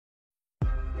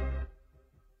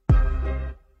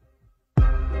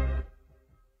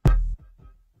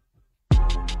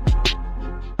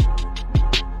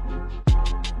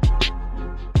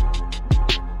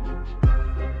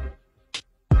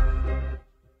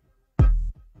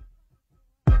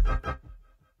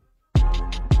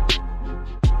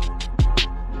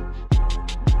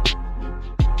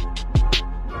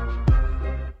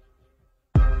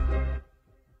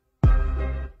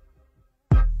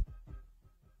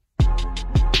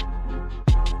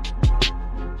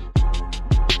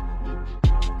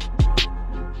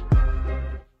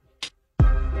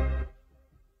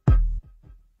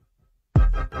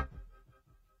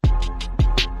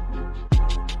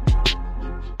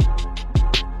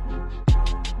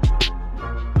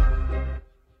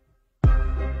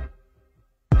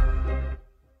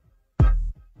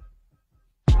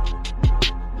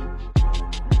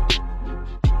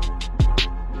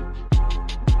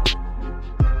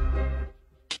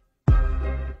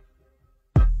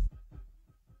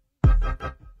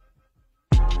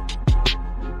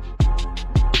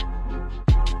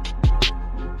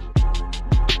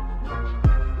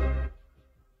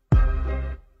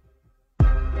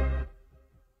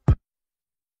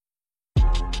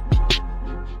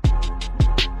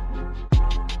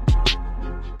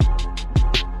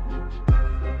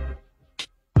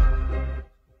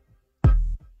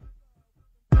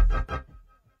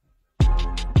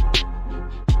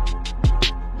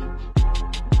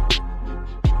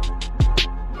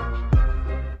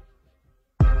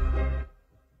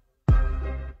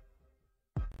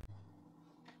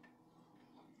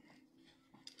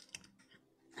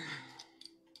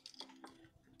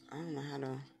I don't know how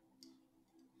to.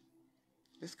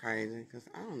 It's crazy because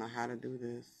I don't know how to do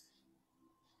this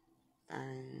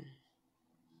thing.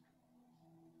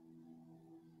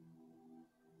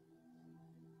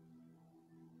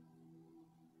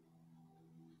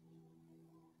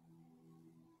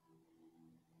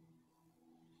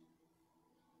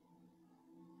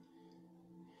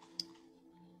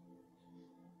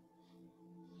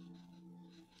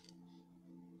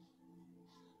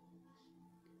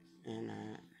 And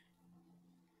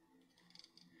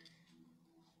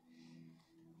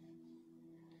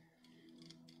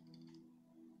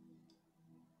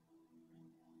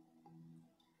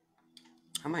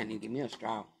I might need to get me a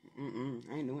straw. I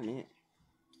ain't doing that.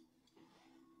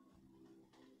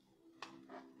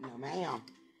 No, ma'am.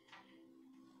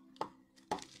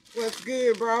 What's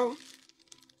good, bro?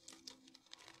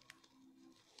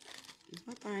 Is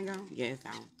my thing on? Yeah, it's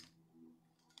on.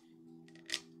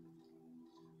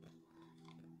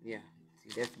 Yeah.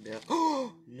 See, that's the...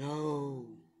 Oh, no.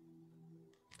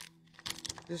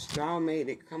 The straw made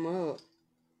it come up.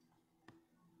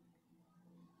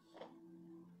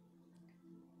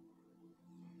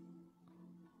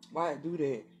 Why it do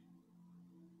that?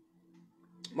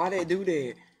 Why they do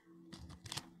that?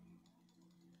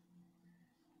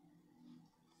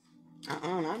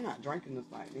 I'm not drinking this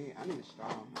like that. I need a straw.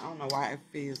 I don't know why it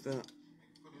fills up.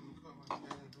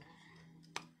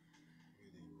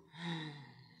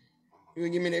 You gonna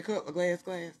give me that cup? A glass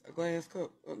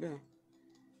cup up there.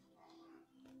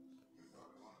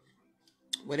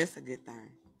 Well, that's a good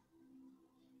thing.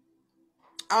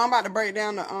 I'm about to break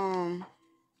down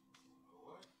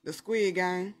the Squid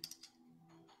game.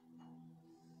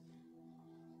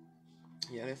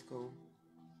 Yeah, that's cool.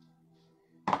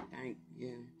 Thank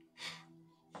you.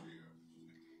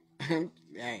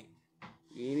 Hey,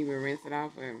 you ain't even rinse it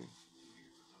off for me.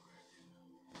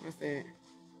 What's that?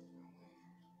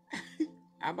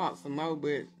 I bought some more,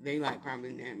 but they like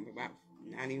probably about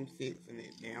not even 6 in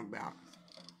that damn box.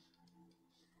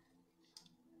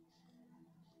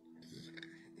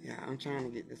 Yeah, I'm trying to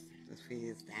get this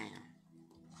fizz down.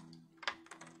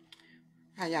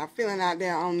 How y'all feeling out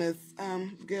there on this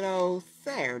good old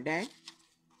Saturday?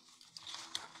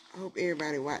 I hope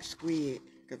everybody watched Squid,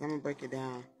 because I'm going to break it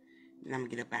down and I'm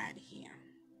going to get up out of here.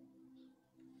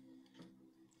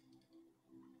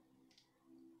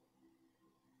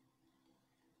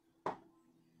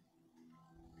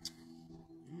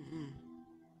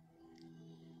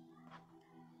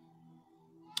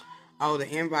 Oh, the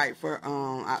invite for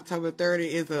October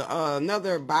 30th is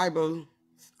another Bible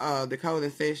decoding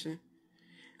session.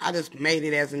 I just made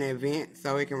it as an event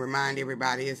so it can remind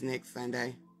everybody it's next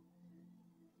Sunday.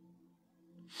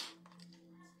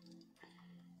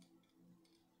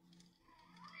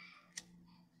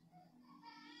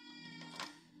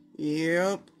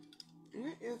 Yep.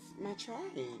 Where is my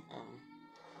charting? Oh.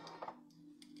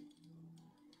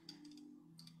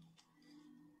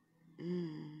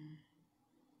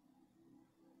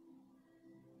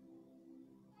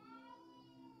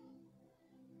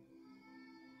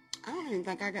 I don't even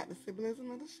think I got the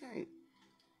symbolism of the shape.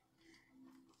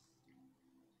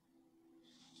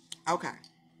 Okay.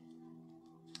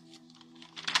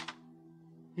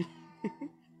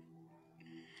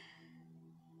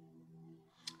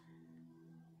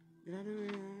 Did I do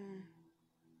it?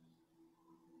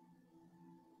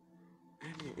 I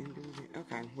didn't do it.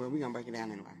 Okay, well, we're going to break it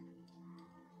down anyway.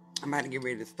 I'm about to get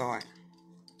ready to start.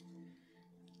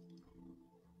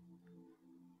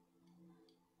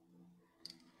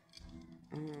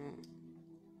 Hold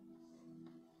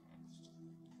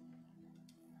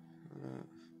up.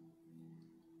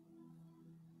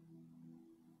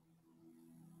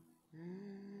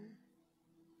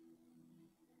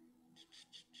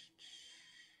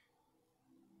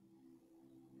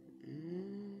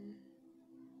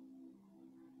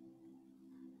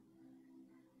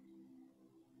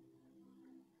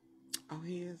 Oh,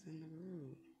 he is in the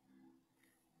room.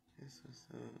 That's what's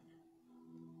up.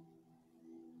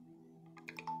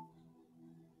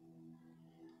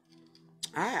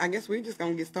 Alright, I guess we're just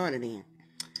gonna get started then.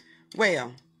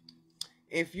 Well,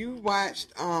 if you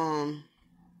watched the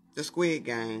Squid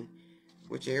Game,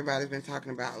 which everybody's been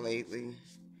talking about lately,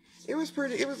 it was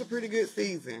a pretty good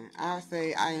season. I'll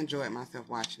say I enjoyed myself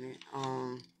watching it.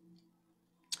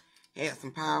 Had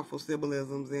some powerful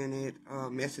symbolisms in it,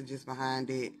 messages behind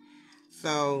it.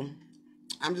 So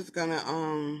I'm just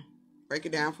gonna break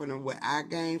it down from what I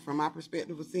gained from my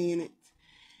perspective of seeing it,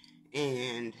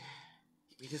 and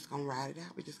we just gonna ride it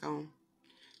out. We just gonna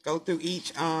go through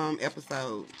each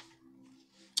episode,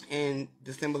 and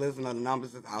the symbolism of the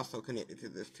numbers is also connected to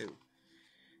this too.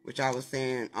 which I was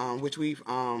saying, which we've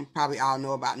probably all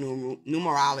know about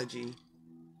numerology.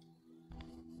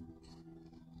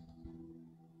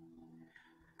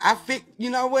 You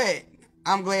know what?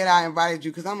 I'm glad I invited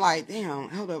you, because I'm like, damn,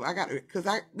 hold up, because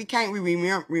we can't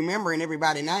remembering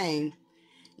everybody's name,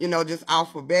 you know, just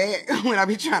alphabet when I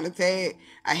be trying to tag.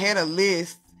 I had a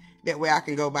list, that way I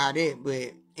can go by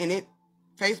that,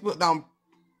 Facebook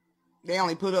they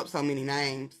only put up so many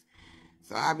names.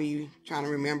 So I be trying to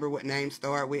remember what names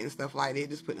start with and stuff like that,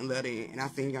 just putting a letter in. And I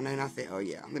seen your name, and I said, oh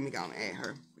yeah, let me go and add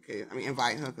her.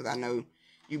 Invite her, because I know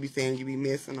you be saying you be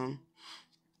missing them.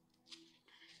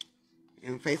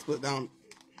 And Facebook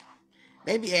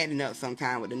they be adding up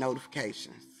sometime with the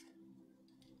notifications.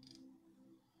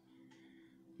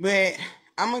 But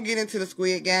I'm going to get into the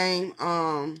Squid Game.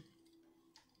 The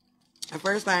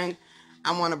first thing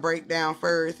I want to break down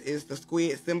first is the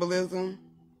squid symbolism.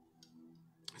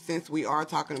 Since we are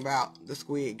talking about the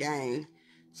Squid Game,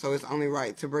 so it's only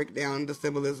right to break down the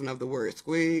symbolism of the word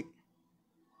squid.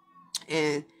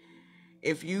 And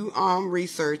if you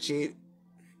research it,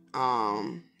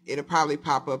 it'll probably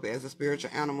pop up as a spiritual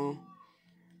animal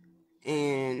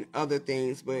and other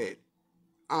things, but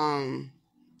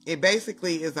it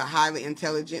basically is a highly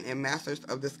intelligent and masters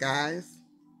of disguise.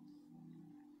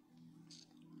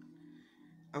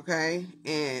 Okay,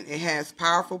 and it has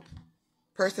powerful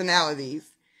personalities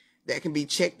that can be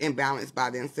checked and balanced by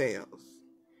themselves.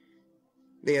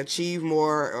 They achieve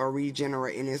more or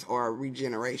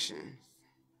regeneration.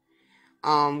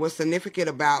 What's significant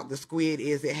about the squid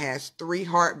is it has 3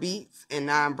 heartbeats and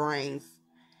 9 brains,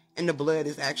 and the blood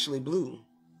is actually blue.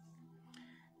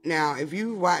 Now, if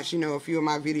you watch, a few of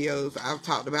my videos, I've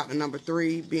talked about the number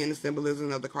 3 being the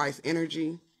symbolism of the Christ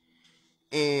energy,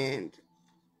 and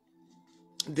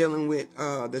dealing with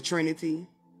the Trinity.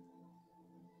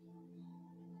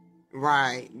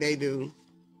 Right, they do.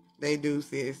 They do,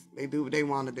 sis. They do what they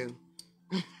want to do.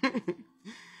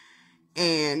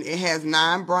 And it has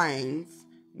 9 brains,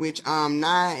 which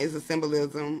 9 is a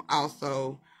symbolism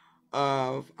also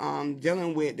of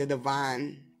dealing with the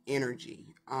divine energy,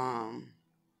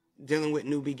 dealing with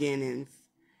new beginnings.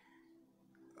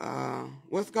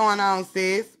 What's going on,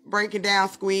 sis? Breaking down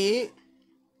Squid.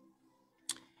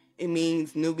 It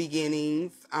means new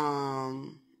beginnings,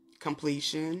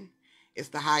 completion. It's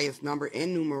the highest number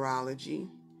in numerology.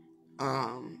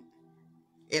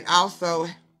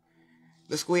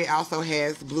 The squid also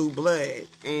has blue blood,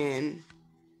 and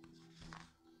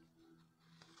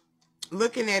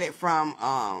looking at it from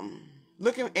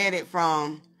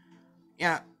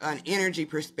an energy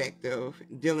perspective,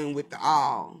 dealing with the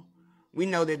all, we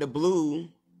know that the blue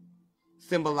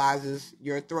symbolizes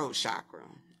your throat chakra.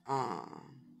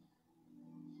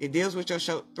 It deals with your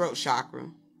throat chakra.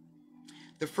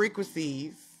 The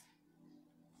frequencies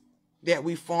that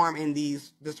we form in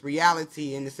this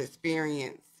reality and this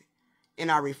experience, in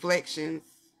our reflections,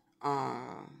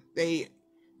 they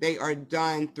are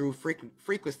done through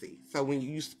frequency. So when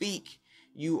you speak,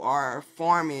 you are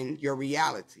forming your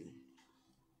reality.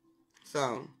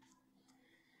 So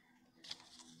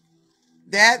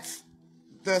that's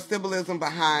the symbolism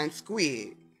behind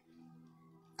Squid.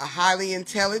 A highly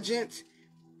intelligent,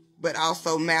 but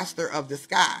also master of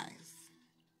disguise.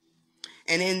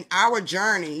 And in our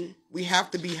journey, we have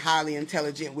to be highly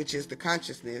intelligent, which is the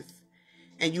consciousness.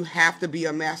 And you have to be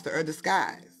a master of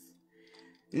disguise.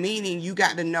 Meaning you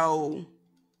got to know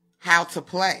how to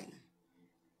play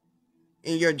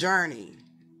in your journey.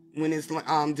 When it's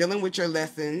dealing with your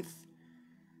lessons,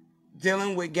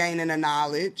 dealing with gaining the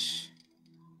knowledge,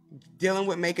 dealing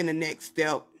with making the next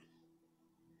step.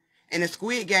 And the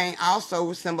Squid Game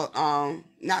also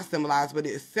not symbolized, but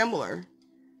it's similar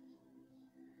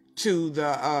to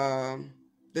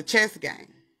the chess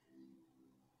game.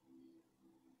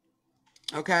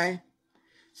 Okay?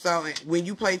 So when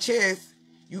you play chess,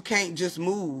 you can't just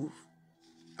move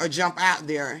or jump out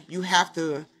there. You have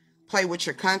to play with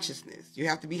your consciousness. You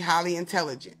have to be highly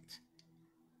intelligent.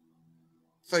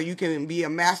 So you can be a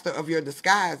master of your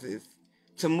disguises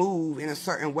to move in a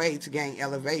certain way to gain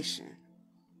elevation.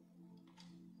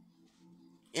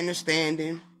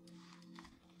 Understanding,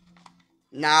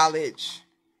 knowledge,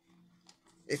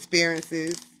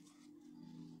 experiences.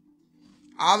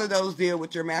 All of those deal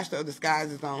with your master of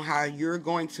disguises on how you're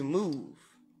going to move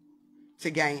to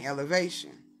gain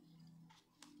elevation.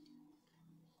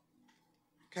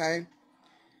 Okay?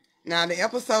 Now, the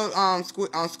episode on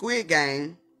Squid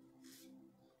Game,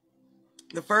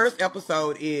 the first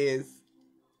episode is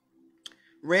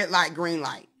red light, green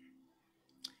light.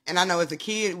 And I know as a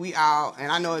kid, and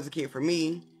I know as a kid for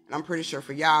me, and I'm pretty sure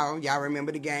for y'all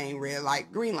remember the game red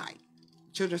light, green light.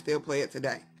 Children still play it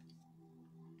today.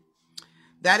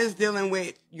 That is dealing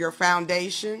with your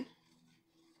foundation.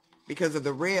 Because of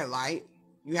the red light,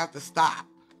 you have to stop.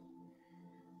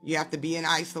 You have to be in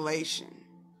isolation.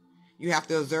 You have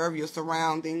to observe your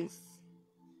surroundings.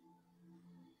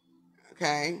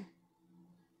 Okay?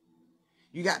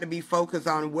 You got to be focused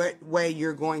on what way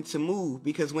you're going to move,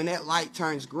 because when that light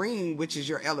turns green, which is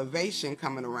your elevation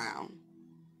coming around,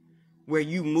 where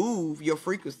you move your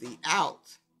frequency out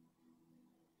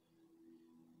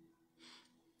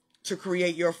to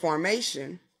create your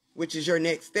formation, which is your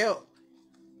next step,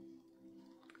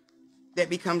 that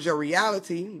becomes your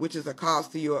reality, which is a cause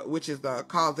to your, which is the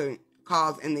cause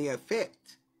and the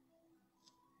effect.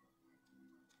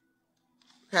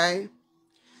 Okay?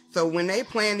 So when they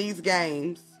playing these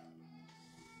games,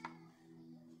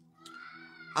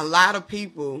 a lot of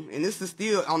people, and this is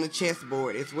still on the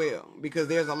chessboard as well, because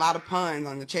there's a lot of puns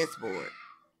on the chessboard.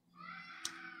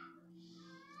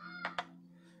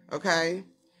 Okay?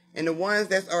 And the ones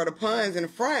that are the puns in the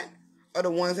front are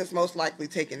the ones that's most likely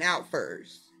taken out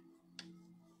first,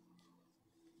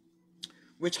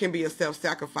 which can be a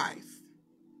self-sacrifice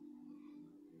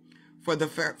for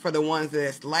the ones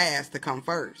that's last to come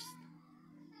first.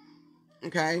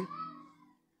 Okay?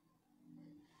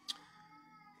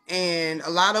 And a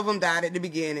lot of them died at the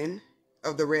beginning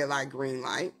of the red light, green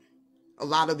light. A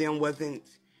lot of them wasn't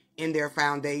in their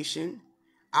foundation.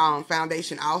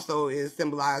 Foundation also is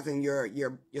symbolizing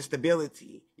your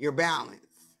stability, your balance,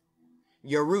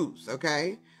 your roots,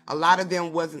 okay? A lot of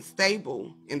them wasn't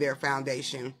stable in their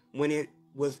foundation when it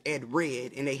was at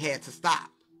red and they had to stop.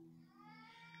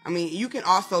 I mean, you can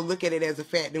also look at it as a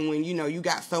fact that when, you know, you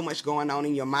got so much going on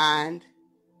in your mind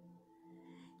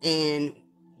and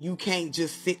you can't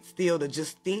just sit still to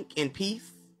just think in peace.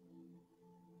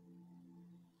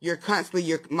 Your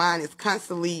mind is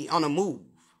constantly on a move.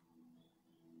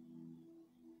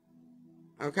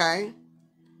 Okay?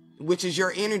 Which is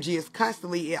your energy is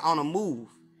constantly on a move.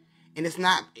 And it's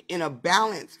not in a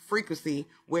balanced frequency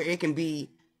where it can be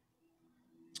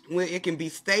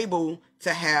stable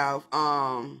to have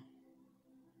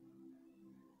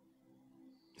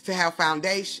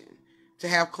foundation, to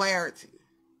have clarity.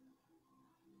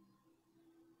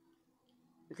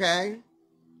 Okay?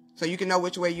 So you can know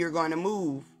which way you're going to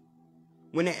move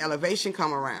when the elevation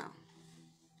come around.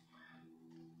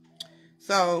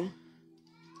 So,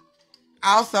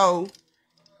 also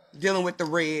dealing with the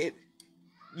red,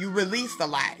 you release a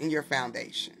lot in your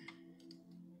foundation.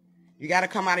 You got to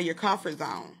come out of your comfort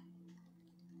zone.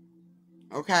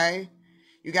 Okay?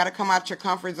 You got to come out your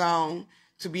comfort zone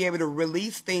to be able to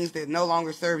release things that no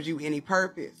longer serves you any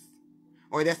purpose,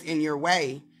 or that's in your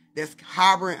way, that's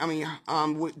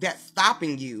that's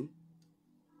stopping you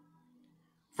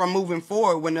from moving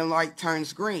forward when the light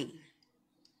turns green.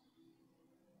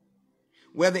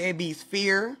 Whether it be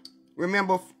fear.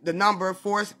 Remember the number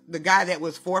 4, the guy that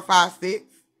was 456.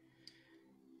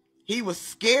 He was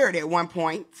scared at one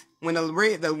point. When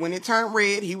when it turned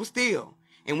red, he was still.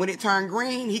 And when it turned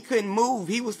green, he couldn't move.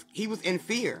 He was in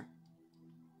fear.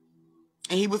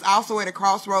 And he was also at a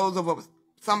crossroads of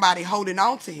somebody holding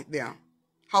on to him.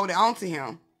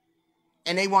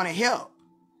 And they want to help.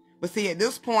 But see, at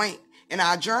this point in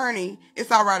our journey,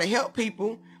 it's all right to help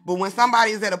people. But when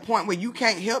somebody is at a point where you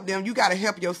can't help them, you got to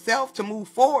help yourself to move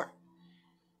forward.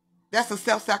 That's a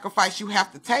self-sacrifice you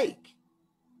have to take.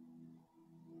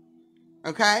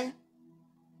 Okay?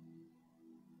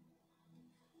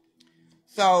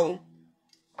 So,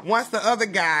 once the other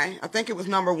guy, I think it was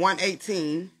number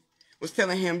 118, was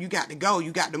telling him, you got to go,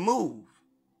 you got to move.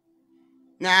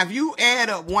 Now, if you add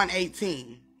up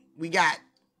 118, we got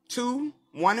 2,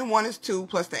 1 and 1 is 2,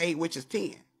 plus the 8, which is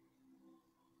 10.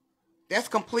 That's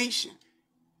completion.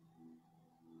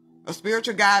 A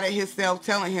spiritual guide at himself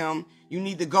telling him, you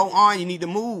need to go on, you need to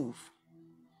move.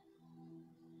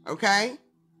 Okay?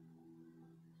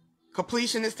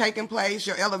 Completion is taking place.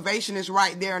 Your elevation is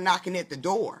right there knocking at the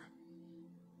door.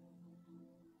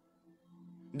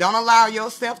 Don't allow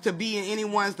yourself to be in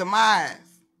anyone's demise,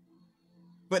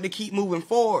 but to keep moving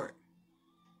forward.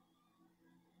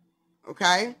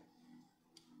 Okay?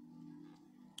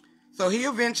 So he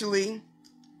eventually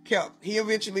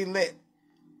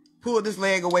pulled his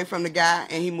leg away from the guy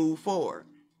and he moved forward.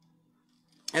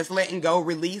 That's letting go,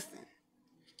 releasing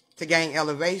to gain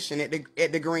elevation at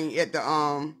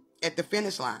the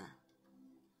finish line.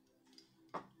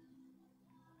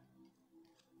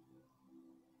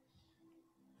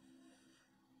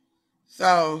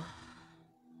 So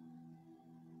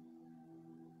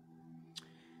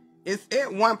it's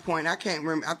at one point, I can't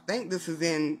remember, I think this is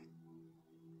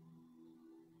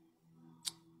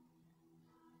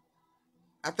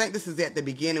at the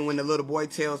beginning when the little boy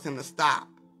tells him to stop.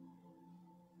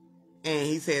 And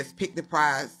he says, pick the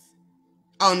prize.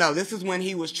 Oh, no, this is when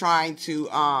he was trying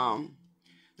to,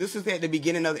 this is at the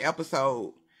beginning of the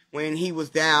episode when he was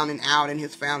down and out in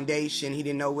his foundation. He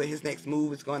didn't know what his next move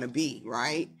was going to be,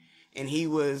 right? And he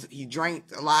drank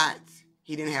a lot.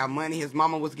 He didn't have money. His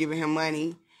mama was giving him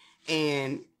money.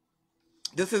 And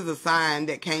this is a sign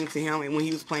that came to him when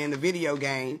he was playing the video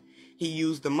game. He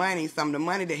used the money, some of the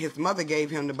money that his mother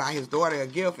gave him to buy his daughter a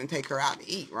gift and take her out to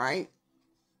eat, right?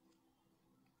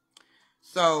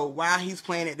 So while he's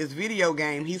playing at this video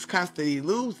game, he's constantly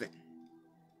losing.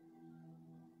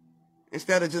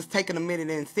 Instead of just taking a minute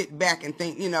and sit back and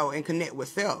think, and connect with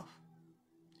self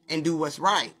and do what's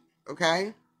right,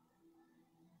 okay?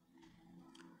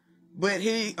 But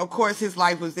of course, his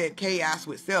life was at chaos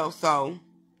with self, so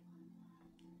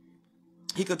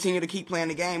he continued to keep playing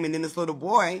the game. And then this little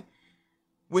boy,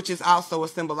 which is also a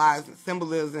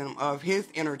symbolism of his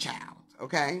inner child,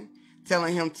 okay?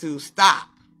 Telling him to stop,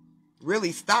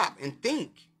 really stop and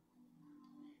think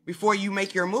before you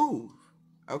make your move,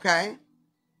 okay?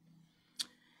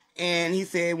 And he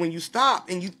said, when you stop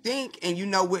and you think and you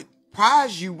know what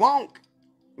prize you want,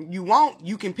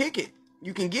 you can pick it.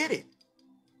 You can get it.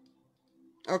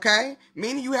 Okay?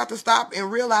 Meaning you have to stop and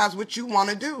realize what you want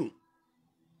to do.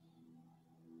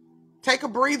 Take a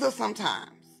breather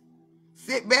sometimes.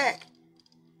 Sit back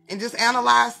and just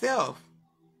analyze self.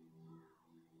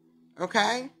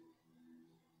 Okay?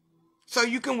 So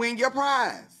you can win your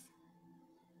prize.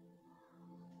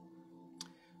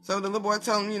 So the little boy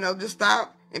told him, just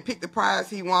stop and pick the prize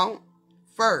he want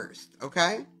first,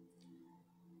 okay?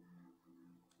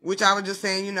 Which I was just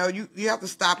saying, you have to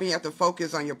stop and you have to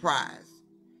focus on your prize.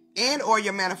 And or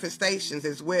your manifestations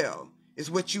as well. Is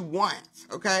what you want,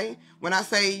 okay? When I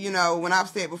say, when I've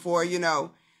said before, you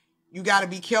got to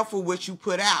be careful what you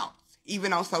put out,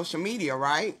 even on social media,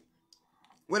 right?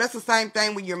 Well, that's the same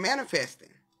thing when you're manifesting.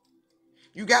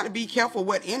 You got to be careful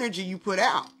what energy you put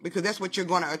out, because that's what you're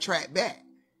going to attract back.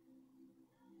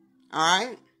 All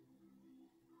right?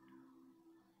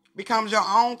 Becomes your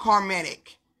own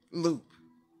karmic loop.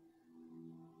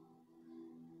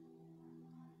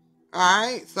 All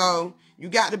right? So you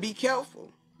got to be careful.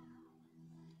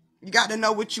 You got to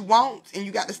know what you want, and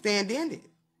you got to stand in it.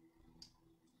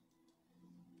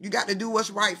 You got to do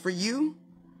what's right for you,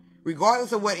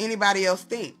 regardless of what anybody else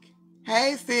think.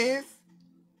 Hey, sis.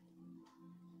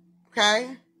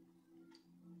 Okay?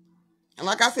 And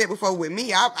like I said before, with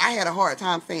me, I had a hard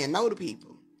time saying no to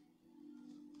people.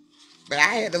 But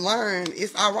I had to learn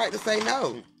it's all right to say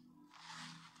no.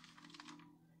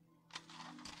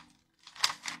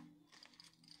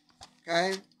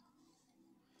 Okay?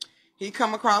 He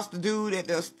come across the dude at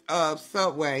the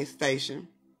subway station.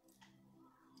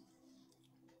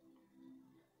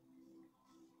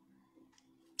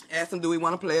 Asked him, do we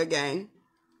want to play a game?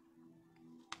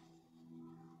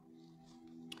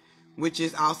 Which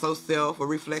is also self, a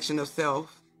reflection of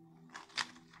self.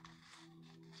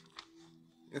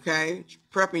 Okay?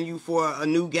 Prepping you for a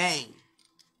new game.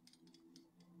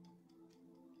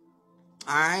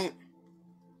 Alright?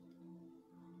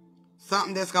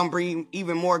 Something that's going to bring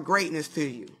even more greatness to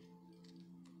you.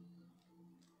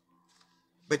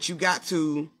 But you got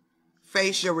to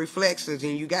face your reflections,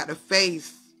 and you got to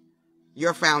face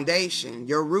your foundation,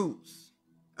 your roots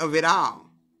of it all.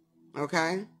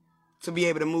 Okay? To be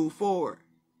able to move forward.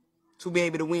 To be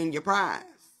able to win your prize.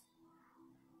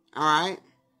 Alright?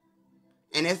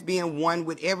 And that's being one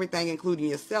with everything, including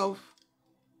yourself.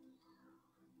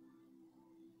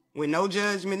 With no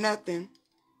judgment, nothing.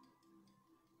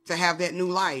 To have that new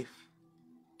life.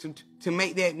 To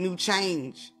make that new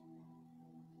change.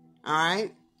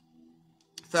 Alright?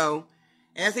 So,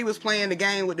 as he was playing the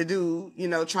game with the dude,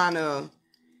 trying to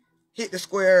hit the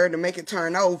square to make it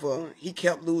turn over, he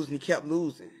kept losing,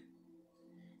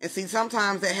 And see,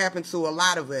 sometimes that happens to a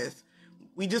lot of us.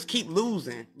 We just keep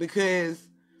losing because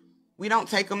we don't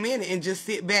take a minute and just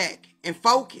sit back and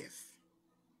focus.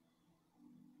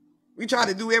 We try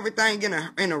to do everything in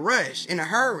a rush, in a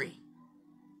hurry.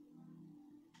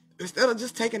 Instead of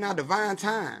just taking our divine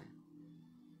time.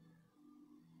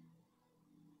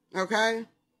 Okay?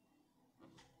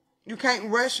 You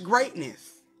can't rush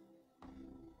greatness.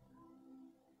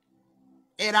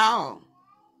 At all.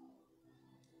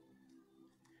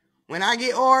 When I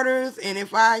get orders, and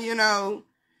if I,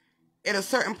 at a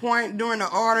certain point during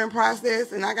the ordering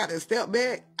process and I got to step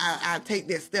back, I take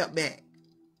that step back.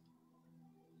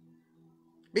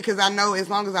 Because I know as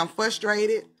long as I'm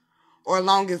frustrated, or as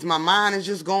long as my mind is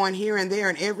just going here and there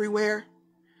and everywhere,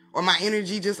 or my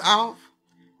energy just off,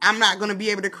 I'm not going to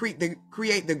be able to create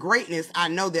the greatness I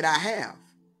know that I have.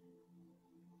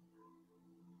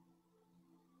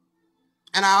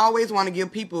 And I always want to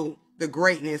give people the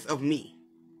greatness of me.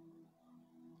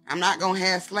 I'm not going to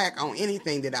have slack on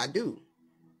anything that I do.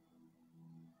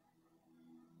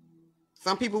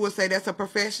 Some people would say that's a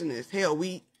perfectionist. Hell,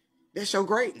 that's your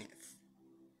greatness.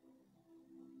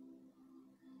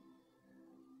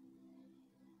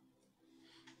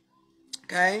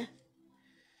 Okay?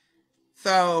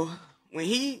 So, when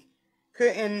he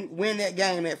couldn't win that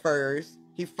game at first,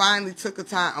 he finally took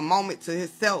a moment to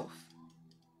himself.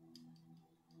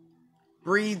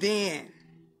 Breathe in.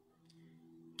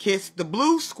 Kiss the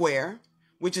blue square,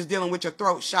 which is dealing with your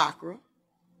throat chakra.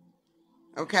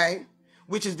 Okay?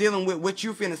 Which is dealing with what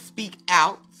you're finna speak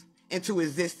out into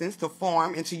existence to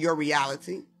form into your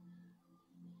reality.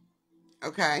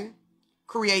 Okay?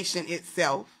 Creation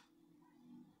itself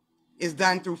is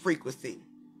done through frequency.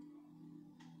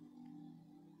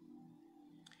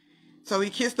 So he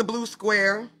kissed the blue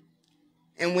square,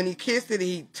 and when he kissed it,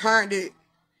 he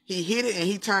hit it, and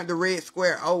he turned the red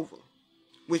square over,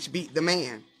 which beat the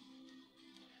man,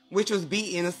 which was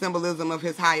beating a symbolism of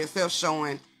his higher self,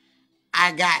 showing,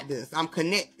 I got this, I'm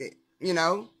connected, you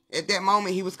know. At that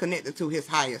moment, he was connected to his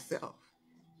higher self,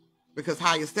 because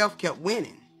higher self kept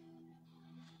winning.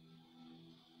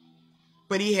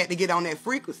 But he had to get on that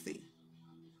frequency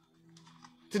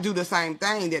to do the same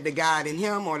thing that the God in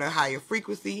him, or the higher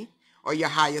frequency, or your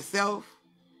higher self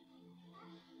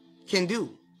can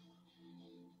do.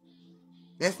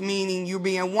 That's meaning you're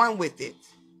being one with it.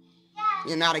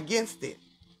 You're not against it.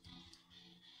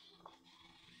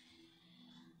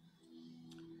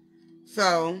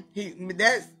 So,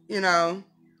 that's, you know,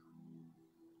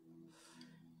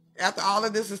 after all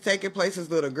of this is taking place,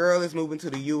 his little girl is moving to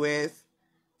the U.S.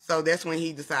 So that's when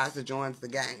he decides to join the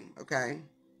game, okay?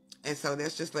 And so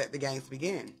let's just let the games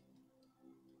begin.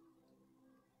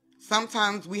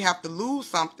 Sometimes we have to lose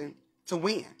something to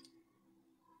win.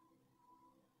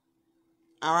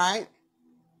 All right?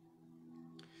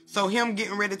 So him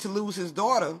getting ready to lose his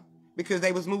daughter because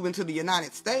they was moving to the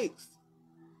United States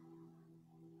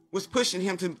was pushing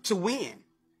him to win,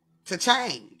 to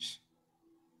change.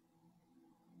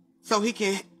 So he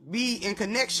can be in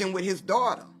connection with his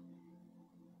daughter.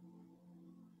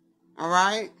 All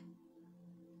right?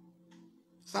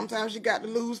 Sometimes you got to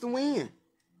lose to win.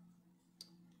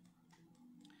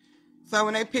 So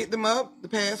when they picked him up, the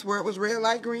password was red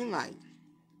light, green light.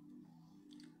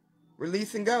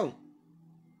 Release and go.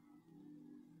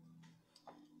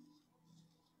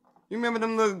 You remember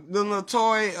them little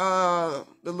toy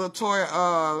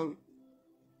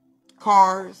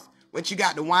cars, what you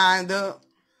got to wind up,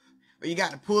 or you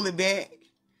got to pull it back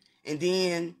and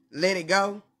then let it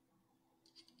go?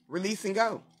 Release and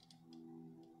go.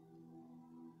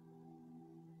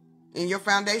 In your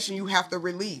foundation, you have to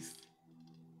release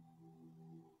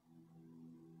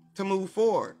to move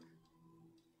forward.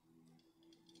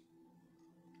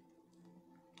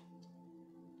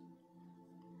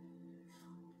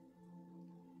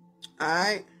 All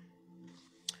right.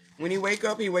 When he wake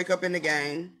up in the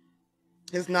game.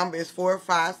 His number is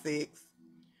 456,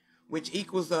 which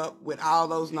equals up with all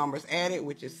those numbers added,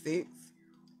 which is 6.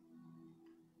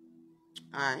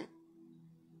 All right.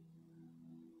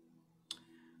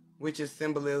 Which is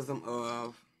symbolism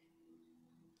of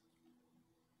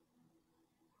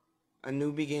a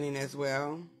new beginning as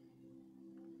well.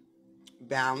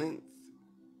 Balance.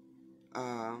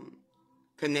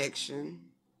 Connection.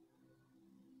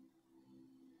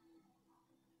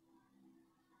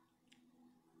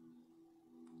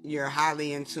 You're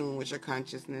highly in tune with your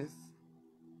consciousness.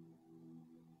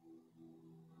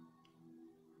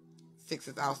 6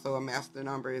 is also a master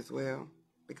number as well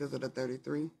because of the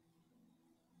 33.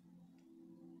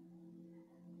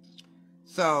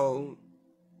 So,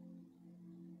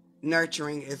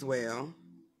 nurturing as well.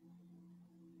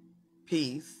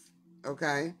 Peace.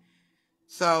 Okay?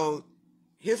 So,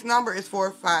 his number is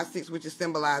 456, which is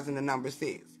symbolizing the number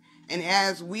 6. And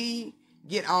as we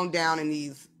get on down in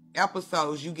these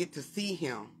episodes, you get to see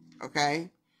him, okay?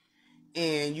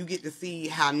 And you get to see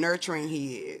how nurturing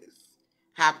he is,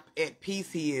 how at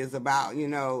peace he is about, you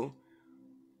know,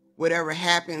 whatever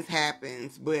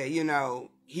happens, but, you know,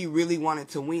 he really wanted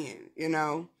to win, you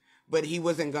know, but he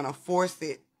wasn't going to force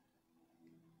it.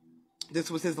 This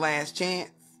was his last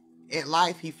chance at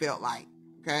life, he felt like,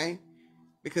 okay?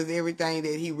 Because everything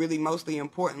that he really mostly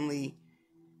importantly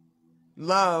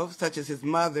loved, such as his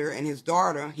mother and his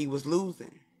daughter, he was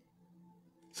losing.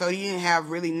 So he didn't have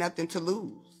really nothing to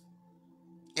lose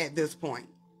at this point.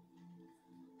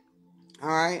 All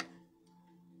right?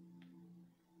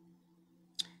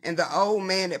 And the old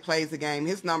man that plays the game,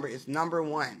 his number is number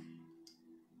 1.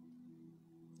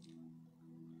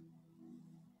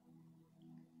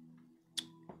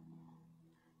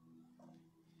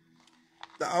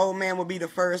 The old man will be the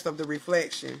first of the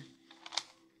reflection.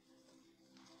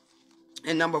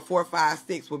 And number 4, 5,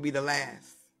 6 will be the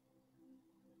last.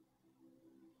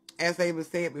 As they was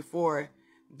said before,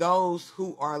 those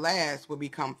who are last will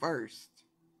become first.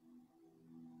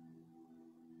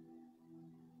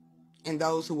 And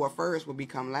those who are first will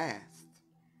become last.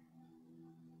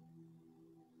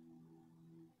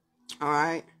 All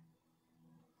right.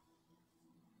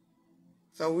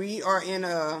 So we are in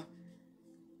a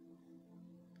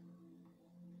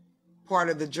part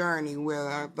of the journey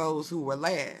where those who were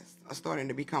last are starting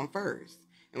to become first.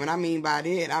 And what I mean by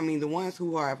that, I mean the ones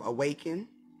who have awakened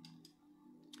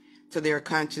to their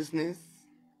consciousness,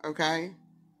 okay?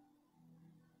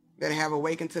 That have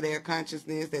awakened to their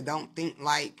consciousness, that don't think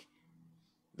like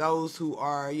those who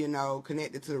are, you know,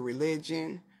 connected to the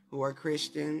religion, who are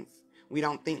Christians. We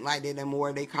don't think like that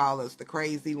anymore. They call us the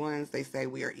crazy ones. They say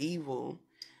we are evil.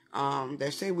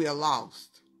 They say we are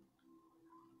lost.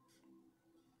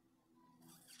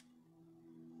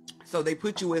 So they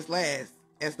put you as last,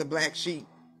 as the black sheep.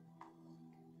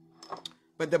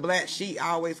 But the black sheep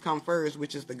always come first,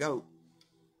 which is the goat.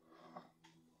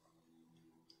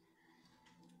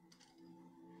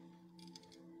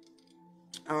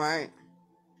 All right.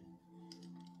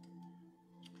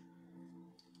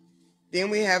 Then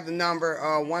we have the number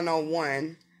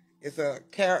 101. It's a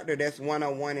character that's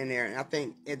 101 in there. And I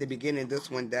think at the beginning,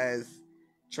 this one does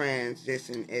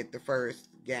transition at the first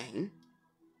game.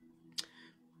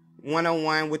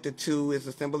 101 with the 2 is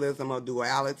a symbolism of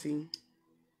duality,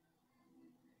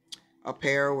 a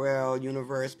parallel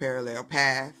universe, parallel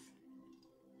path,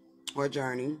 or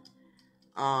journey.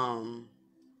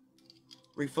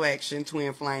 Reflection,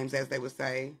 twin flames, as they would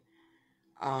say.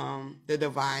 The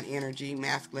divine energy,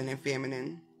 masculine and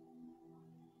feminine.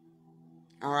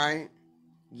 All right?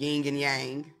 Yin and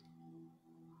yang.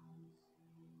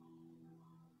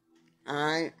 All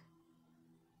right?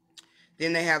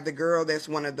 Then they have the girl that's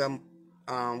one of the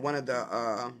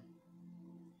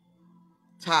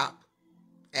top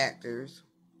actors,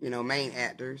 you know, main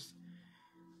actors.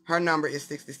 Her number is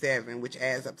 67, which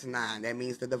adds up to 9. That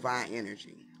means the divine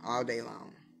energy all day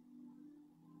long.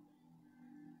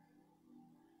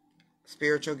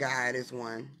 Spiritual guide is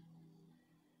 1.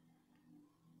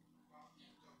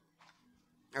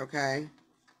 Okay.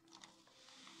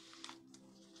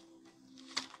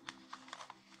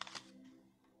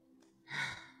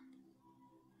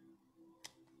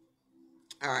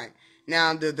 All right.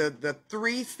 Now the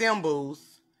 3 symbols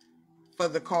for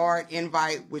the card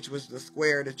invite, which was the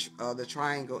square, the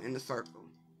triangle, and the circle.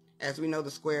 As we know, the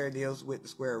square deals with the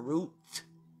square root,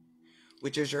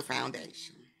 which is your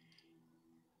foundation.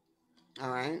 All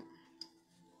right.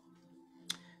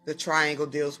 The triangle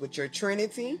deals with your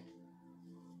Trinity,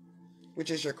 which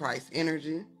is your Christ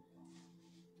energy.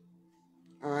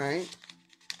 All right.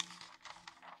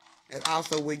 And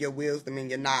also where your wisdom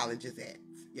and your knowledge is at,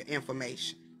 your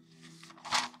information.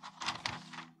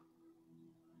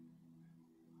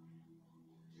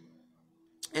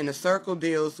 And the circle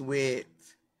deals with,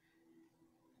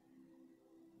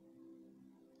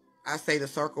 I say the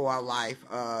circle of life,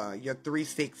 your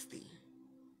 360.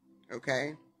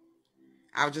 Okay?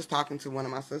 I was just talking to one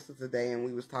of my sisters today, and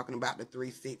we was talking about the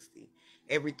 360.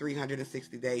 Every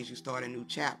 360 days, you start a new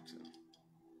chapter.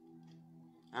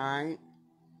 All right?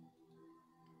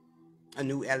 A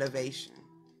new elevation.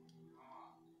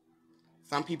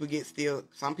 Some people get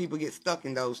stuck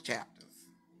in those chapters.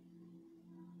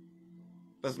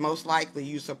 But most likely,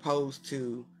 you're supposed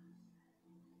to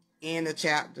end a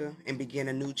chapter and begin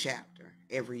a new chapter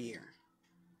every year.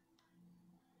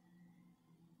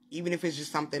 Even if it's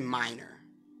just something minor,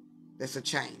 that's a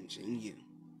change in you.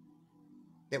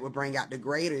 That will bring out the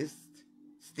greatest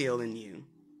still in you.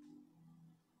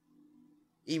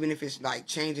 Even if it's like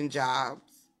changing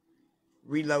jobs,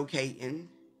 relocating,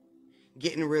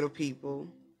 getting rid of people,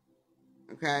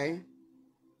 okay?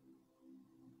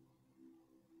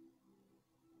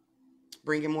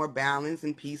 Bringing more balance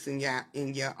and peace in your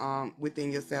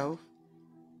within yourself.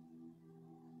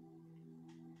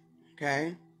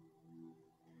 Okay?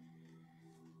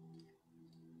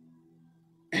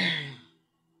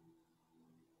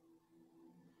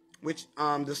 Which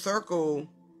the circle,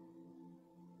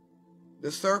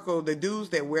 the dudes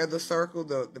that wear the circle,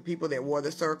 the people that wore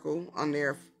the circle on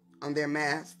their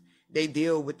mask, they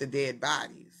deal with the dead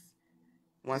bodies.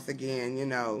 Once again, you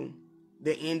know,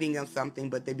 the ending of something,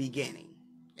 but the beginning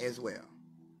as well.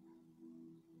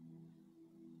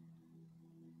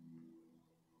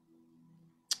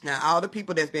 Now, all the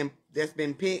people that's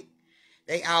been picked,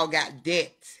 they all got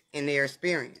debt in their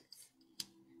experience.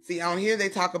 See, on here they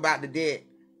talk about the debt.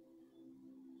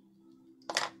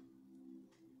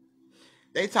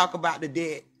 They talk about the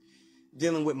debt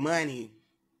dealing with money,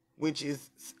 which is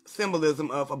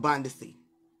symbolism of abundancy,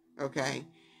 okay,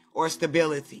 or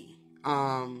stability.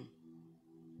 Some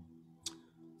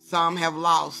have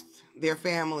lost their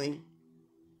family,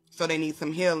 so they need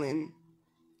some healing.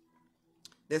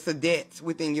 There's a debt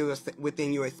within your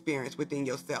experience, within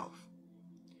yourself.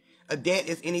 A debt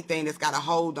is anything that's got a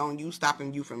hold on you,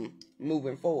 stopping you from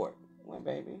moving forward. What,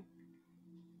 baby?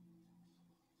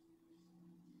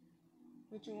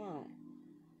 What you want?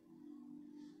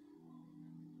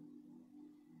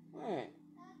 What?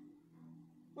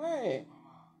 What?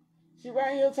 She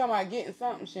right here talking about getting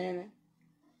something, Shannon.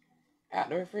 Out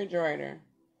the refrigerator.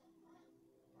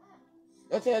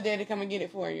 Go tell Daddy to come and get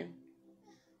it for you.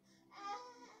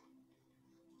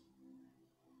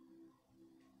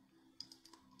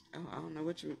 Oh, I don't know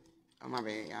what you... Oh, my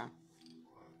bad, y'all.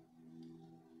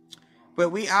 But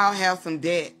we all have some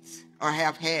debts, or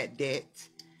have had debts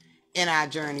in our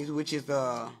journeys, which is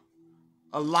a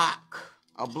lock,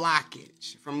 a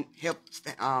blockage from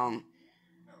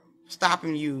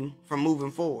stopping you from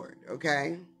moving forward,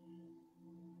 okay?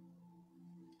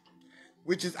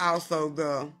 Which is also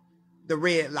the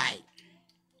red light.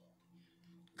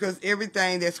 Because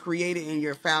everything that's created in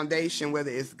your foundation,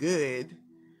 whether it's good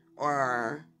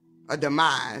or a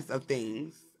demise of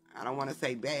things, I don't want to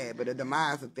say bad, but a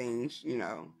demise of things, you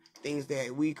know, things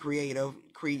that we create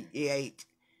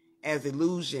as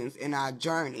illusions in our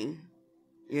journey,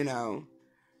 you know,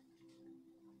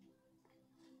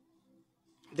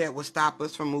 that will stop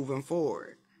us from moving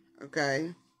forward,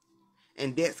 okay?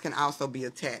 And debts can also be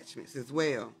attachments as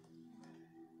well.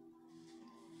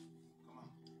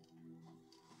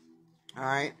 All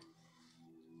right?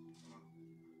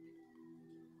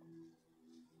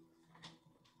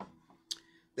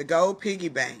 The gold piggy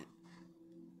bank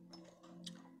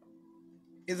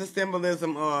is a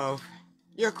symbolism of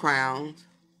your crowns,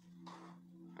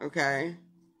 okay?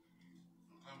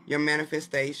 Your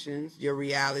manifestations, your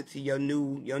reality, your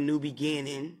new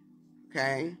beginning,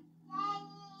 okay?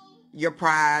 Your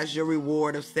prize, your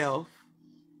reward of self,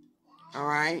 all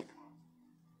right?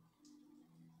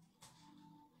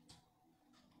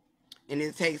 And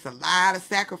it takes a lot of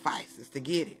sacrifices to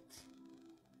get it.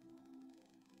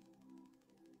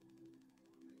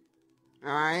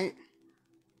 All right?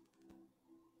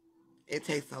 It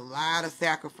takes a lot of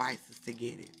sacrifices to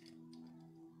get it.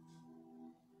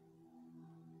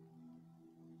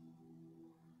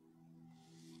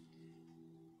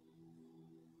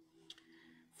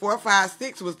 Four, 5,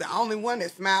 6 was the only one that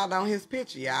smiled on his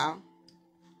picture, y'all.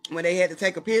 When they had to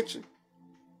take a picture.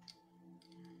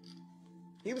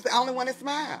 He was the only one that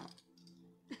smiled.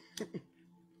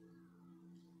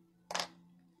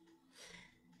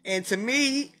 And to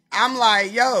me, I'm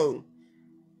like, yo,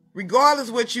 regardless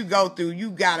what you go through,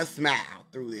 you gotta smile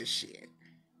through this shit.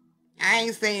 I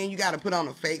ain't saying you gotta put on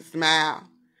a fake smile,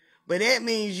 but that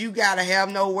means you gotta have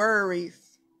no worries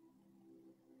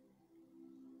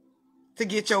to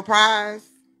get your prize.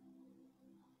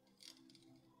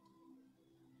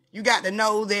 You got to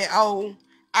know that, oh,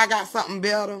 I got something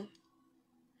better.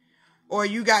 Or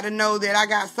you got to know that I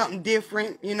got something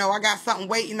different. You know, I got something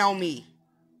waiting on me.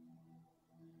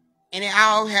 And it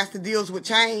all has to deal with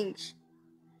change.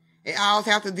 It all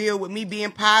has to deal with me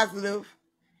being positive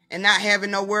and not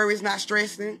having no worries, not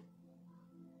stressing,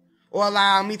 or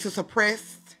allowing me to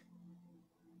suppress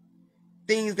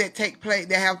things that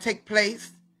have taken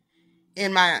place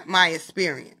in my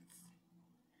experience,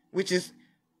 which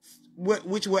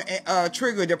will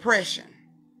trigger depression.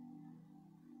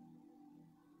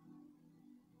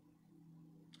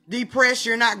 Depressed,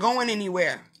 you're not going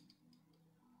anywhere.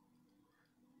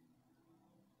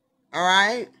 All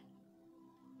right?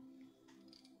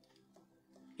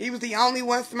 He was the only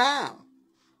one smiled.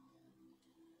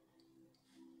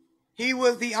 He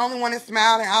was the only one that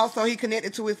smiled, and also he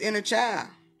connected to his inner child.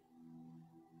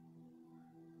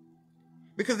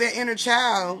 Because that inner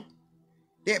child,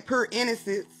 that pure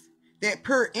innocence, that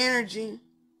pure energy,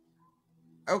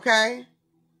 okay,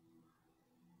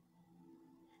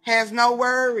 has no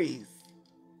worries,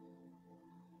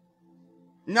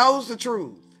 knows the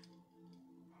truth.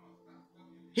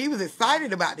 He was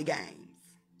excited about the games.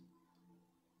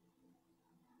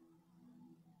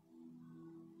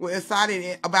 Was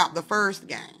excited about the first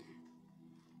game.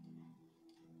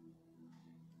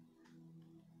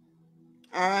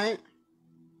 All right.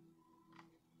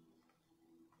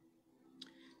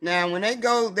 Now, when they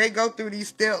go through these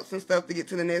steps and stuff to get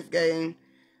to the next game,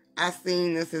 I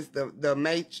seen this as the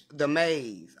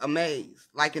maze, a maze,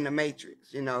 like in the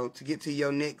Matrix, you know, to get to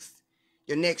your next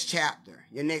chapter,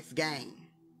 your next game,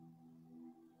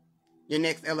 your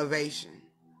next elevation.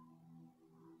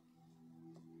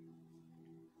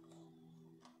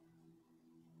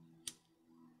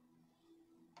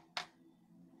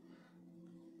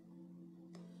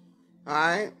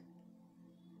 Alright?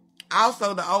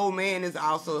 Also, the old man is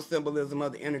also a symbolism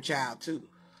of the inner child, too.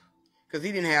 Because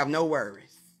he didn't have no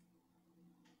worries.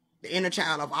 The inner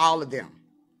child of all of them.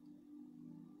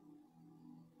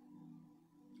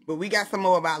 But we got some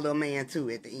more about little man, too,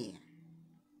 at the end.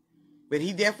 But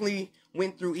he definitely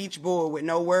went through each board with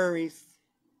no worries.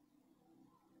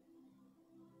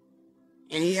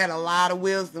 And he had a lot of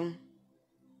wisdom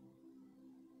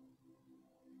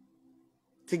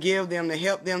to give them, to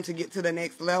help them to get to the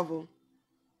next level.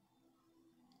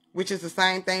 Which is the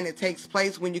same thing that takes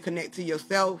place when you connect to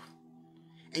yourself.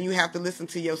 And you have to listen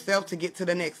to yourself to get to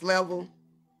the next level.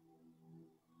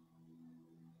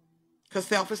 Because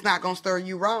self is not going to stir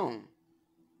you wrong.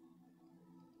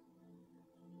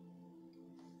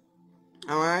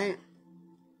 Alright?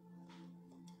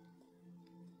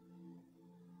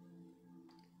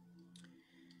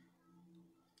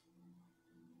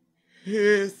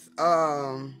 He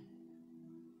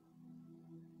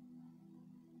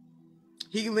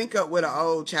link up with an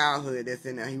old childhood that's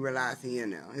in there. He realized he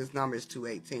in there. His number is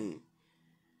 218.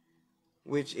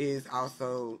 Which is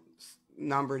also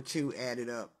number 2 added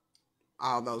up.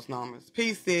 All those numbers.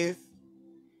 Peace, sis.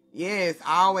 Yes,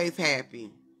 always happy.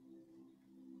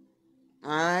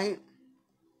 Alright?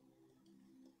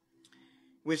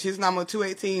 Which his number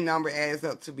 218 number adds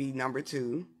up to be number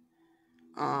 2.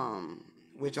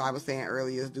 Which I was saying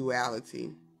earlier is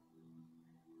duality.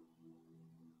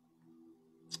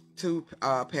 2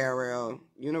 parallel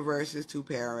universes, 2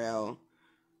 parallel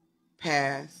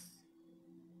paths.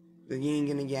 The yin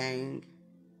and the yang.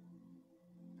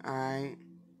 Alright.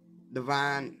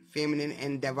 Divine feminine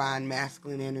and divine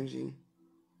masculine energy.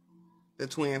 The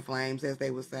twin flames, as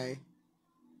they would say.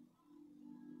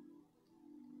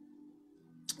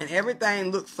 And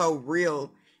everything looks so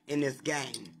real in this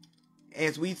game.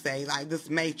 As we say, like this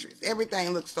matrix.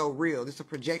 Everything looks so real. It's a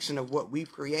projection of what we've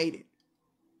created.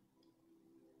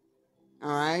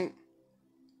 Alright?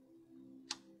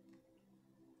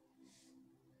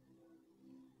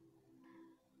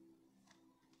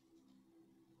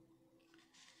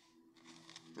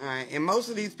 Alright, and most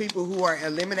of these people who are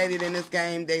eliminated in this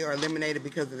game, they are eliminated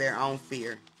because of their own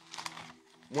fear.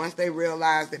 Once they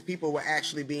realize that people were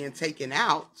actually being taken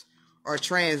out or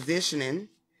transitioning,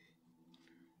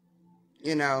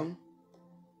 you know,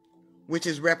 which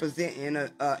is representing a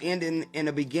ending and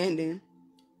a beginning,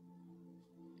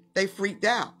 they freaked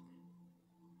out.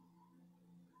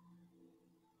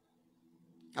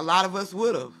 A lot of us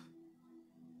would have.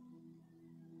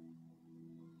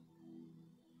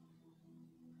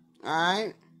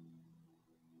 Alright?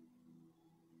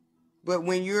 But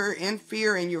when you're in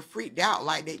fear and you're freaked out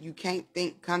like that, you can't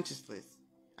think consciously.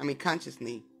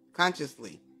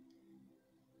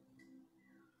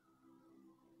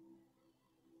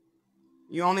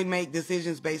 You only make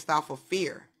decisions based off of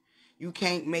fear. You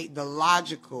can't make the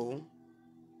logical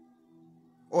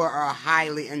or a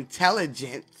highly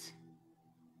intelligent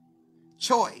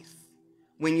choice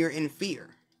when you're in fear.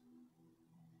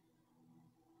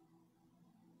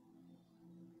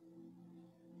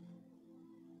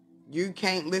 You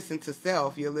can't listen to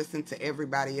self. You listen to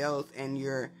everybody else, and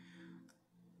you're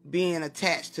being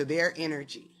attached to their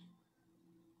energy.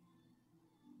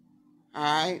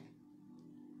 Alright?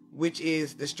 Which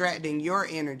is distracting your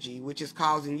energy, which is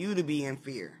causing you to be in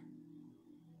fear.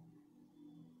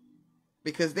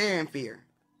 Because they're in fear.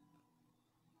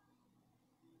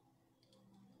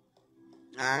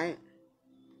 Alright?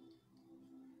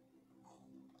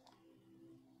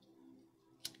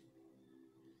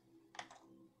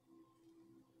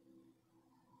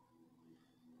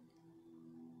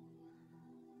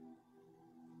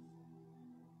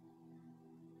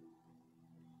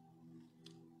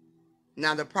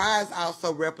 Now, the prize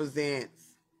also represents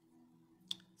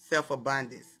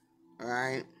self-abundance, all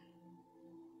right?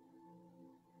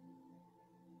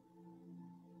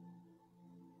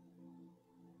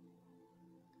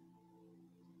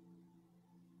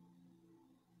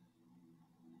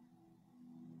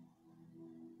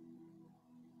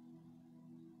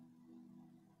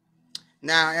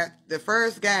 Now, at the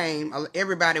first game,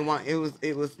 everybody won.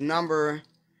 It was number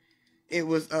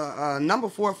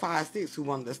 456 who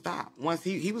wanted to stop. Once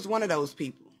he was one of those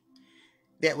people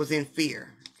that was in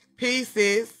fear.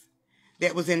 Pieces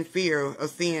that was in fear of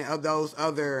seeing of those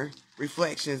other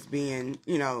reflections being,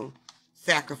 you know,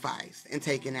 sacrificed and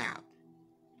taken out.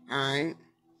 Alright?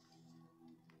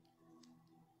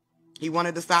 He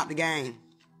wanted to stop the game.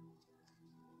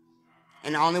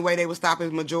 And the only way they would stop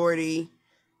is majority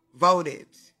voted.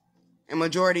 And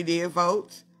majority did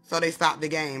vote. So they stopped the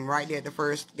game right there at the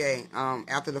first game.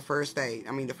 After the first stage.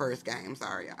 I mean the first game.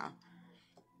 Sorry, y'all.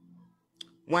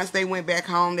 Once they went back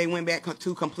home, they went back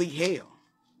to complete hell.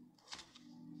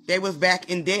 They was back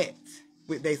in debt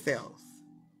with themselves.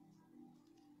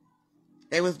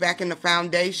 They was back in the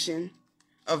foundation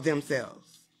of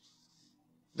themselves.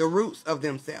 The roots of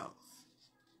themselves.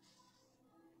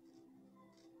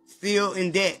 Still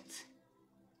in debt.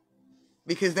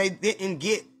 Because they didn't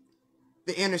get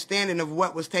the understanding of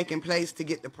what was taking place to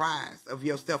get the prize of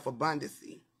your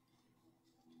self-abundancy.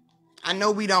 I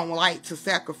know we don't like to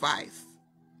sacrifice.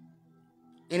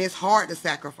 And it's hard to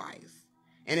sacrifice.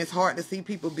 And it's hard to see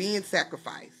people being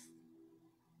sacrificed.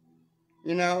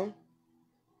 You know?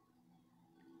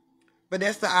 But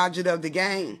that's the object of the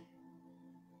game.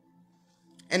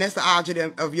 And that's the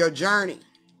object of your journey.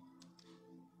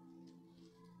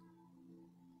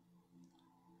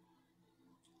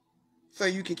 So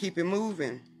you can keep it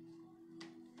moving.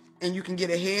 And you can get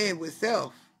ahead with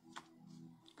self.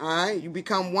 Alright? You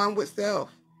become one with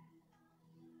self.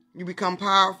 You become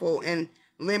powerful and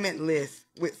limitless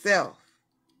with self.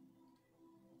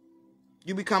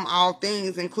 You become all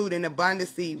things, including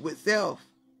abundancy with self.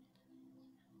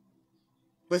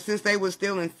 But since they were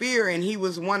still in fear, and he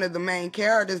was one of the main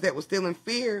characters that was still in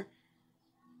fear,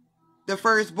 the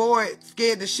first boy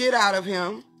scared the shit out of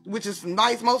him, which is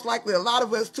nice, most likely a lot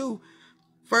of us too.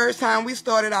 First time we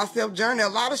started our self-journey, a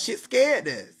lot of shit scared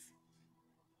us.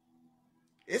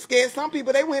 It scared some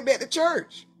people, they went back to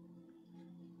church.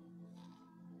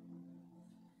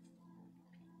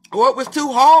 Or it was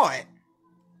too hard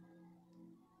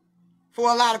for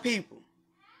a lot of people.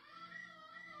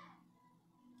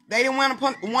 They didn't want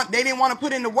to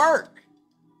put in the work.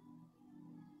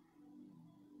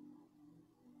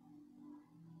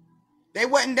 They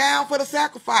wasn't down for the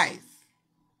sacrifice.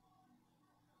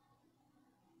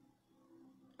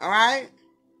 All right?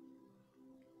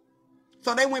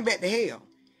 So they went back to hell.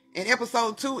 And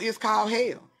episode 2 is called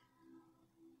Hell.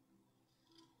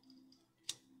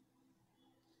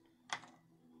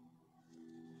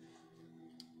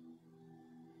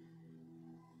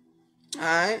 All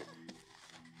right?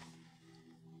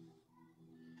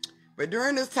 But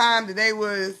during this time that they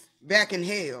was back in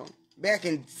hell, back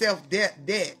in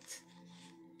self-debt,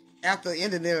 after the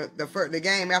end of the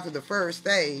game, after the first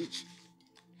stage,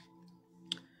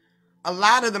 a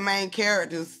lot of the main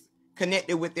characters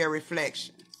connected with their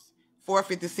reflections.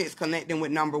 456 connecting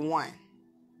with number 1.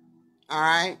 All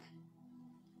right?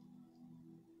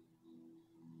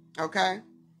 Okay?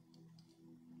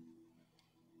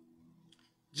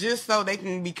 Just so they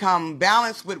can become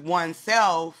balanced with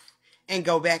oneself and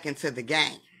go back into the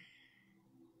game.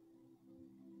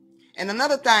 And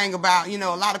another thing about, a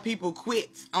lot of people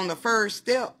quit on the first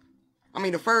step.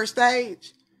 The first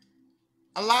stage.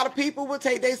 A lot of people will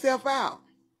take themselves out.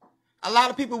 A lot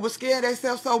of people will scare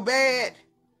themselves so bad,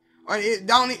 or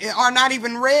are not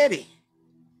even ready,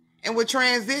 and will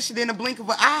transition in a blink of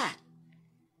an eye.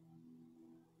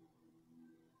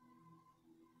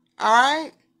 All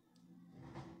right?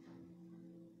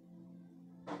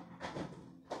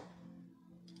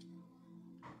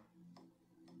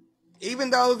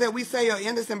 Even those that we say are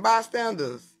innocent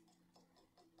bystanders,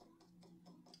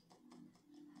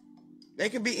 they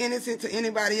could be innocent to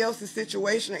anybody else's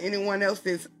situation or anyone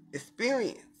else's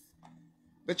experience.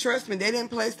 But trust me, they didn't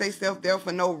place themselves there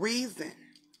for no reason.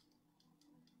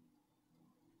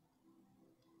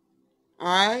 All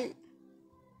right?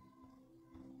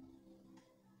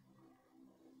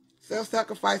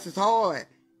 Self-sacrifice is hard.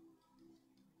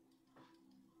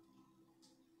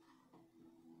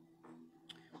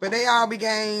 But they all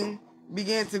began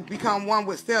to become one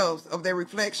with selves of their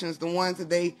reflections, the ones that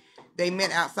they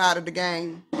met outside of the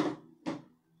game.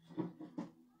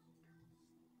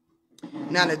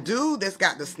 Now, the dude that's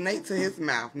got the snake to his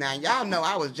mouth. Now, y'all know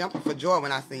I was jumping for joy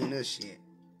when I seen this shit.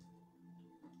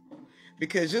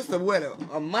 Because just a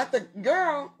month ago,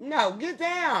 girl, no, get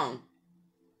down.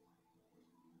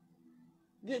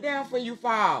 Get down before you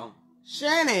fall.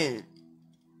 Shannon.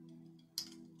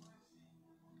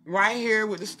 Right here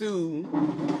with the stool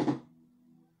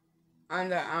on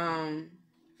the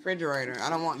refrigerator. I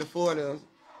don't want the floor to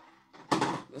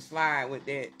slide with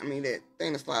that. That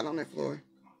thing to slide on that floor.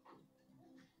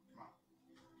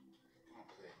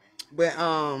 But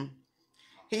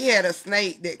he had a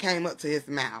snake that came up to his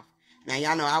mouth. Now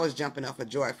y'all know I was jumping up for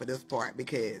joy for this part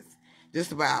because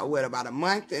just about a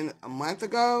month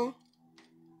ago,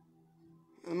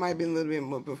 it might be a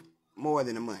little bit more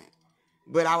than a month.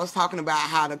 But I was talking about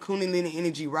how the Kundalini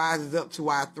energy rises up to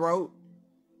our throat,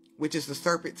 which is the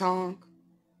serpent tongue.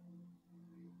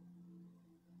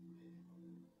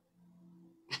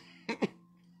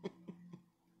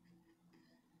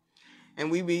 And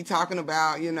we be talking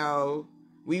about,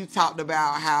 we talked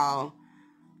about how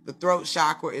The throat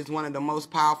chakra is one of the most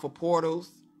powerful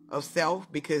portals of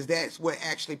self, because that's what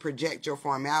actually projects your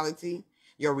formality,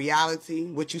 your reality,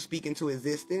 what you speak into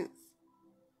existence.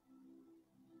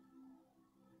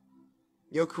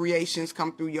 Your creations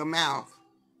come through your mouth.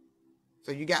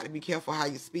 So you got to be careful how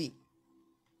you speak.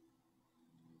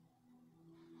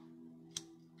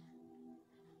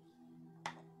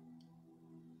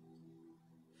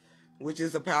 Which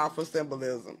is a powerful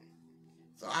symbolism.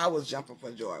 So I was jumping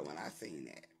for joy when I seen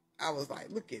that. I was like,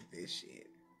 look at this shit.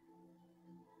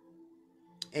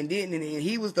 And then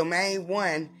he was the main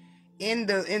one in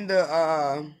the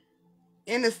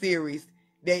series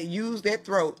that used that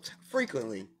throat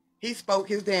frequently. He spoke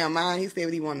his damn mind. He said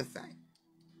what he wanted to say.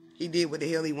 He did what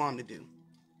the hell he wanted to do.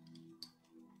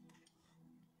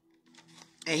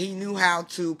 And he knew how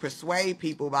to persuade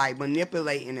people by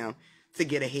manipulating them to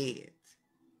get ahead.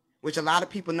 Which a lot of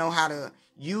people know how to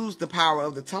use the power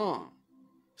of the tongue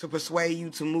to persuade you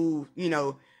to move,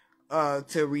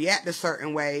 to react a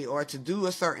certain way or to do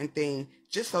a certain thing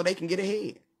just so they can get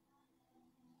ahead.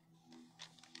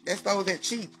 That's those that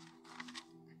cheat.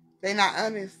 They not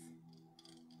honest.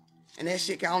 And that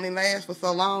shit can only last for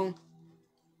so long.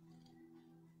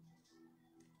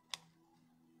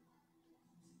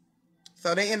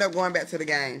 So they end up going back to the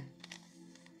game,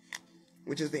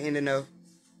 which is the ending of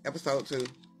episode 2.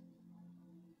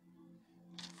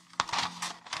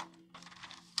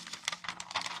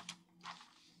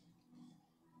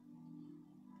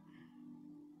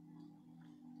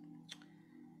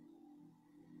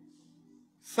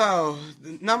 So,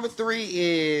 number 3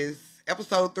 is,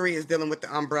 episode 3 is dealing with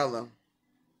the umbrella.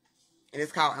 And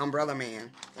it's called Umbrella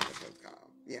Man. That's what it's called.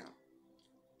 Yeah.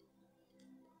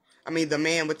 I mean, the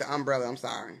man with the umbrella, I'm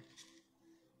sorry.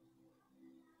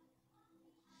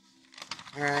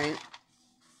 Alright.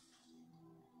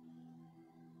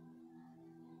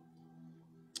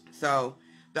 So,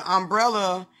 the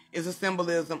umbrella is a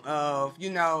symbolism of,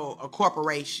 a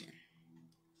corporation.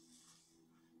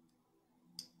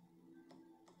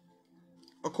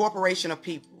 A corporation of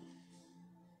people.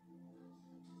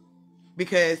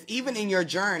 Because even in your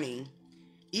journey,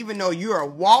 even though you are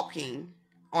walking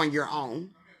on your own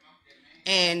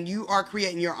and you are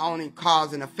creating your own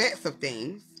cause and effects of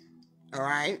things, all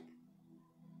right,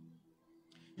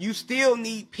 you still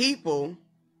need people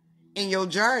in your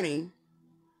journey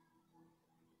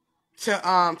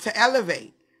to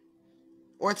elevate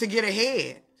or to get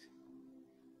ahead.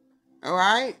 All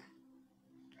right.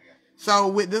 So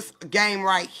with this game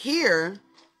right here,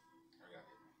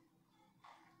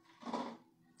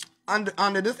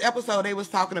 under this episode, they was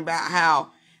talking about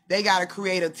how they got to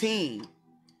create a team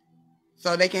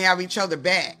so they can have each other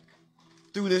back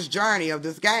through this journey of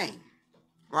this game,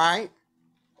 right?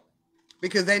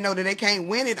 Because they know that they can't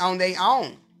win it on their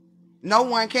own. No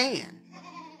one can.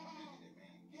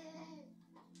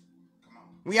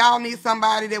 We all need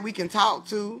somebody that we can talk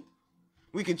to,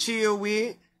 we can chill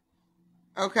with,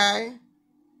 okay?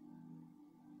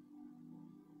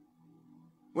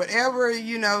 Whatever,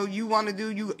 you want to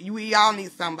do, we all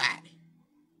need somebody.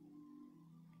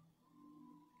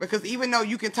 Because even though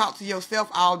you can talk to yourself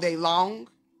all day long,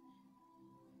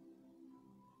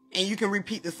 and you can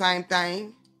repeat the same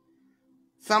thing,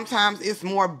 sometimes it's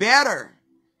more better,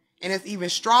 and it's even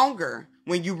stronger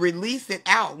when you release it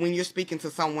out when you're speaking to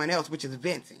someone else, which is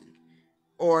venting.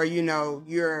 Or,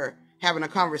 you're having a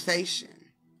conversation,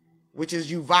 which is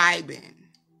you vibing.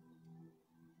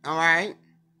 All right?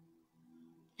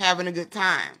 Having a good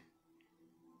time.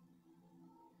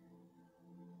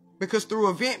 Because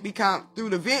through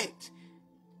the vent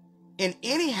in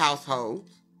any household,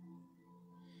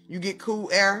 you get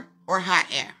cool air or hot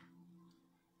air.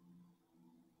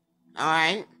 All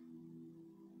right?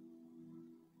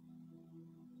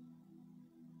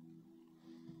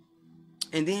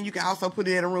 And then you can also put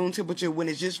it at a room temperature when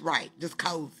it's just right, just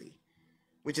cozy,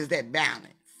 which is that balance.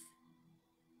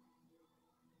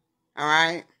 All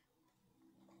right?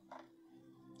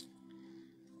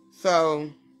 So,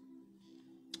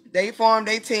 they formed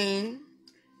a team.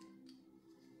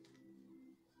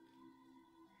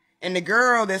 And the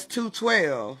girl that's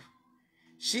 212,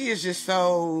 she is just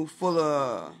so full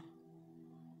of...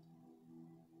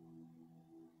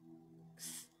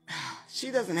 She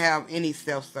doesn't have any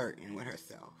self-certain with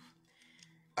herself.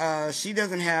 She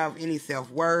doesn't have any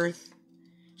self-worth.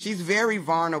 She's very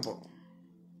vulnerable.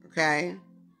 Okay?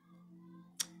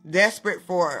 Desperate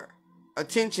for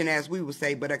attention, as we would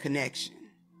say, but a connection.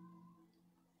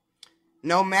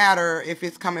 No matter if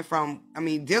it's coming from,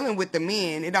 dealing with the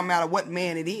men, it don't matter what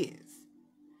man it is.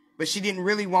 But she didn't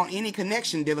really want any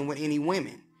connection dealing with any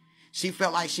women. She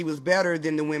felt like she was better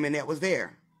than the women that was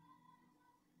there.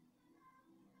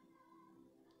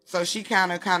 So she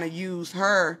kind of used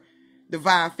her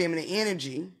divine feminine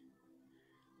energy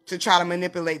to try to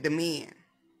manipulate the men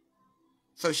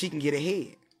so she can get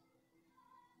ahead.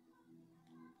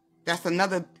 That's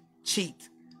another cheat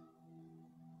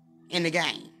in the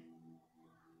game.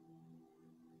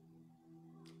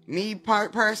 Me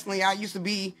personally, I used to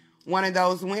be one of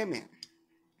those women.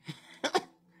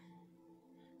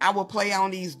 I would play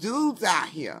on these dudes out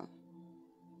here.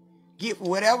 Get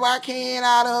whatever I can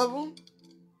out of them.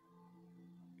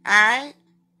 Alright?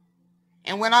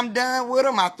 And when I'm done with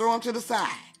them, I throw them to the side.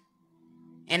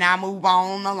 And I move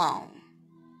on along.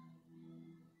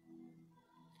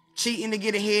 Cheating to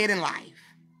get ahead in life.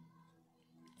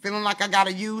 Feeling like I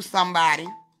gotta use somebody.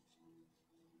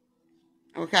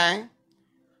 Okay?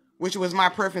 Which was my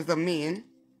preference of men.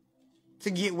 To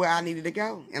get where I needed to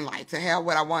go in life. To have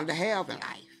what I wanted to have in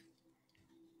life.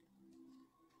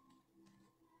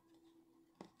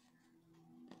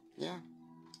 Yeah.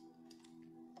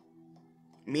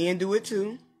 Men do it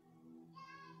too.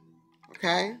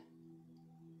 Okay?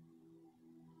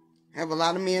 Have a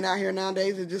lot of men out here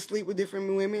nowadays that just sleep with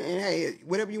different women. And hey,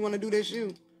 whatever you want to do, that's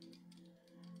you.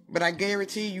 But I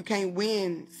guarantee you can't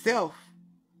win self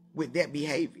with that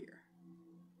behavior.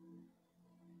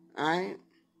 Alright?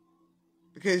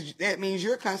 Because that means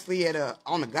you're constantly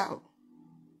on the go.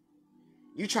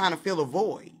 You're trying to fill a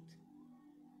void.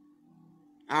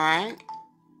 Alright?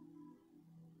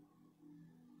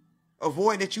 A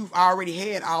void that you've already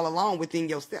had all along within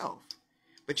yourself.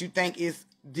 But you think it's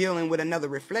dealing with another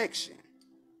reflection.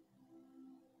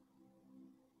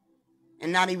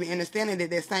 And not even understanding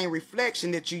that that same reflection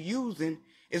that you're using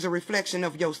is a reflection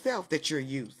of yourself that you're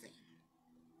using.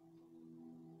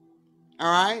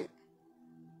 Alright?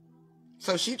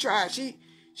 So she tried, she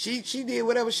did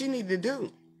whatever she needed to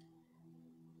do.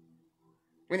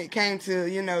 When it came to,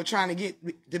 you know, trying to get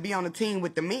to be on the team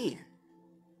with the men.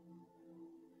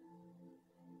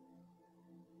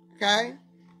 Okay?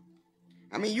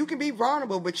 I mean, you can be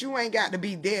vulnerable, but you ain't got to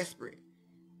be desperate.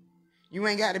 You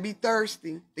ain't got to be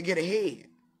thirsty to get ahead.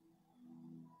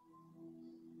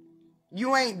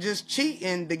 You ain't just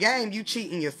cheating the game, you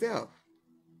cheating yourself.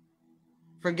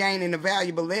 For gaining the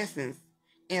valuable lessons.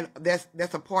 And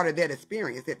that's a part of that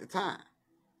experience at the time.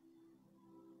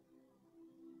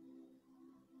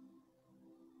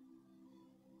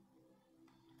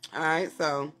 Alright,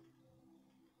 so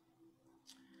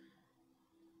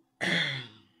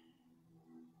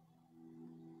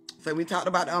so we talked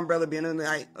about the umbrella being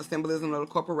like a symbolism of the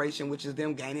corporation, which is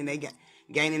them gaining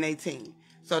a team.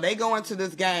 So they go into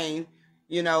this game,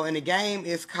 you know, and the game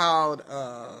is called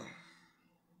what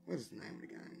is the name of the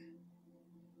game?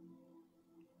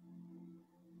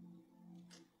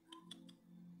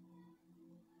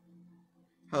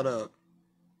 Hold up.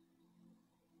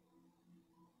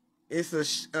 It's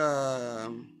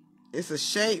a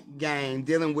shape game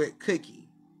dealing with cookie.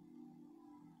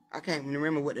 I can't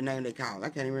remember what the name they call it. I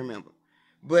can't even remember.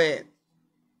 But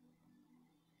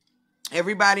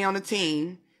everybody on the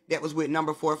team that was with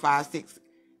number 4, 5, 6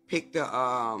 picked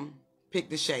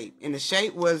the shape. And the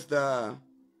shape was the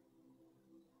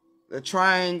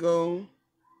triangle,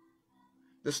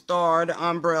 the star, the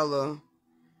umbrella,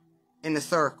 and the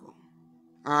circle.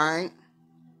 Alright?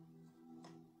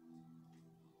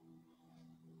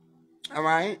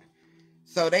 Alright?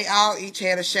 So they all each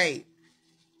had a shape.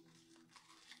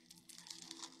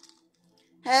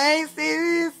 Hey,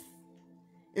 sis.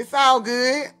 It's all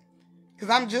good. Because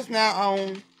I'm just now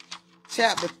on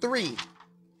chapter 3.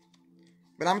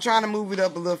 But I'm trying to move it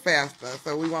up a little faster.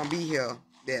 So we won't be here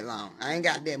that long. I ain't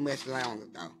got that much longer,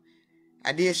 though.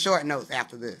 I did short notes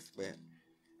after this. But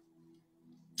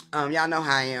y'all know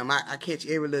how I am. I catch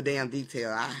every little damn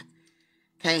detail. I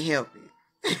can't help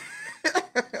it.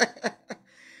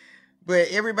 But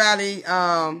everybody...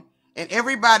 And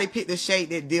everybody picked a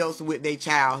shape that deals with their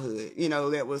childhood. You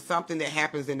know, that was something that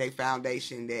happens in their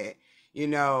foundation that, you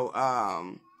know,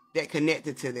 that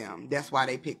connected to them. That's why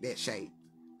they picked that shape.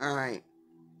 All right.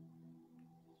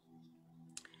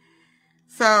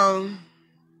 So,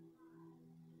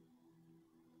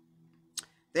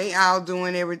 they all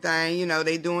doing everything. You know,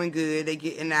 they doing good. They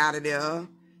getting out of there,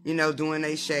 you know, doing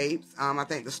their shapes. I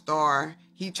think the star,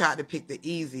 he tried to pick the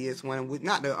easiest one.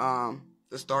 Not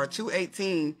the star,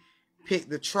 218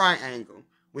 picked the triangle,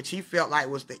 which he felt like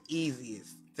was the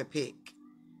easiest to pick.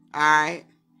 Alright?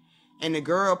 And the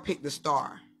girl picked the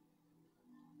star.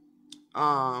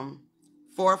 4,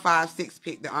 5, 6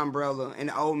 picked the umbrella, and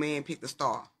the old man picked the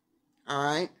star.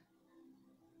 Alright?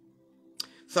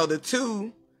 So the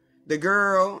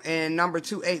girl and number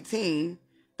 218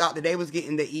 thought that they was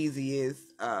getting the easiest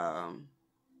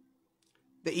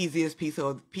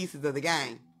pieces of the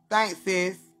game. Thanks,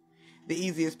 sis. the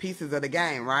easiest pieces of the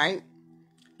game, right?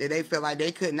 That they felt like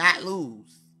they could not lose.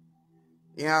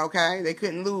 You know, okay? They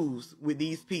couldn't lose with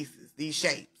these pieces, these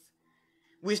shapes.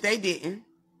 Which they didn't.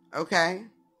 Okay?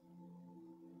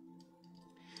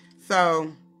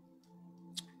 So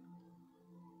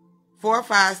 4,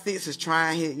 5, 6 is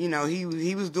trying his, you know,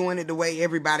 he was doing it the way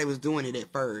everybody was doing it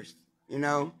at first, you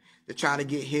know, to try to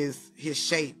get his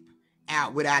shape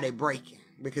out without it breaking.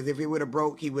 Because if it would have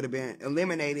broke, he would have been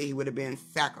eliminated. He would have been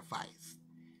sacrificed.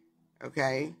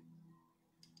 Okay?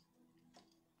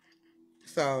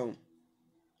 So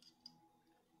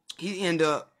he ended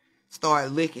up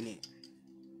started licking it.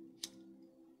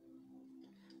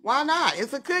 Why not?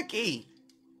 It's a cookie.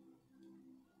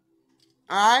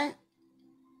 Alright?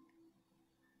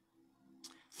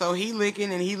 So he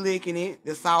licking it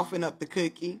to soften up the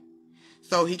cookie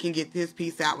so he can get this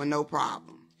piece out with no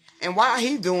problem. And while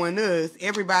he's doing this,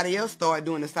 everybody else started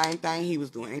doing the same thing he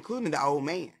was doing, including the old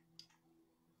man.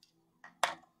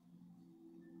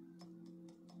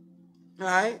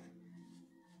 Alright?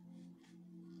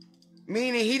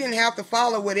 Meaning he didn't have to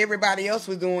follow what everybody else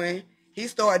was doing. He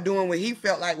started doing what he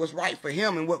felt like was right for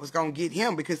him and what was going to get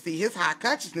him. Because, see, his high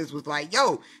consciousness was like,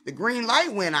 yo, the green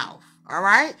light went off. All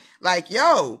right? Like,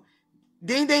 yo,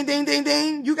 ding, ding, ding, ding,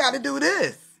 ding. You got to do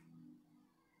this.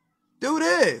 Do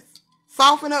this.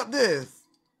 Soften up this.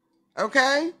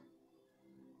 Okay?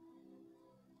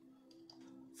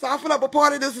 Soften up a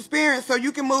part of this experience so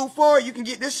you can move forward. You can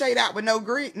get this shade out with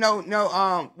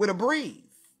with a breeze.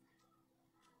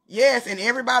 Yes, and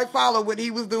everybody followed what he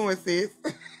was doing, sis.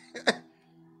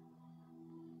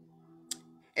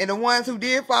 And the ones who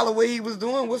did follow what he was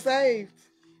doing were saved.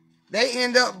 They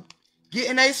end up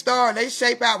getting their star, they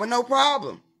shape out with no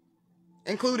problem.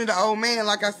 Including the old man,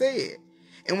 like I said.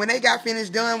 And when they got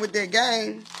finished done with their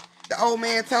game, the old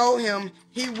man told him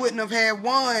he wouldn't have had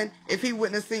won if he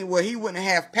wouldn't have seen, well, he wouldn't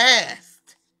have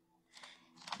passed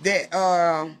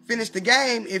that, finished the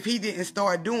game if he didn't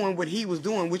start doing what he was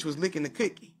doing, which was licking the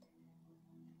cookie.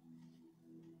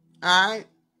 Alright?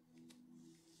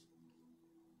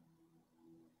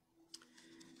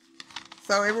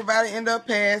 So everybody ended up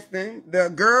passing. The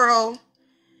girl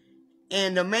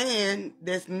and the man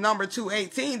that's number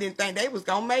 218 didn't think they was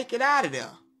gonna make it out of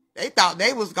there. They thought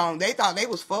they was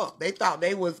fucked. They thought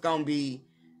they was gonna be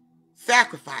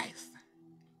sacrificed.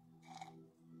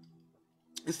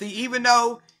 And see, even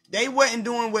though they wasn't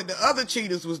doing what the other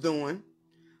cheaters was doing,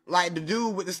 like the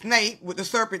dude with the snake, with the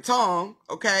serpent tongue,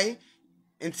 okay,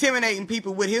 intimidating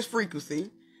people with his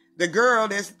frequency, the girl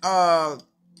that's,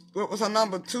 what was her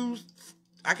number, 2,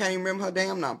 I can't even remember her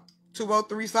damn number,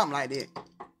 203, something like that.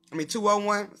 I mean,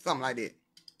 201, something like that.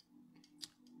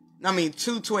 I mean,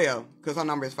 212, because her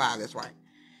number is 5, that's right.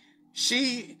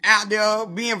 She out there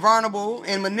being vulnerable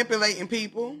and manipulating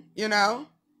people, you know,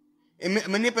 and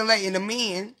manipulating the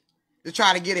men to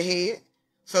try to get ahead.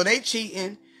 So they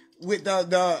cheating with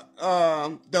the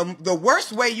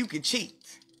worst way you could cheat,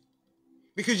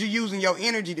 because you're using your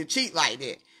energy to cheat like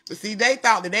that. But see, they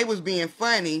thought that they was being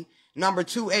funny, number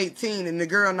 218 and the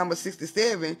girl number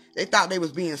 67, they thought they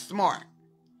was being smart.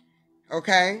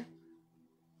 Okay?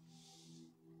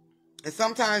 And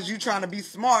sometimes you trying to be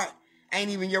smart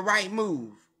ain't even your right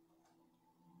move,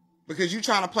 because you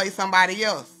trying to play somebody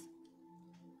else.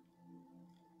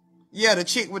 Yeah, the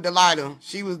chick with the lighter,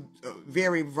 she was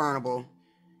very vulnerable,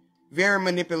 very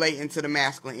manipulating to the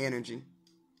masculine energy.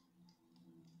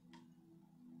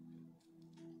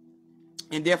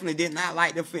 And definitely did not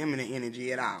like the feminine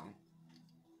energy at all.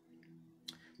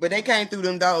 But they came through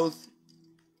them doors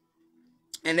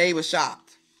and they were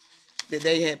shocked that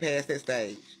they had passed that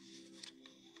stage.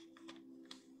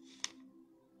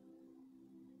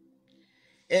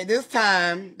 At this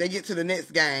time, they get to the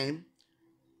next game.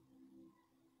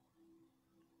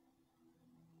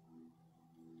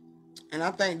 And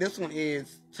I think this one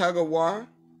is Tug of War.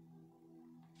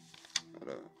 Hold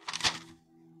up.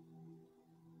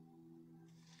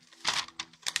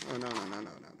 Oh, no.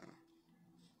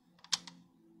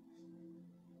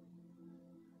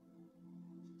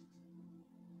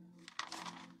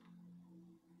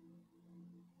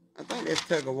 I think that's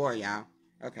Tug of War, y'all.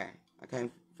 Okay. I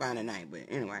can't find the name, but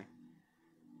anyway.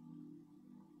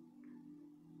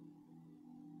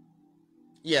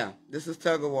 Yeah, this is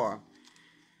Tug of War.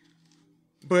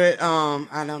 But,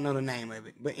 I don't know the name of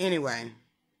it. But anyway.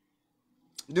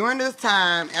 During this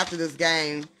time, after this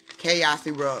game, chaos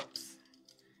erupts.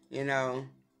 You know,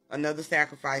 another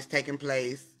sacrifice taking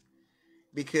place.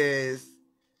 Because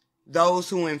those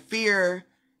who in fear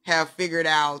have figured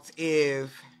out if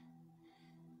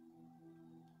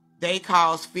they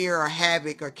cause fear or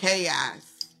havoc or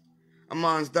chaos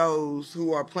amongst those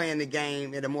who are playing the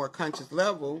game at a more conscious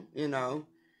level, you know,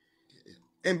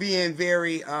 and being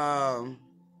very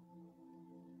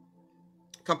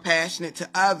compassionate to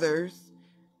others,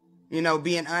 you know,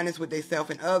 being honest with themselves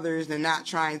and others and not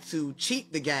trying to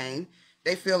cheat the game.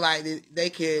 They feel like they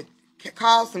could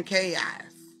cause some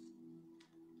chaos,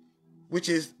 which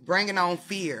is bringing on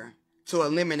fear to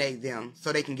eliminate them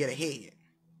so they can get ahead.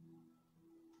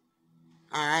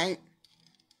 All right?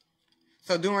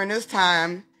 So during this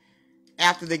time,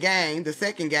 after the game, the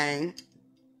second game,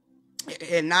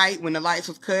 at night when the lights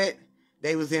was cut,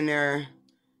 they was in there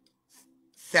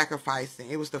sacrificing.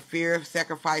 It was the fear of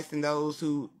sacrificing those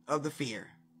who, of the fear.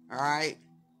 All right?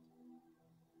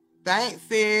 Thanks,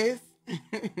 sis.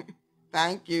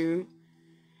 Thank you.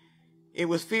 It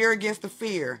was fear against the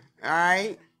fear. All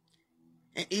right?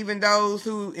 And even those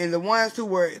who, and the ones who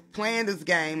were playing this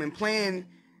game and playing,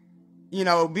 you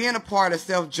know, being a part of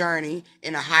self-journey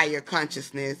in a higher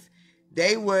consciousness,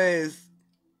 they was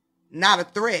not a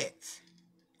threat.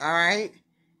 All right?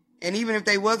 And even if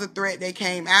they was a threat, they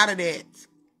came out of that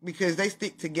because they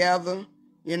stick together,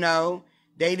 you know.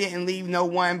 They didn't leave no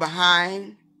one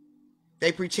behind.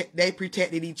 They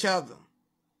protected each other.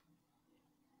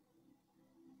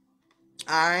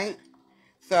 All right?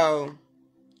 So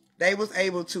they was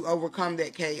able to overcome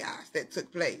that chaos that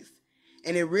took place.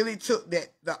 And it really took that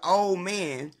the old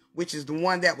man, which is the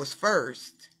one that was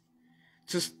first,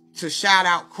 to shout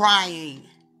out crying.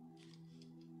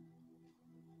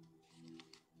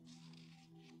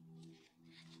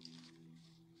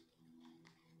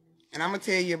 And I'm going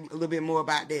to tell you a little bit more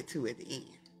about that too at the end.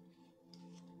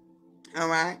 All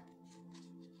right?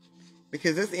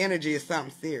 Because this energy is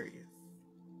something serious.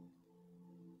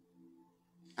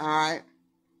 All right?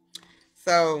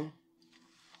 So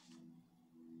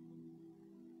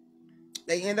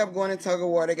they end up going in tug of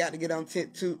war. They got to get on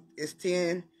 10 to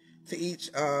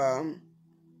each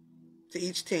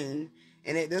team.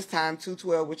 And at this time,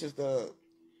 212, which is the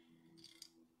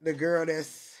girl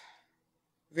that's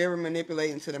very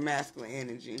manipulating to the masculine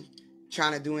energy,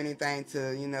 trying to do anything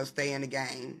to, you know, stay in the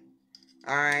game.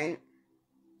 All right?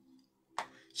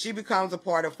 She becomes a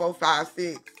part of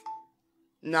 456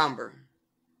 number.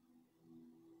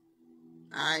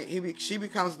 All right? She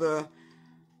becomes a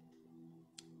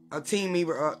team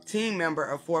member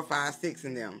of 456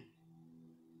 in them.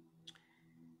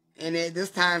 And at this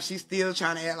time, she's still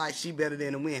trying to act like she better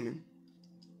than the women.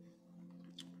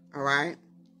 All right?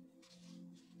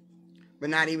 But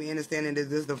not even understanding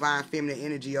that this divine feminine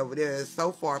energy over there is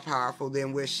so far powerful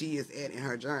than where she is at in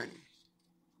her journey.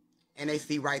 And they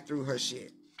see right through her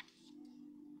shit.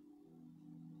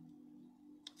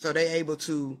 So they're able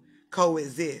to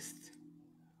coexist.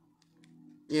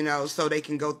 You know, so they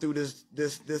can go through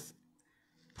this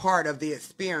part of the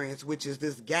experience, which is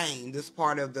this game, this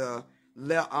part of the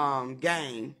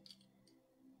game,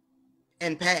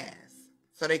 and pass.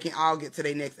 So they can all get to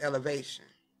their next elevation.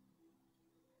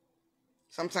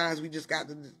 Sometimes we just got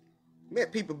to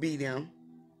let people be them.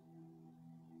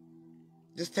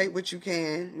 Just take what you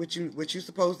can, what you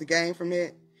supposed to gain from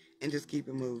it, and just keep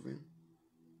it moving.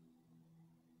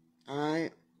 All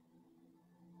right?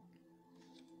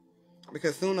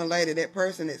 Because sooner or later, that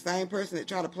same person that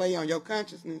try to play on your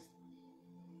consciousness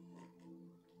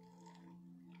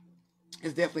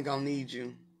is definitely going to need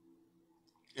you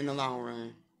in the long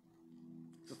run.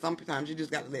 So sometimes you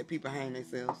just got to let people hang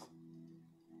themselves.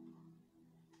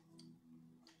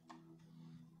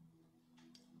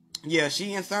 Yeah,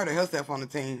 she inserted herself on the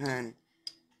team, honey.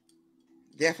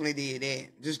 Definitely did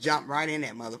that. Just jumped right in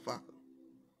that motherfucker.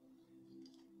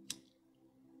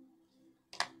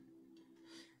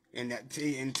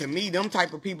 And to me, them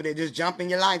type of people that just jump in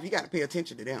your life, you got to pay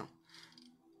attention to them.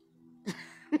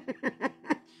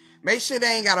 Make sure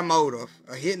they ain't got a motive,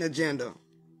 a hidden agenda.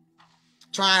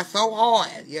 Trying so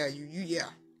hard. Yeah, you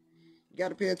got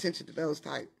to pay attention to those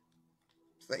types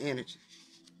of energy.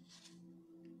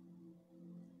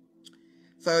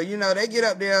 So, you know, they get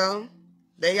up there.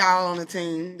 They all on the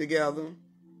team together.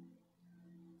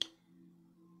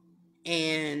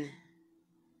 And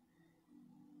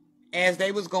as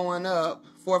they was going up,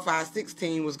 456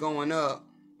 team was going up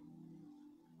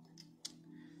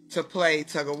to play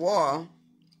tug of war.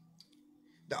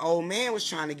 The old man was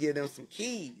trying to give them some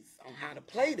keys on how to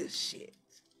play this shit.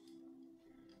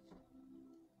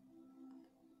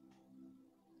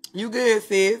 You good,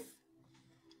 sis?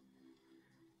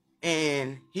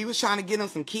 And he was trying to get them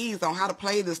some keys on how to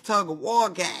play this tug of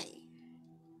war game.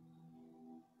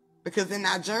 Because in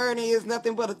our journey, it's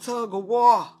nothing but a tug of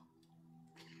war.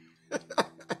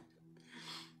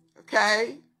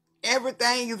 Okay?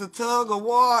 Everything is a tug of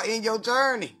war in your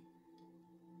journey.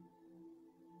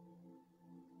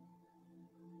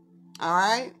 All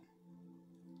right?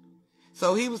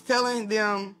 So he was telling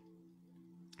them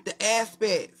the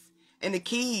aspects and the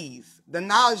keys, the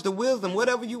knowledge, the wisdom,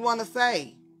 whatever you want to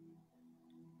say,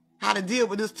 how to deal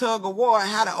with this tug of war and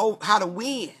how to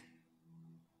win.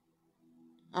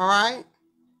 All right?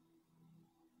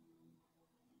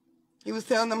 He was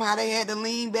telling them how they had to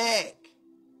lean back,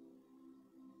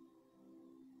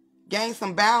 gain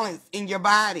some balance in your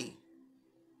body,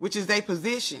 which is their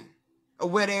position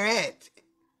of where they're at.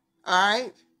 All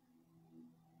right?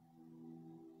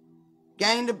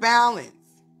 Gain the balance.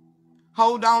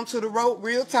 Hold on to the rope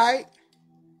real tight.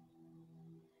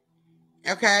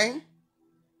 Okay?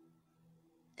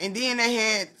 And then they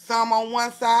had some on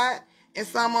one side and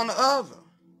some on the other.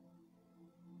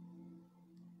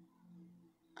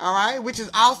 All right? Which is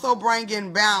also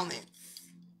bringing balance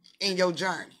in your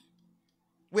journey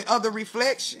with other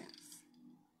reflections.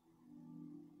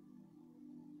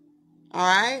 All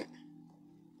right?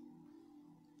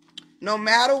 No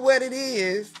matter what it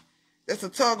is, that's a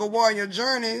tug of war in your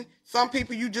journey. Some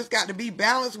people, you just got to be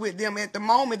balanced with them at the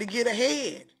moment to get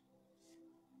ahead.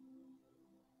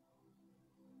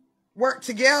 Work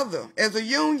together as a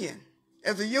union,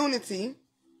 as a unity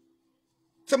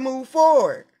to move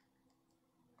forward.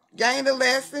 Gain the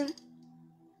lesson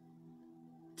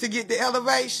to get the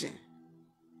elevation.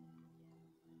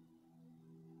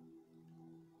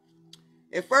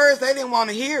 At first, they didn't want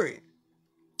to hear it.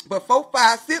 But 4,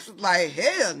 5, 6 was like,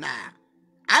 hell nah.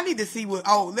 I need to see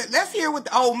let's hear what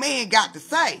the old man got to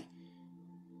say.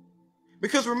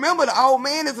 Because remember, the old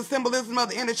man is a symbolism of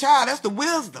the inner child. That's the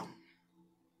wisdom.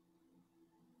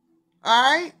 All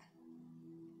right?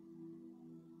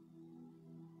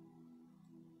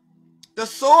 The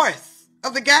source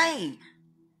of the game.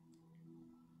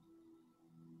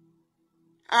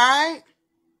 All right?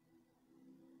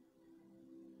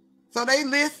 So they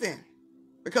listen.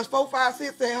 Because 4, 5,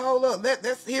 6 say, hold up,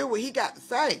 let's hear what he got to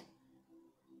say.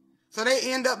 So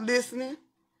they end up listening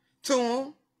to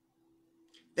him.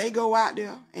 They go out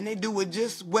there and they do it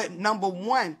just what number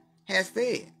 1 has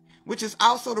said, which is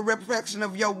also the reflection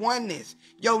of your oneness,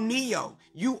 your neo.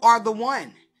 You are the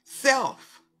one,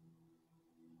 self.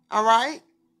 All right?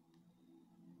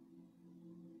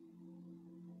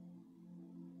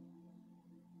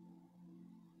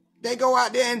 They go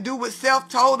out there and do what self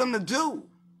told them to do.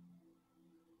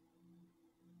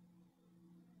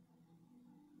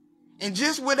 And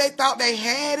just when they thought they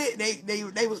had it,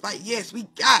 they was like, yes, we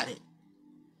got it.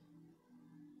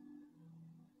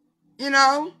 You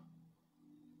know?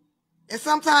 And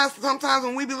sometimes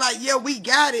when we be like, yeah, we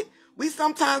got it, we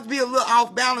sometimes be a little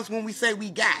off balance when we say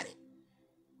we got it.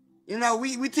 You know,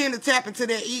 we tend to tap into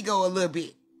their ego a little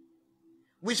bit.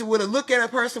 Which would have looked at a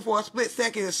person for a split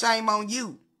second as shame on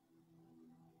you.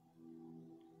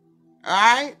 All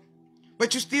right?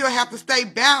 But you still have to stay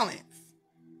balanced.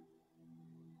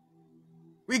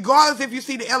 Regardless if you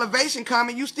see the elevation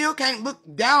coming, you still can't look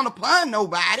down upon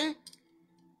nobody.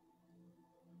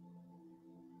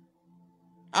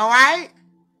 All right?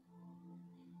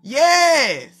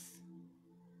 Yes.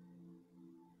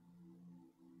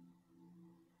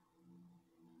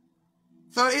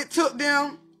 So it took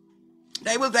them.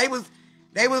 The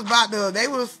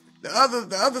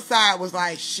other side was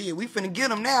like, shit, we finna get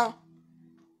them now.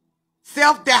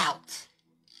 Self-doubt.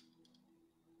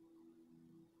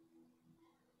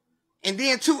 And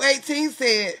then 218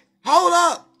 said, hold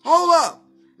up.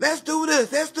 Let's do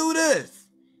this.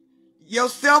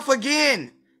 Yourself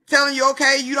again, telling you,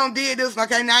 okay, you don't did this.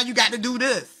 Okay, now you got to do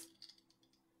this.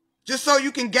 Just so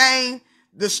you can gain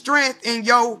the strength in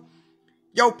your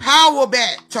power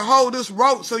back to hold this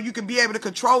rope so you can be able to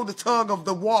control the tug of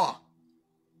the war.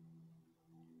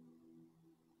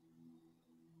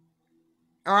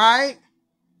 All right?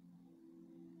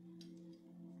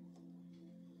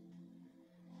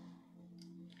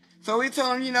 So we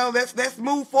told him, let's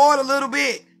move forward a little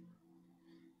bit.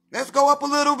 Let's go up a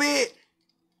little bit.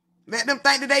 Let them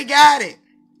think that they got it.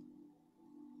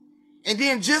 And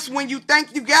then just when you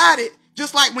think you got it,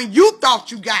 just like when you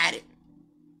thought you got it,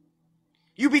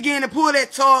 you begin to pull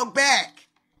that tug back.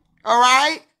 All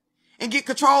right? And get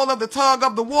control of the tug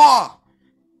of the war. All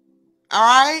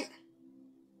right?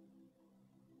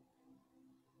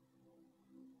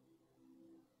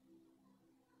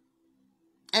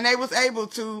 And they was able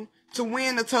to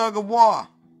win the tug of war.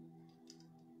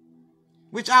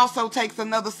 Which also takes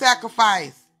another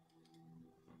sacrifice.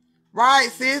 Right,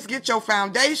 sis? Get your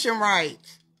foundation right.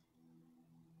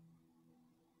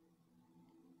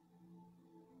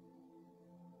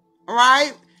 All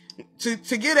right? To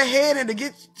get ahead and to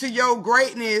get to your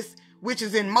greatness, which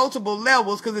is in multiple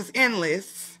levels because it's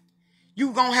endless,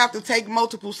 you're going to have to take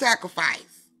multiple sacrifice.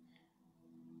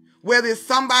 Whether it's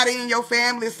somebody in your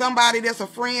family, somebody that's a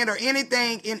friend, or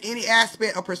anything in any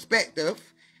aspect or perspective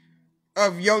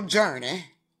of your journey.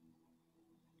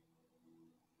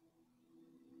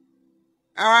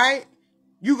 All right?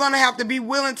 You're going to have to be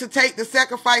willing to take the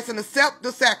sacrifice and accept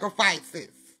the sacrifices.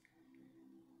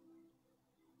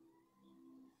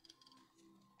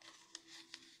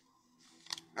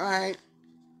 All right?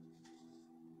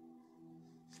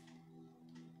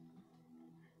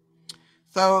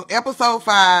 So, episode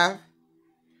 5,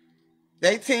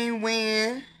 they team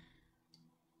win.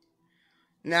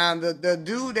 Now, the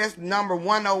dude that's number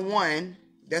 101,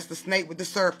 that's the snake with the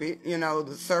serpent, you know,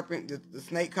 the serpent, the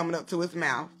snake coming up to his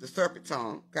mouth, the serpent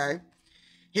tongue, okay?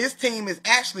 His team is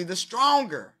actually the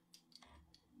stronger.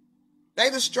 They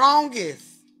the strongest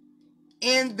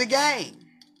in the game.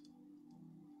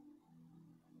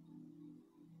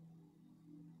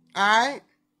 All right?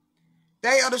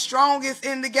 They are the strongest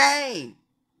in the game.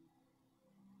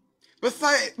 But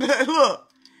look,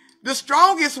 the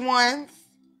strongest ones,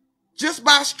 just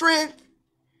by strength,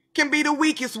 can be the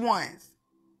weakest ones.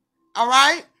 All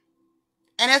right?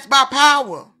 And that's by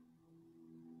power.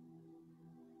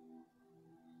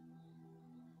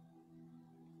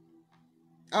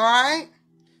 All right?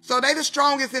 So they the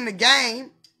strongest in the game.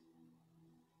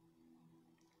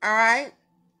 All right?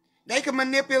 They can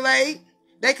manipulate.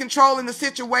 They controlling the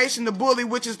situation, the bully,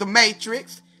 which is the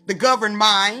matrix, the governed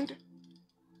mind.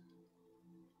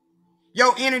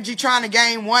 Your energy trying to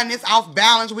gain oneness, off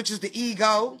balance, which is the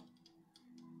ego.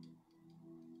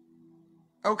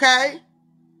 Okay?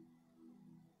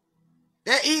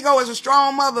 That ego is a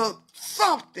strong mother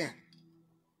something.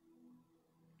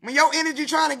 When your energy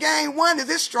trying to gain oneness,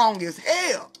 it's strong as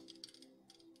hell.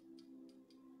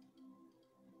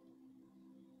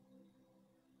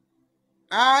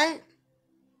 All right?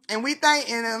 And we think,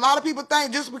 and a lot of people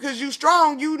think just because you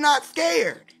strong, you not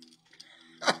scared.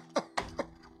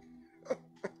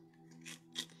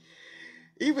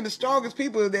 Even the strongest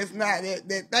people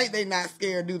that think they not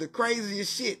scared do the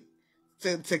craziest shit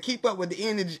to keep up with the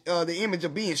image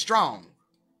of being strong.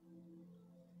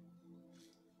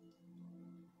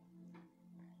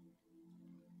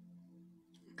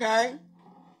 Okay?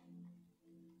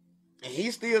 And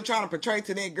he's still trying to portray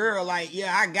to that girl like,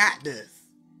 yeah, I got this.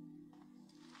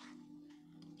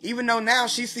 Even though now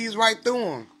she sees right through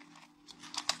him.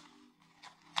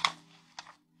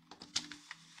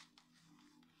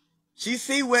 She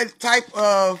see what type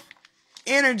of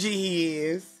energy he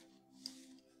is.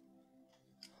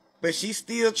 But she's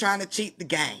still trying to cheat the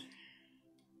game.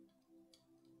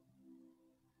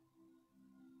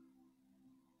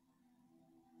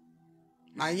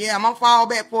 Now, yeah, I'm going to fall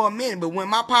back for a minute. But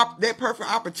when that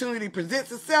perfect opportunity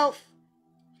presents itself,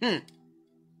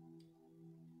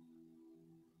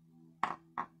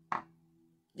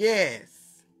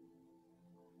 yes.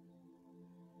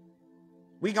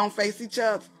 We going to face each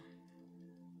other.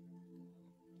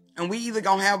 And we either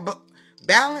going to have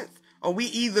balance or we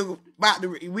either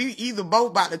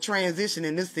both about to transition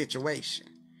in this situation.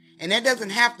 And that doesn't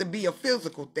have to be a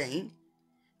physical thing.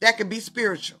 That could be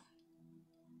spiritual.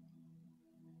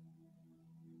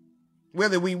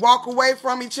 Whether we walk away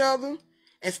from each other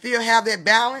and still have that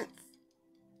balance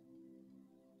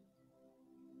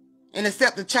and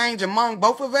accept the change among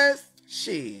both of us,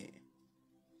 shit.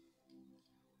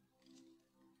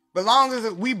 But long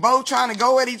as we both trying to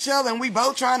go at each other and we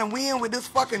both trying to win with this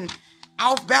fucking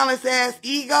off-balance ass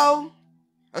ego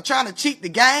or trying to cheat the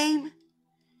game,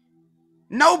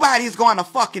 nobody's going to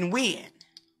fucking win.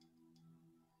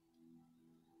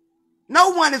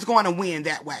 No one is going to win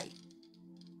that way.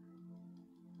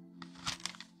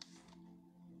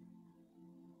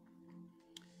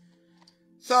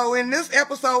 So in this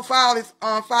episode 5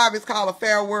 is called A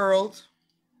Fair World.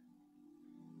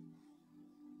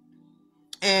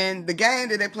 And the game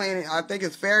that they're playing, I think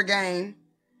it's Fair Game,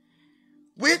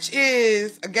 which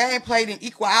is a game played in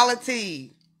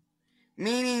equality,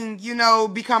 meaning, you know,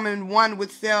 becoming one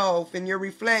with self and your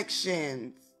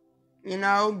reflections, you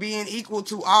know, being equal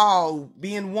to all,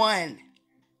 being one,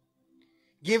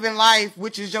 giving life,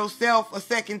 which is yourself, a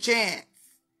second chance.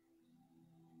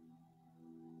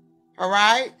 All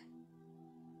right?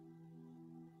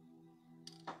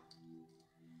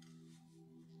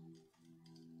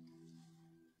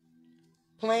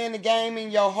 Playing the game in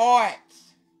your heart.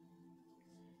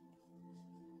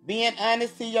 Being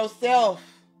honest to yourself.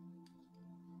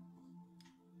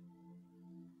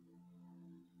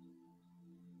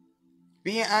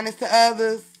 Being honest to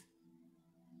others.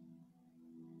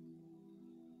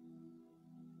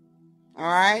 All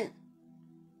right?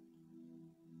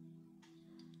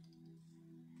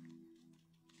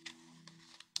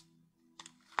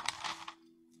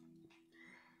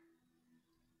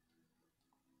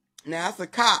 Now, it's a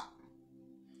cop.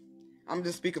 I'm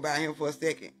just speak about him for a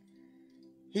second.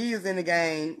 He is in the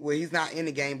game. Well, he's not in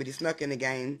the game, but he snuck in the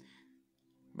game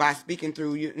by speaking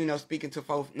through, speaking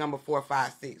to number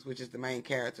 456, which is the main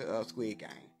character of Squid Game.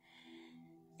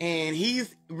 And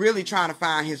he's really trying to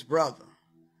find his brother.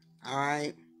 All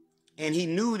right? And he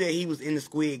knew that he was in the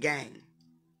Squid Game.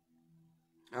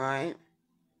 All right?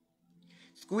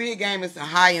 Squid Game is a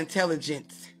high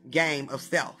intelligence game of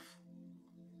self.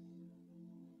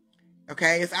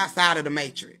 Okay? It's outside of the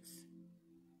Matrix.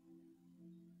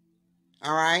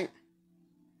 All right?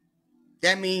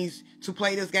 That means to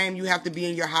play this game, you have to be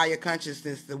in your higher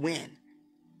consciousness to win.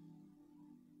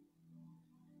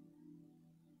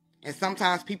 And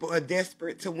sometimes people are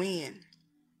desperate to win,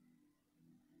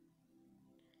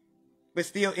 but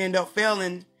still end up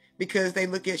failing because they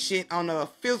look at shit on a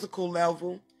physical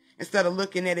level instead of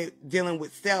looking at it dealing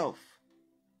with self.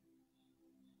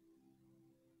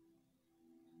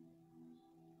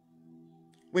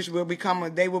 Which will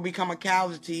they will become a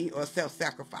casualty or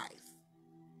self-sacrifice.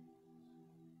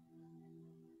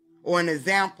 Or an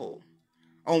example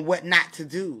on what not to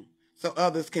do so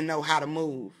others can know how to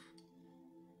move.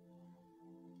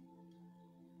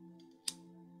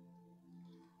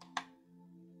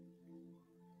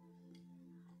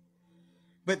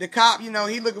 But the cop,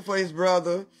 he looking for his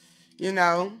brother,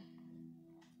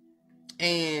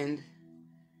 and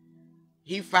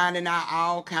he finding out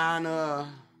all kind of,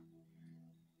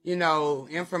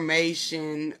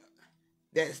 information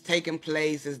that's taking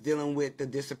place is dealing with the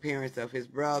disappearance of his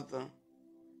brother.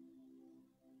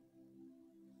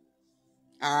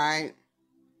 All right.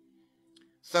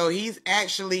 So he's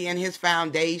actually in his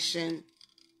foundation,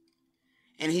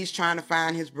 and he's trying to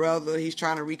find his brother. He's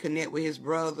trying to reconnect with his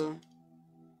brother.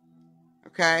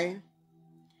 Okay?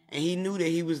 And he knew that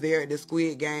he was there at the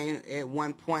Squid Game at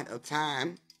one point of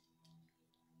time.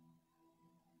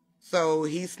 So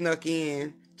he snuck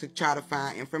in to try to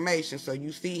find information. So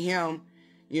you see him,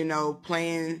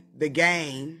 playing the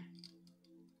game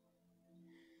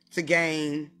to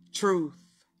gain truth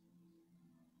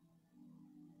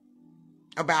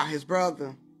about his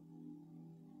brother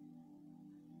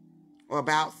or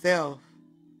about self.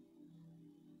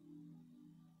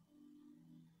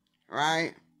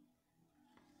 Right?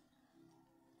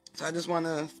 So I just want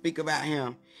to speak about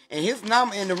him. And his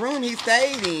number in the room he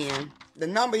stayed in, the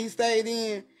number he stayed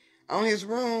in on his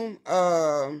room,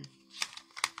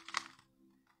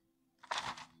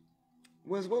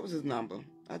 what was his number?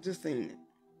 I just seen it.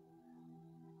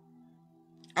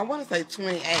 I want to say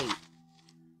 28.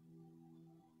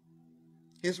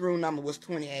 His room number was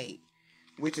 28,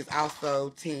 which is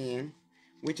also 10,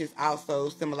 which is also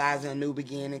symbolizing a new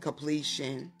beginning,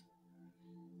 completion,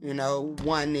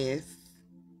 oneness.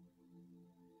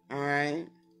 All right?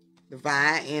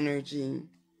 Divine energy,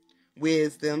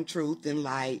 wisdom, truth, and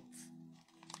light.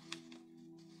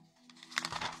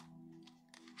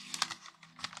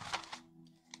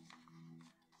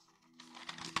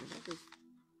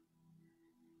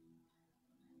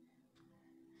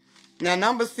 Now,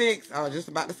 number 6, I was just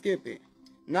about to skip it.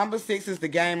 Number 6 is the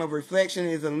game of reflection,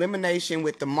 is elimination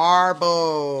with the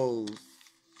marbles.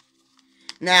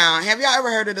 Now, have y'all ever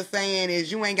heard of the saying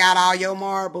is you ain't got all your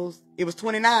marbles? It was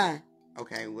 29.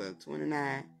 Okay, well,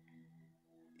 29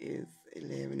 is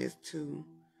 11 is 2.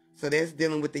 So that's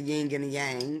dealing with the yin and the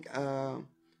yang.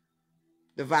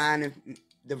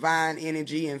 Divine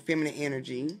energy and feminine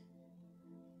energy.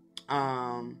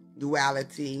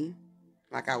 Duality,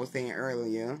 like I was saying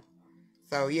earlier.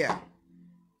 So, yeah.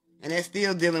 And that's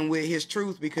still dealing with his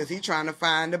truth because he's trying to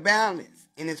find the balance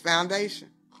in his foundation.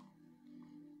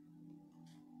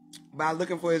 By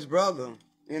looking for his brother,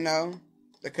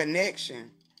 the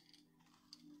connection.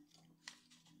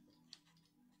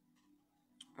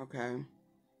 Okay.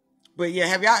 But yeah,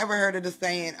 have y'all ever heard of the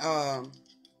saying,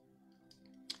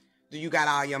 do you got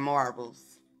all your marbles?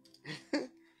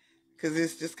 Because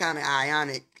it's just kind of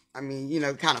ironic. I mean,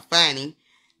 kind of funny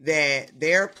that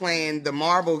they're playing the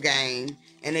marble game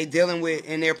and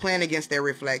they're playing against their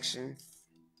reflections.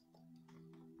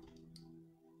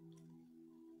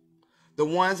 The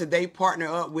ones that they partner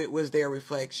up with was their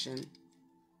reflection.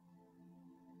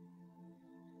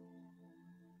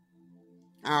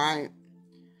 All right.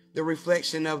 The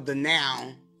reflection of the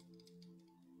now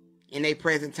in a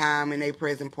present time, in a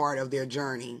present part of their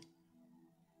journey.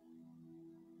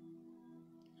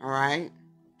 All right.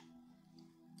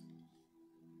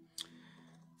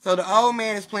 So the old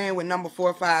man is playing with number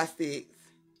 456.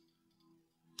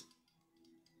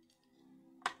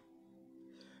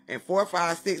 And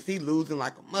 456, he losing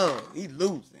like a mug. He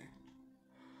losing.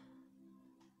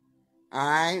 All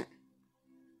right.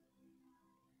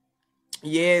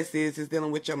 Yes, it's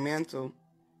dealing with your mental.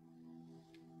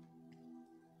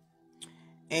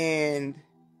 And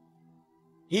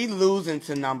he losing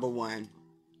to number one.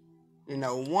 You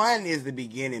know, one is the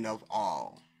beginning of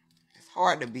all. It's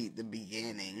hard to beat the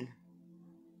beginning.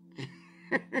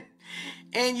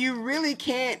 And you really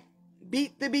can't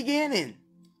beat the beginning.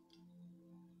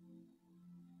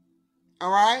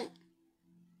 All right?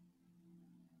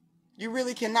 You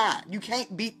really cannot. You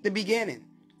can't beat the beginning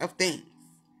of things.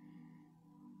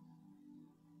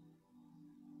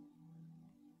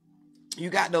 You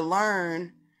got to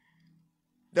learn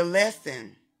the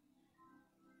lesson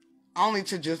only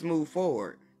to just move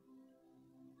forward.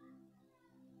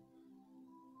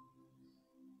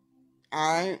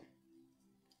 All right?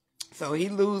 So he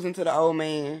losing to the old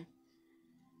man.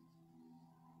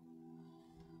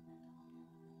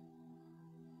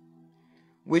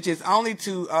 Which is only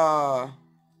to,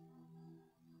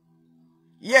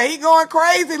 yeah, he going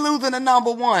crazy losing to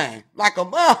number one. Like a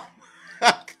mother.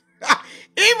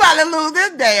 He about to lose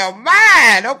his damn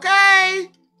mind, okay?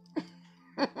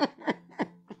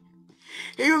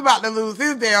 He was about to lose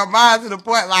his damn mind to the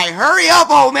point like, hurry up,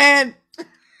 old man.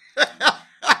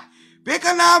 Pick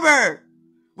a number.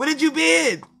 What did you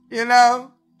bid? You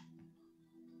know?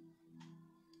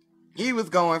 He was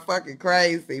going fucking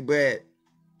crazy, but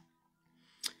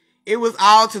it was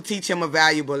all to teach him a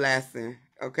valuable lesson,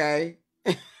 okay?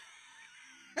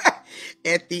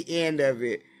 At the end of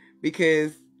it.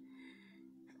 Because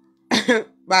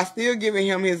by still giving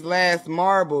him his last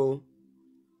marble,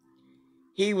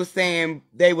 he was saying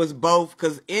they was both,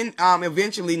 because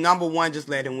eventually number one just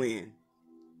let him win.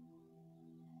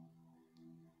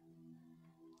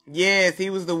 Yes, he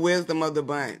was the wisdom of the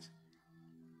bunch.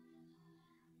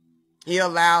 He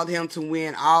allowed him to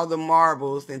win all the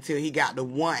marbles until he got the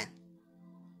one.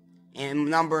 And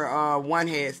number one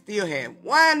still had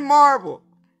one marble.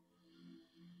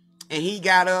 And he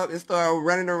got up and started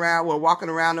running around, walking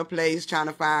around the place, trying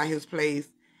to find his place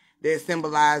that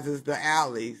symbolizes the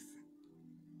alleys.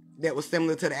 That was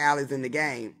similar to the alleys in the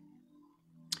game.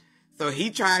 So he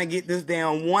trying to get this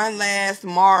damn one last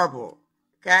marble.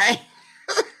 Okay?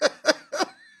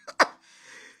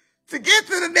 To get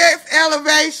to the next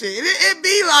elevation. It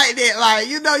be like that. Like,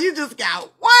 you know, you just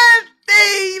got one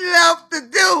thing left to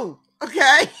do.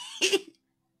 Okay?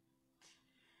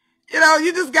 You know,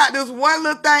 you just got this one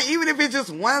little thing, even if it's just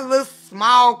one little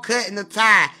small cut in the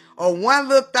tie, or one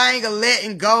little thing of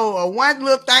letting go, or one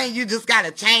little thing you just got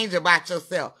to change about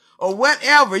yourself, or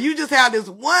whatever. You just have this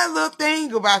one little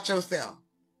thing about yourself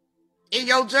in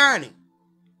your journey.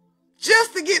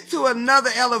 Just to get to another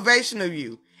elevation of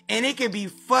you. And it can be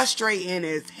frustrating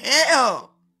as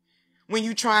hell when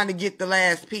you're trying to get the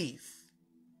last piece.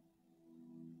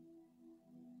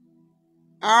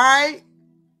 All right?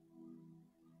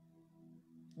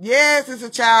 Yes, it's a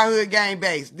childhood game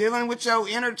based. Dealing with your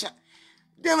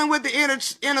dealing with the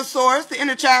inner source, the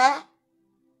inner child.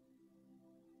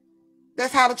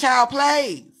 That's how the child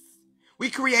plays. We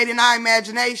create in our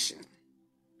imagination.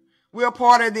 We're a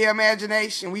part of the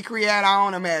imagination. We create our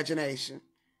own imagination.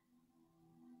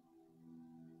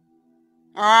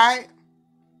 All right?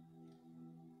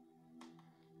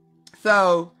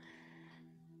 So,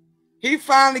 he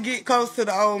finally get close to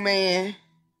the old man.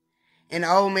 And the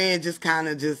old man just kind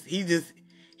of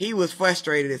he was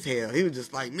frustrated as hell. He was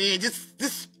just like, man,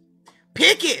 just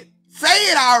pick it.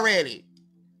 Say it already.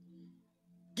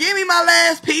 Give me my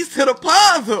last piece to the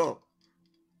puzzle.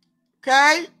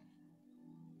 Okay?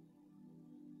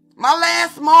 My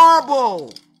last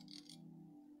marble.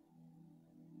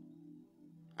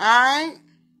 Alright?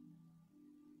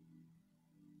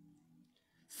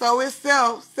 So it's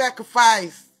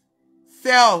self-sacrifice.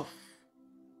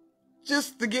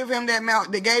 Just to give him that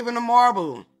mount. They gave him the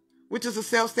marble, which is a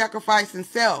self-sacrifice in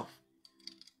self.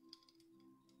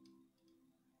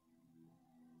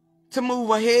 To move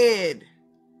ahead.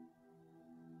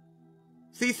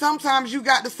 See, sometimes you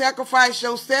got to sacrifice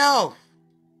yourself.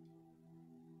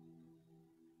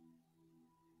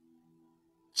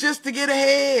 Just to get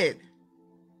ahead.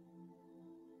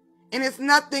 And it's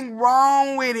nothing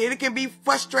wrong with it. It can be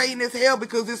frustrating as hell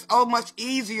because it's so much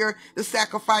easier to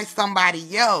sacrifice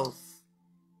somebody else.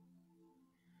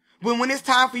 But when it's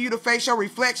time for you to face your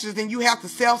reflections and you have to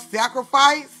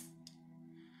self-sacrifice,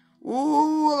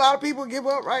 ooh, a lot of people give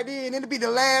up right there. And it'll be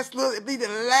the last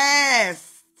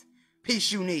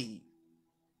piece you need.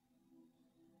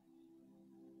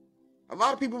 A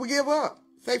lot of people will give up.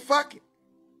 Say fuck it.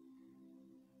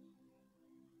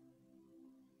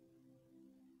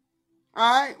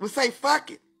 Alright? We'll say fuck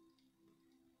it.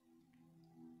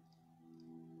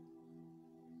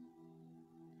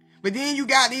 But then you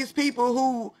got these people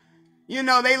who You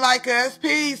know, they like us.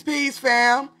 Peace, peace,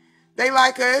 fam. They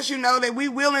like us, you know, that we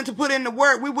willing to put in the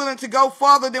work. We willing to go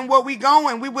farther than what we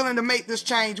going. We willing to make this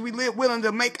change. We willing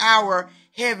to make our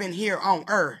heaven here on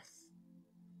earth.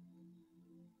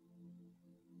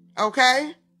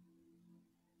 Okay?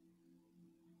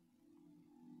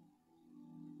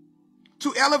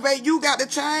 To elevate, you got to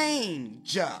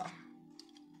change. All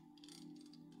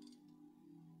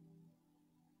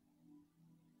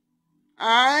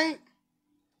right?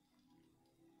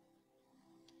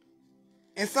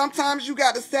 And sometimes you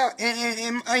got to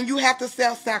and you have to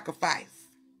self-sacrifice.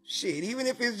 Shit, even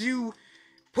if it's you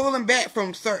pulling back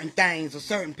from certain things or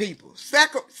certain people.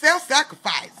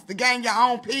 Self-sacrifice to gain your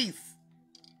own peace.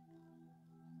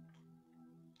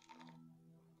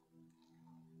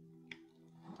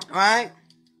 All right?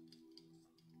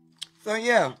 So,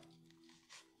 yeah.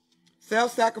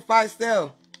 Self-sacrifice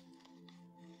self.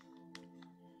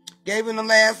 Gave him the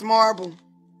last marble.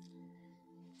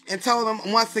 And told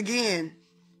him once again,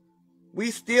 we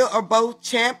still are both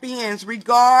champions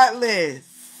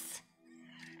regardless.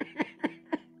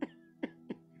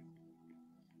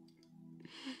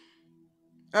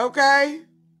 Okay?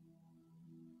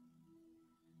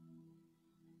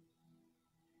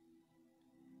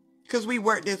 Because we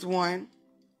worked this one.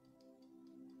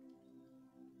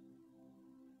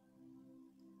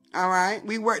 All right?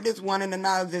 We worked this one, and the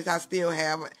knowledge that I still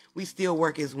have, we still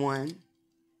work as one.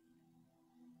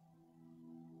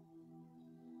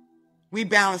 We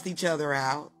balanced each other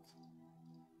out.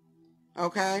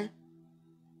 Okay?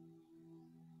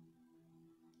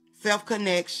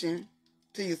 Self-connection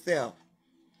to yourself.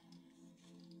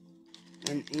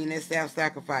 And it's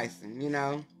self-sacrificing, you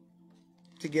know,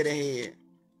 to get ahead.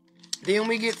 Then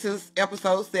we get to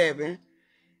episode 7.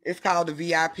 It's called the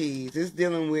VIPs. It's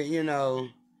dealing with, you know,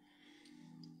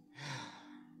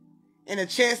 in the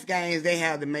chess games, they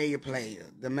have the major players,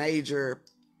 the major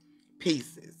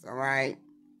pieces, all right?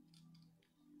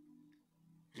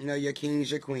 You know, your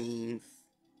kings, your queens,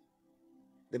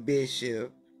 the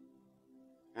bishop,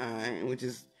 all right, which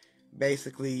is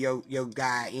basically your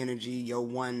God energy, your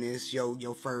oneness,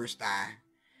 your first eye.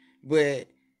 But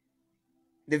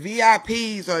the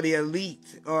VIPs are the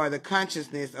elite or the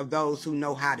consciousness of those who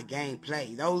know how to game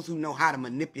play, those who know how to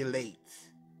manipulate,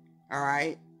 all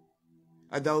right?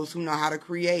 Or those who know how to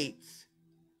create.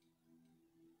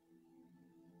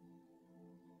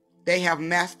 They have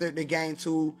mastered the game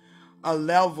to a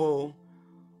level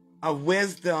of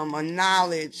wisdom or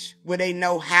knowledge where they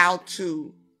know how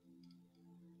to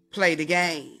play the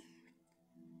game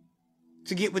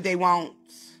to get what they want.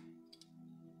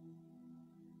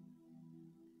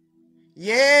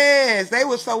 Yes, they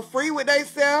were so free with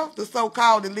themselves, the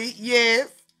so-called elite. Yes,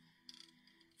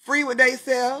 free with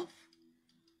themselves.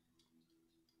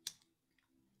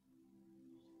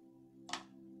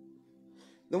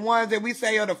 The ones that we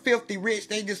say are the filthy rich,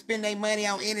 they just spend their money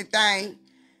on anything.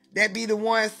 That be the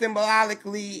ones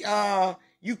symbolically,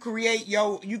 you create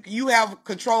you have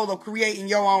control of creating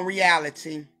your own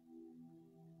reality.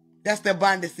 That's the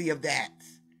abundancy of that.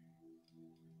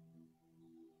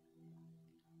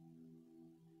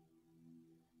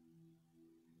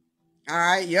 All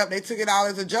right, yep, they took it all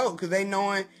as a joke because they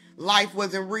knowing life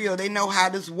wasn't real. They know how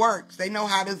this works. They know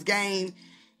how this game,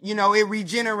 you know, it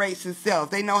regenerates itself.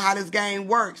 They know how this game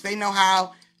works. They know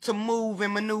how to move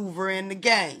and maneuver in the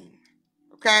game.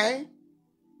 Okay?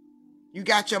 You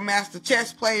got your master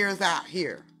chess players out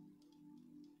here.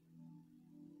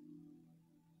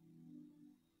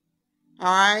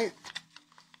 All right?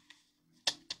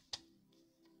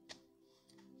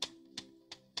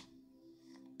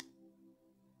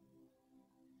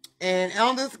 And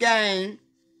on this game,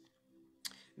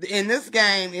 in this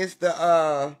game, it's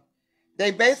the,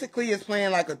 they basically is playing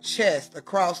like a chess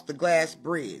across the glass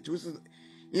bridge. Which is,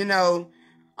 you know,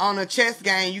 on a chess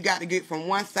game, you got to get from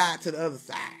one side to the other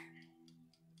side.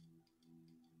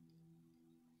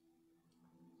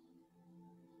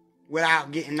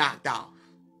 Without getting knocked off.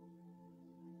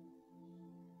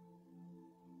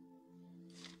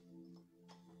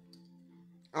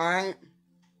 All right?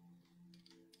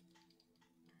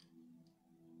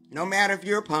 No matter if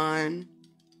you're a pawn.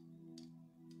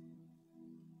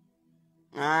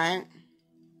 All right?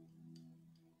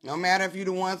 No matter if you're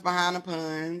the ones behind the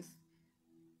pawns.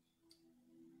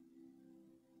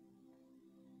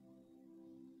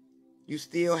 You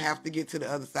still have to get to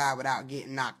the other side without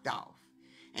getting knocked off.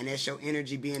 And that's your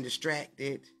energy being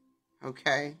distracted.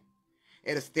 Okay?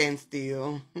 At a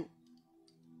standstill.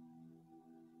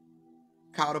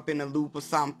 Caught up in a loop or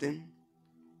something.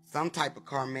 Some type of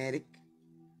karmic,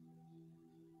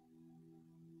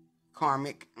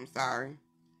 I'm sorry.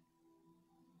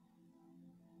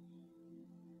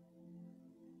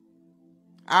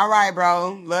 All right,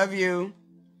 bro. Love you.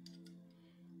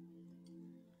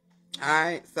 All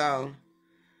right, so.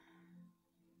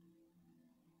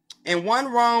 And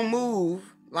one wrong move,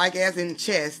 like as in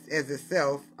chess as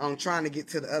itself, on trying to get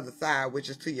to the other side, which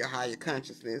is to your higher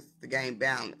consciousness, to gain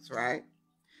balance, right?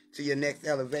 To your next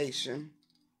elevation.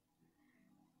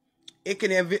 It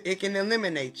can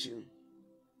eliminate you.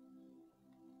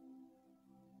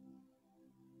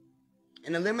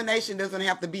 An elimination doesn't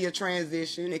have to be a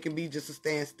transition. It can be just a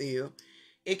standstill.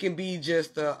 It can be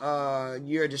just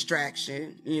you're a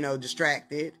distraction,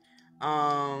 distracted.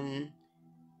 You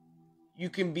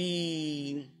can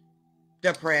be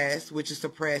depressed, which is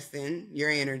suppressing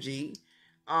your energy.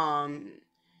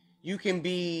 You can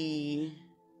be,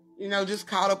 just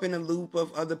caught up in a loop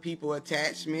of other people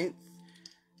attachments,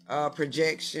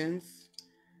 projections,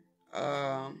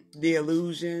 the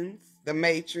illusions, the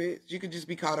matrix. You could just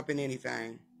be caught up in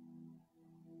anything.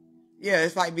 Yeah,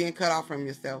 it's like being cut off from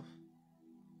yourself.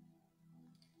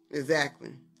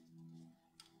 Exactly.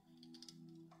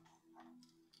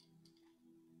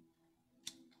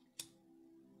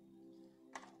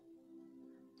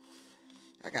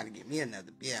 I gotta get me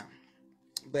another beer.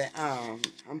 But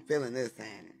I'm feeling this,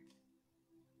 Annie.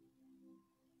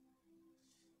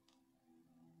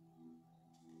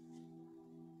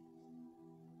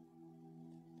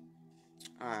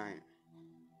 Alright.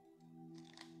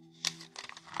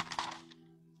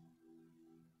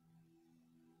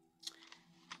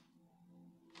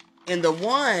 And the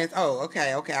ones,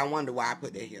 okay, I wonder why I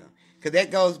put that here. Because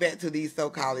that goes back to these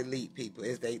so-called elite people,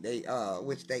 is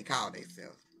which they call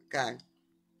themselves. Okay.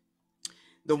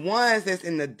 The ones that's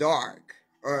in the dark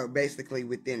are basically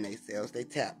within themselves. They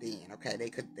tapped in, okay?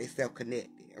 They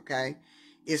self-connected, okay?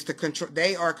 It's to control.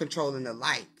 They are controlling the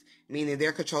light, meaning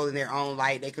they're controlling their own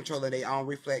light. They controlling their own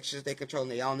reflections. They controlling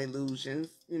their own illusions.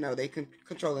 They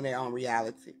controlling their own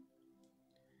reality.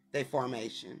 Their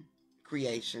formation,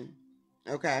 creation,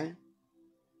 okay?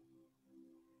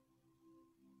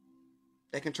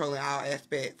 They're controlling all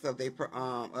aspects of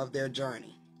their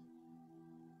journey.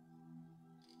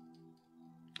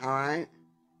 All right.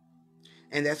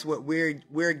 And that's what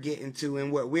we're getting to,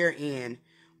 and what we're in.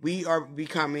 We are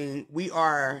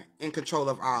in control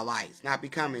of our lights. Not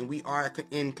becoming, we are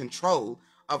in control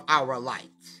of our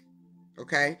lights.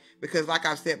 Okay? Because like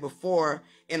I've said before,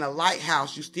 in a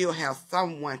lighthouse, you still have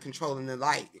someone controlling the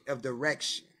light of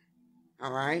direction.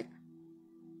 All right?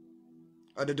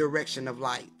 Or the direction of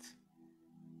light.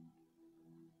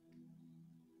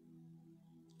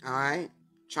 All right?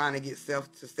 Trying to get self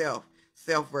to self.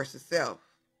 Self versus self.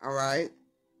 All right?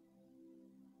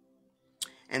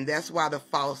 And that's why the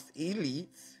false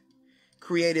elites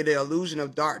created the illusion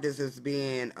of darkness as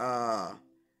being bad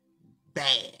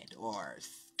or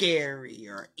scary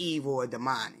or evil or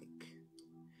demonic.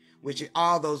 Which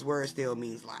all those words still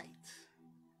means light.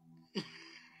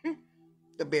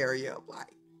 The barrier of light.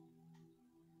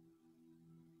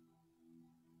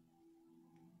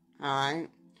 Alright?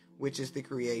 Which is the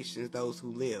creations, those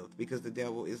who lived. Because the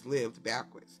devil is lived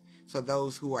backwards. So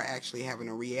those who are actually having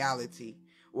a reality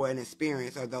or an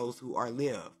experience are those who are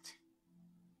lived.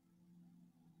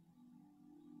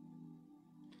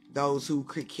 Those who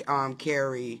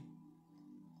carry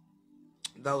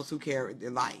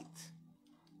the light.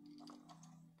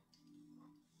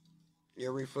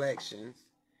 Your reflections.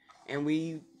 And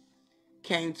we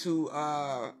came to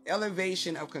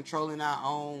elevation of controlling our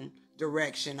own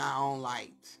direction, our own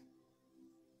light.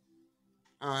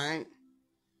 All right.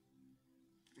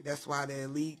 That's why the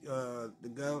elite,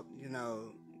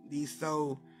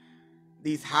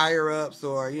 these higher ups,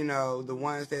 or the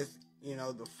ones that's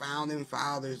the founding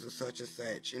fathers of such and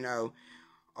such,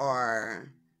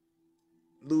 are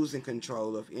losing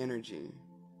control of energy.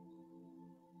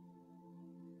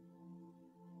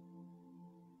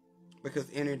 Because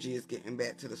energy is getting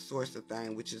back to the source of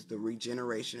thing, which is the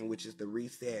regeneration, which is the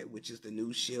reset, which is the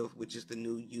new shift, which is the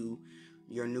new you,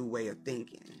 your new way of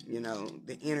thinking,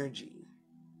 the energy.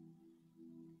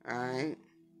 All right?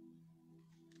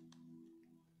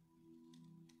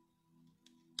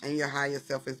 And your higher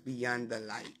self is beyond the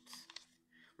light.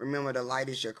 Remember, the light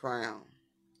is your crown.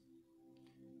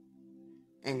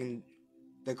 And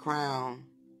the crown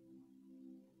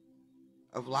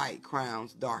of light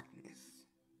crowns darkness.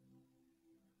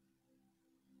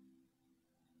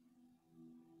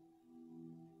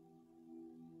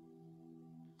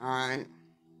 All right.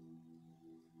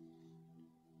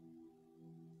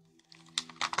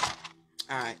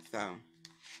 All right, so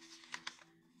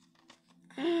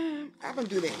I'm gonna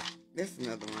do that. This is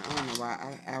another one. I don't know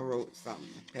why I wrote something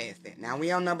past that. Now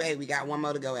we on number 8. We got one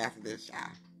more to go after this, y'all.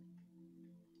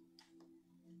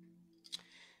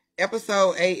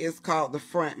 Episode 8 is called The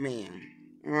Front Man.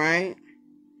 Right?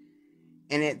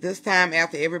 And at this time,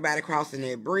 after everybody crossing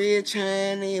that bridge,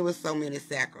 honey, it was so many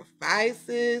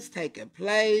sacrifices taking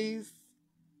place.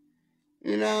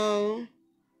 You know,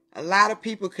 a lot of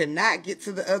people could not get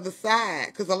to the other side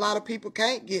because a lot of people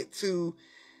can't get to,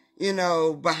 you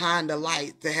know, behind the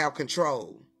light to have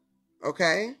control.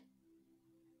 Okay?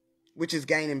 Which is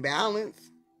gaining balance.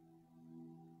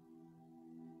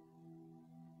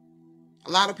 A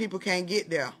lot of people can't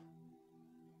get there.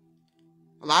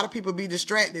 A lot of people be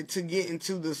distracted to get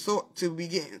into the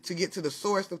to get to the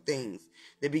source of things,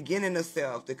 the beginning of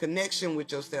self, the connection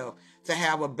with yourself, to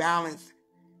have a balanced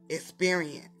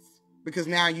experience. Because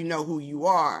now you know who you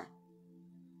are,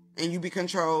 and you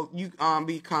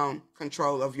become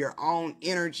control of your own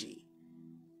energy,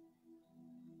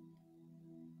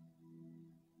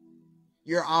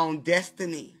 your own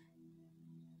destiny.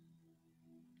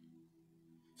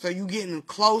 So you getting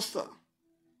closer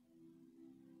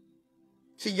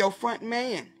to your front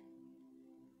man.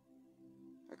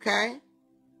 Okay?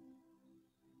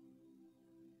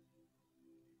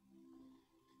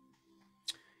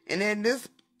 And in this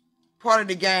part of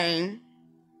the game,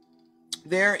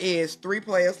 there is 3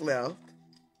 players left.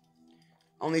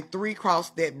 Only 3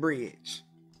 crossed that bridge.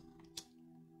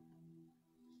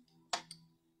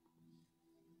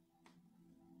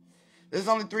 There's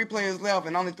only 3 players left,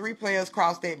 and only 3 players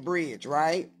crossed that bridge,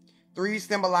 right? 3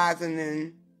 symbolizing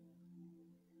in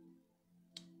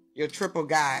your triple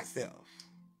God self,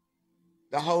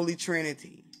 the Holy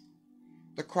Trinity,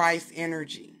 the Christ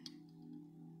energy.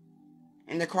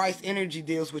 And the Christ energy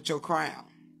deals with your crown.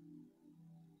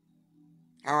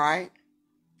 All right?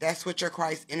 That's what your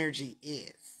Christ energy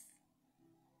is.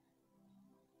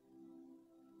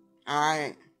 All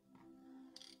right?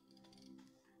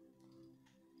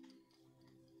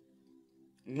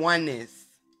 Oneness.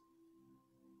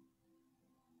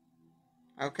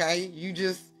 Okay? You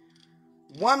just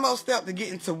one more step to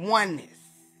get into oneness.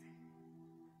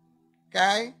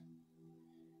 Okay?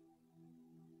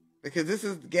 Because this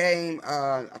is the game,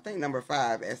 I think number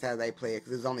 5, that's how they play it,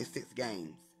 because there's only 6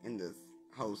 games in this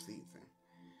whole season.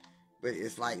 But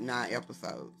it's like 9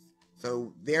 episodes.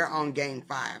 So they're on game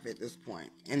 5 at this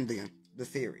point in the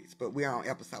series. But we're on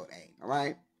episode 8,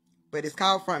 alright? But it's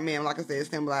called Front Man. Like I said, it's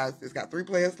symbolized, it's got 3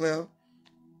 players left.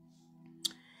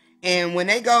 And when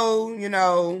they go, you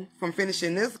know, from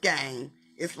finishing this game,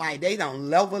 it's like they don't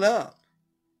level up.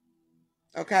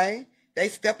 Okay? They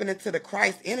stepping into the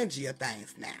Christ energy of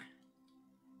things now.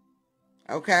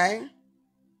 Okay?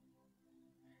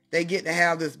 They get to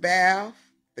have this bath,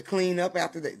 the clean up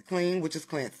after the clean, which is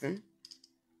cleansing.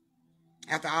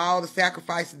 After all the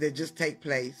sacrifices that just take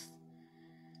place.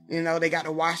 You know, they got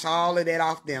to wash all of that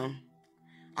off them.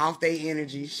 Off their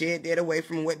energy. Shed that away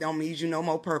from what don't mean you no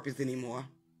more purpose anymore.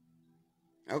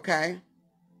 Okay?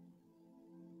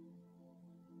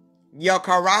 Your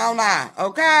corona.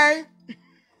 Okay?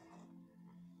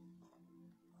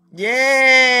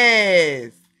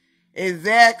 Yes.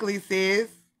 Exactly, sis.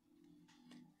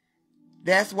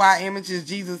 That's why images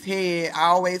Jesus' head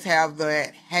always have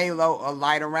that halo of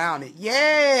light around it.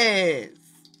 Yes.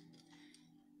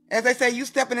 As they say, you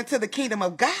stepping into the kingdom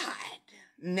of God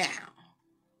now.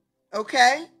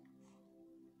 Okay?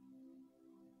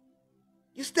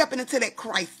 You stepping into that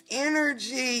Christ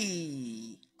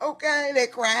energy. Okay?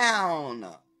 That crown.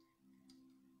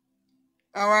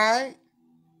 All right?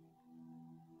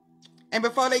 And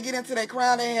before they get into that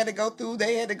crown, they had to go through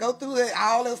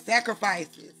all the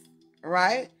sacrifices.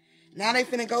 Right? Now they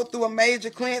finna go through a major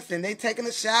cleansing. They taking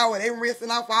a shower. They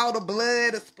rinsing off all the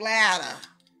blood, the splatter.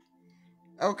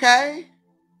 Okay?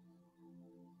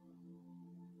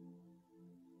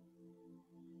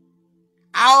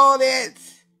 All that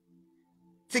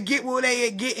to get where they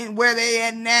are getting, where they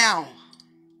at now.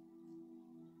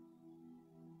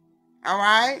 All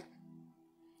right?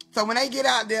 So when they get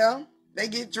out there, they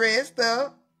get dressed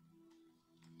up.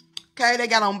 Okay, they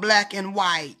got on black and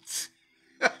white.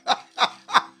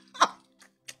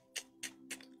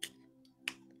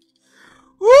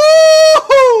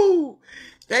 Woo!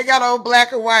 They got on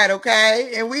black and white,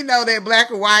 okay? And we know that black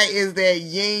and white is that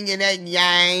yin and that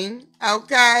yang,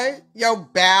 okay? Your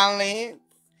balance,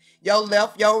 your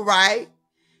left, your right,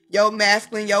 your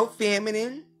masculine, your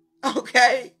feminine,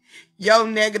 okay? Your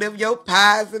negative, your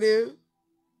positive,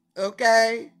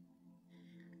 okay?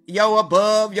 Your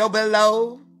above, your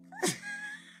below.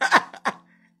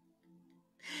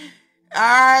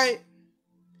 Alright?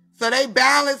 So they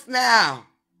balance now.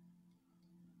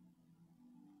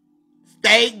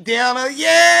 Steak dinner,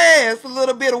 yes, a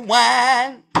little bit of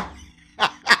wine.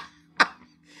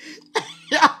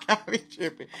 Y'all got me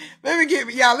tripping. Let me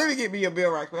get me a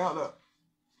bill right quick. Hold up.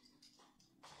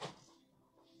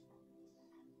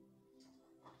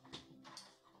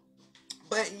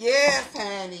 But yes,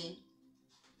 honey.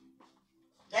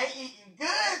 They eating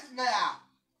good now.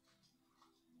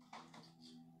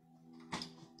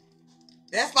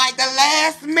 That's like the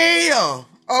last meal.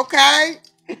 Okay?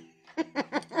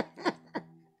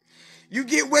 You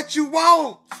get what you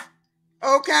want.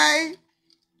 Okay?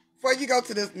 Before you go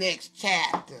to this next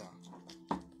chapter.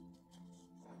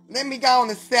 Let me go on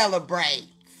and celebrate.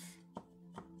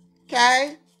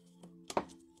 Okay?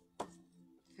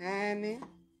 Honey.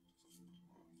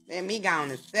 Let me go on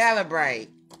and celebrate.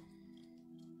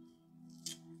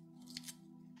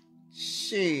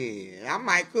 Shit. I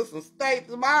might cook some steak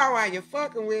tomorrow while you're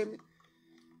fucking with me.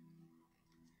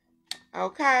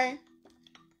 Okay?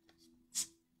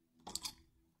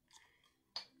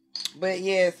 But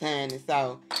yes, honey.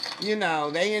 So,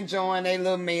 they enjoying their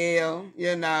little meal,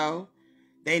 They know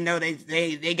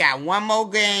they got one more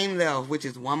game left, which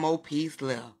is one more piece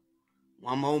left.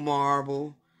 One more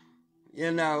marble.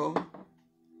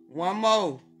 One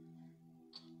more.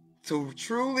 To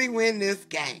truly win this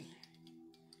game.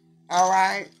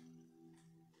 Alright?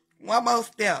 One more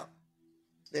step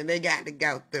that they got to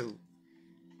go through.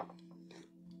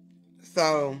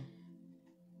 So,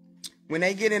 when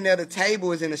they get in there, the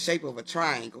table is in the shape of a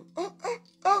triangle. Oh.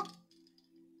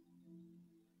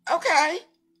 Okay.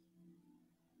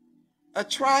 A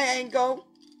triangle.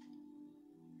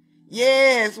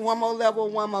 Yes, one more level,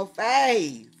 one more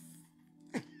phase.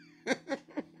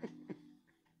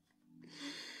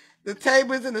 The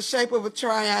table is in the shape of a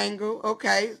triangle.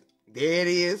 Okay. There it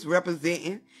is,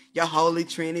 representing your Holy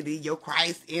Trinity, your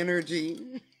Christ energy.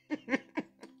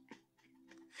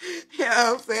 You know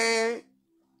what I'm saying?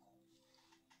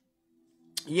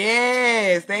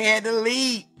 Yes, they had to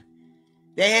leap.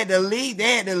 They had to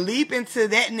leap into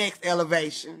that next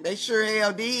elevation. They sure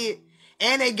hell did.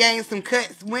 And they gained some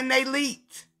cuts when they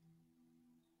leaped.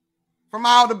 From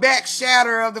all the back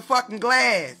shatter of the fucking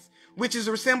glass, which is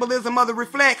a symbolism of the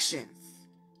reflections.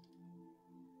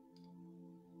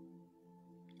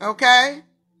 Okay?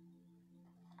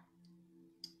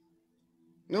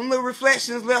 Them little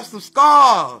reflections left some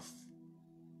scars.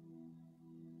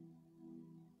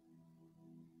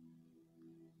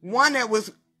 One that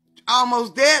was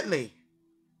almost deadly.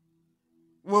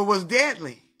 Well, was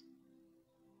deadly.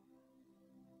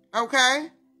 Okay?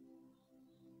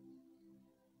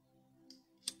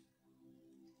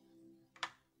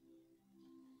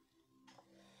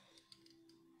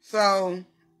 So,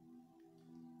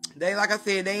 they, like I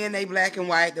said, they in they black and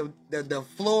white. The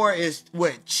floor is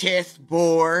what?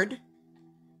 Chessboard.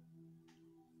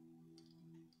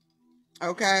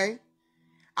 Okay?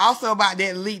 Also about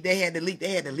that leap, they had to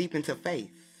leap into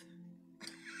faith.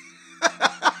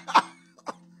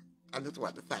 I just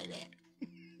want to say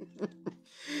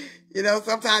that.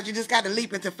 Sometimes you just got to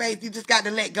leap into faith. You just got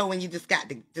to let go and you just got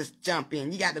to just jump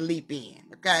in. You got to leap in,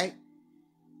 okay?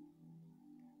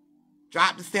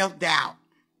 Drop the self-doubt,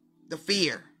 the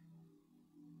fear,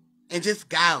 and just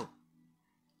go.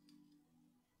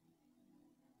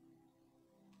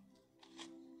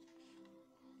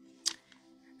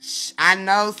 I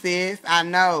know, sis. I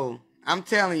know. I'm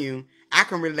telling you, I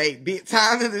can relate big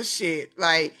time to this shit.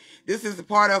 Like, this is a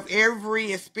part of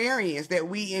every experience that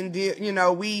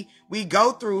we we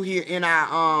go through here in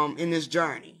our in this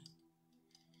journey.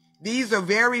 These are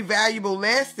very valuable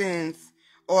lessons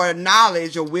or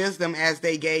knowledge or wisdom as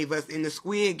they gave us in the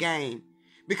Squid Game.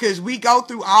 Because we go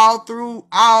through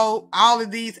all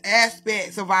of these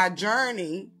aspects of our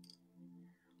journey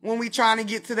when we trying to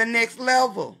get to the next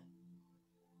level.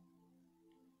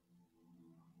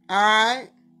 All right?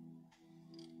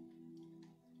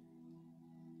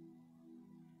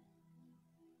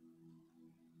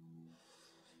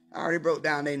 I already broke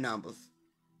down their numbers.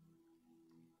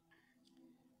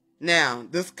 Now,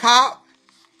 this cop,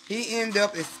 he ended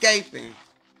up escaping.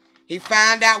 He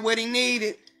found out what he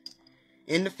needed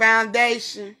in the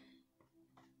foundation.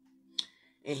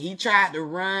 And he tried to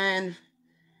run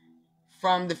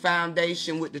from the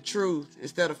foundation with the truth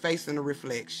instead of facing the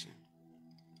reflection.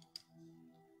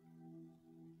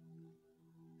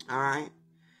 All right?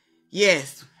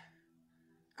 Yes.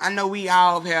 I know we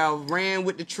all have ran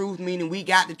with the truth, meaning we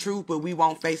got the truth, but we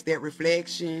won't face that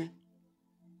reflection.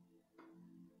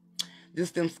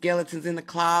 Just them skeletons in the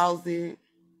closet.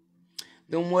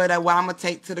 Them what I'm going to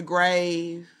take to the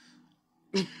grave.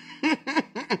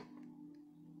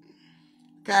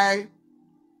 Okay?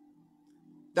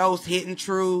 Those hidden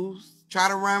truths. Try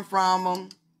to run from them.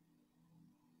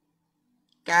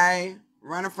 Okay?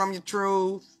 Running from your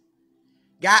truth.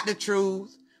 Got the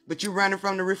truth. but you're running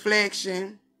from the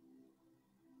reflection.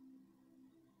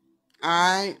 All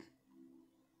right.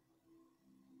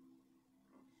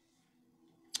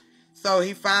 So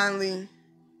he finally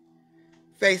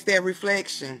faced that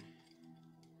reflection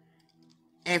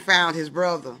and found his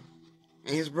brother.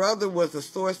 And his brother was the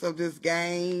source of this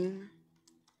game.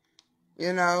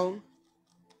 You know,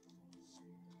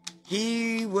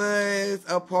 he was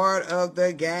a part of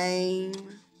the game.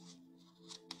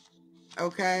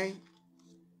 Okay.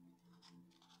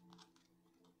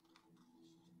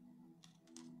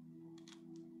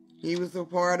 He was a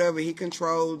part of it. He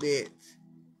controlled it.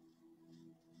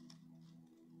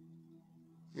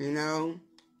 You know?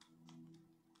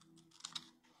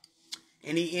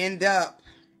 And he ended up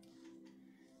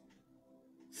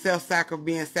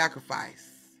being sacrificed.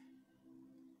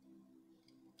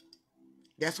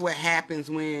 That's what happens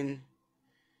when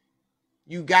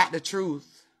you got the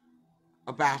truth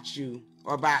about you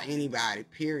or about anybody,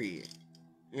 period.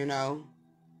 You know?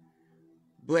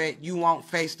 But you won't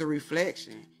face the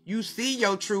reflection. You see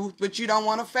your truth, but you don't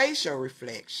want to face your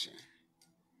reflection.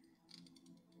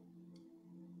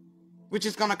 Which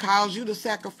is going to cause you to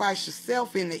sacrifice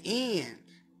yourself in the end.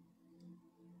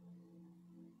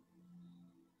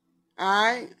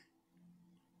 Alright?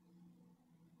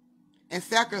 And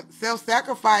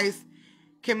self-sacrifice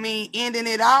can mean ending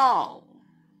it all.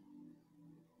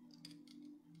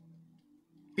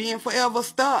 Being forever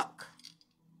stuck.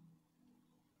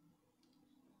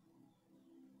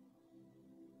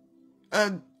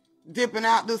 Dipping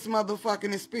out this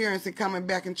motherfucking experience and coming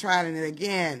back and trying it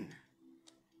again.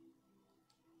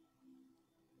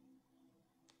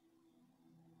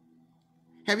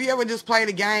 Have you ever just played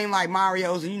a game like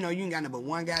Mario's and you know you ain't got but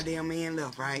one goddamn man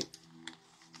left, right?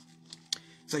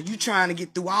 So you trying to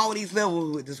get through all these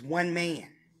levels with this one man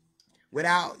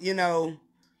without, you know,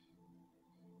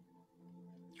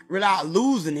 without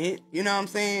losing it, you know what I'm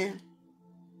saying?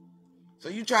 So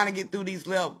you trying to get through these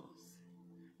levels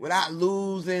without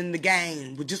losing the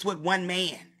game with just with one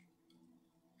man.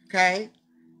 Okay?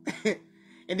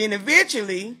 And then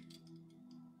eventually,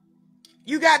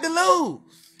 you got to lose.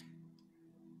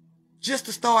 Just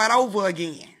to start over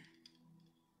again.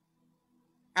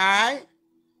 Alright?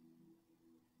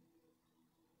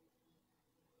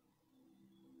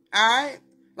 Alright?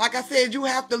 Like I said, you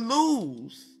have to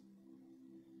lose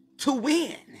to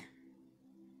win.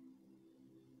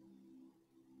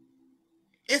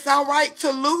 It's alright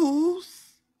to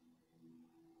lose.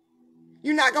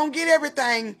 You're not going to get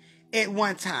everything at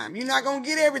one time. You're not going to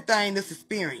get everything this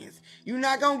experience. You're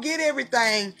not going to get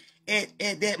everything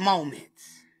at that moment.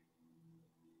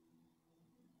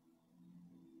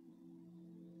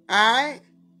 Alright?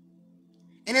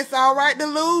 And it's alright to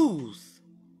lose.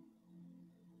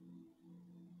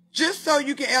 Just so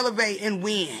you can elevate and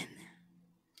win.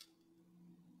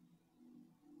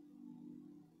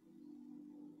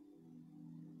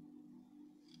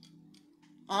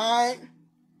 Alright?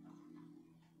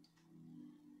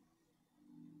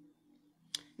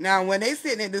 Now, when they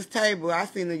sitting at this table, I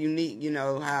seen the unique, you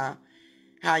know,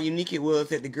 how unique it was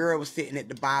that the girl was sitting at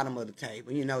the bottom of the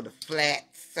table. You know, the flat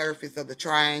surface of the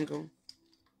triangle.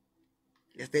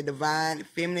 That's their divine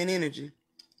feminine energy.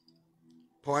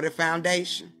 Part of the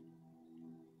foundation.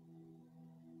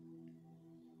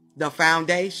 The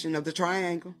foundation of the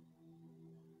triangle.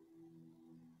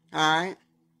 Alright?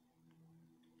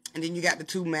 And then you got the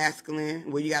two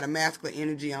masculine, where you got a masculine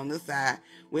energy on this side,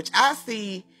 which I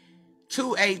see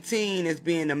 218 as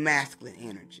being the masculine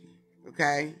energy.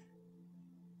 Okay?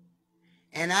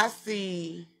 And I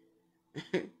see,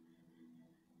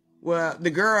 well, the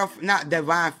girl, not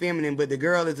divine feminine, but the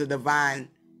girl is a divine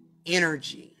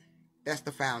energy. That's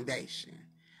the foundation.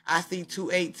 I see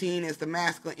 218 as the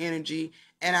masculine energy,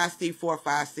 and I see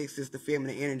 456 as the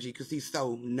feminine energy because he's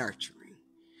so nurturing.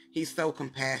 He's so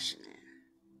compassionate.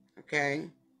 Okay?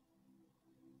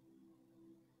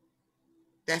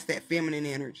 That's that feminine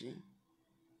energy.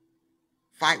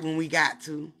 Fight when we got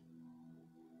to.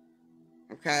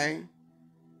 Okay?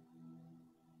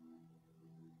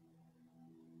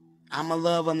 I'm a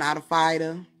lover, not a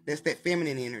fighter. That's that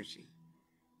feminine energy.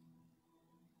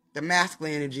 The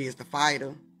masculine energy is the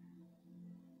fighter.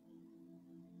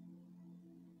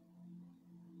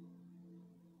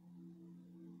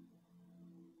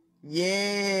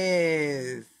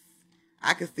 Yes.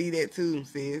 I can see that too,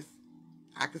 sis.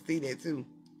 I can see that too.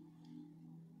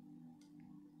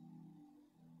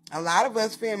 A lot of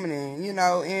us feminine, you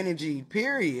know, energy,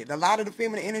 period. A lot of the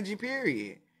feminine energy,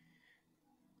 period.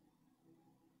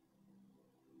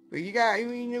 But we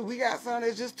got some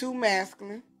that's just too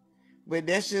masculine. But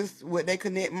that's just what they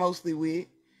connect mostly with.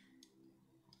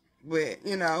 But,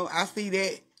 you know, I see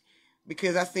that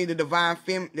because I see the divine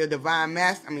the divine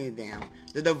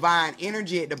the divine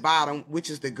energy at the bottom, which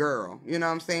is the girl. You know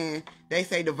what I'm saying? They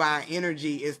say divine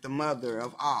energy is the mother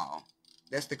of all.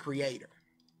 That's the creator.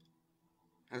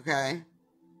 Okay?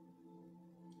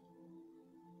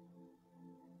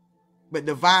 But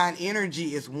divine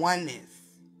energy is oneness.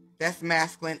 That's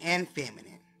masculine and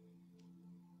feminine.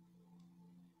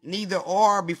 Neither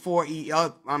are before each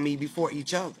other.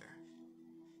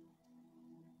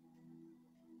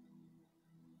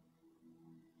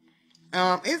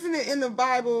 Isn't it in the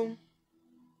Bible?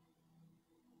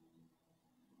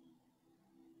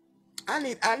 I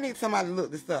need somebody to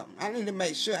look this up. I need to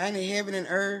make sure I need heaven and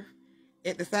earth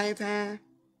at the same time.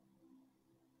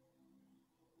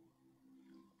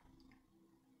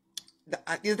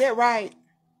 Is that right?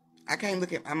 I can't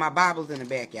look at my Bible's in the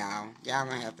back, y'all. Y'all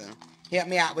gonna have to help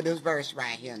me out with this verse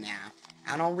right here now.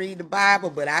 I don't read the Bible,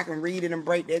 but I can read it and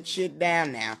break that shit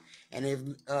down now. And if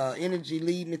energy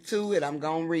lead me to it, I'm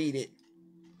gonna read it.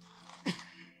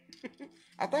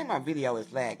 I think my video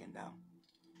is lagging though.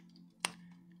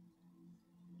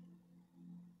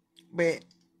 But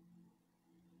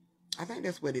I think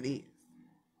that's what it is.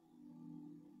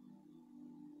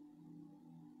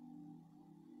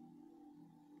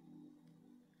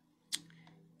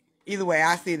 Either way,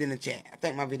 I see it in the chat. I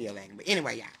think my video lagging. But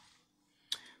anyway, y'all.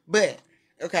 But,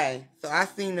 okay. So I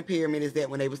seen the pyramid is that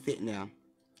when they were sitting there.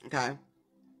 Okay.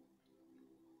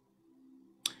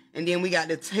 And then we got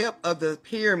the tip of the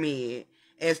pyramid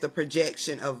as the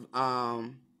projection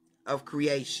of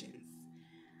creations.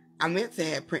 I meant to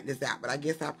have print this out, but I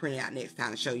guess I'll print it out next time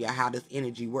to show you how this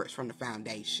energy works from the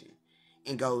foundation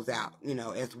and goes out, you know,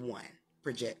 as one.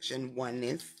 Projection,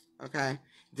 oneness, okay?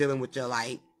 Dealing with your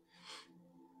light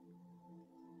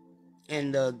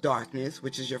and the darkness,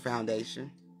 which is your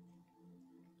foundation.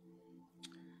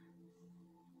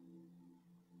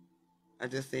 I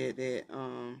just said that.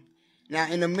 Now,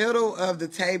 in the middle of the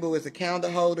table is a candle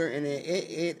holder, and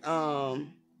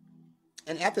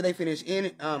and after they finish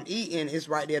eating, it's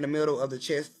right there in the middle of the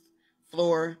chest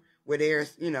floor where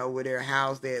there's, you know, where they're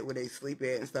housed at, where they sleep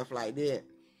at and stuff like that.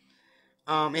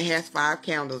 It has 5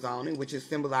 candles on it, which is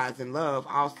symbolizing love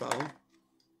also.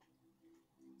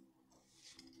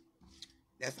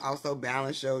 That's also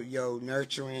balance, your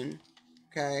nurturing,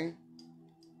 okay?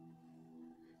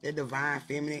 The divine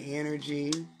feminine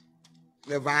energy,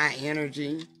 divine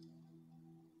energy,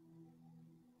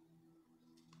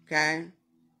 okay?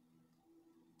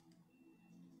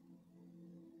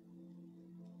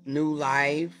 New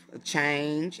life, a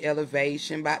change,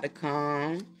 elevation about to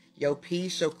come, your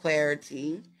peace, your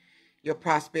clarity, your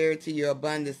prosperity, your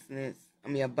abundance.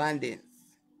 Abundance.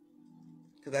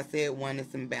 Because I said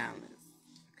oneness and balance.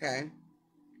 Okay?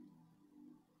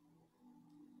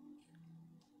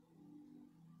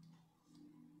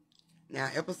 Now,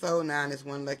 episode 9 is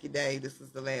one lucky day. This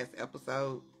is the last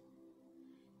episode.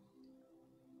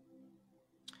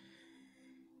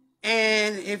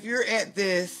 And if you're at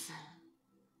this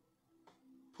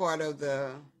part of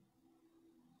the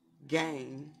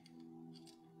game,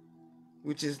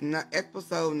 which is not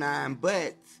episode 9,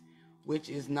 but which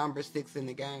is number 6 in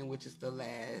the game, which is the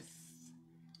last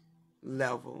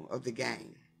level of the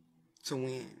game to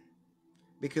win.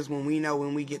 Because when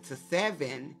we get to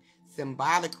 7,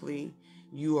 symbolically,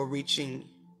 you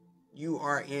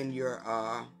are in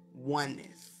your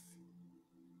oneness.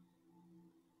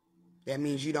 That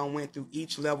means you don't went through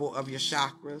each level of your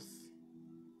chakras.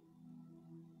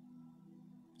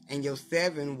 And your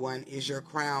 7 one is your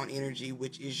crown energy,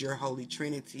 which is your Holy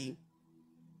Trinity,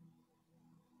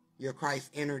 your Christ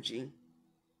energy.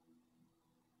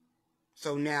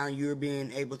 So now you're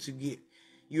being able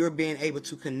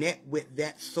to connect with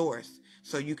that source,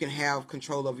 so you can have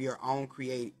control of your own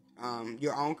creations,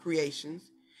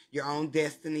 your own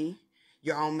destiny,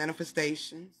 your own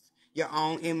manifestations, your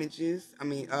own images.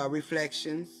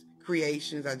 Reflections,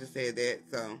 creations. I just said that.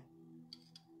 So,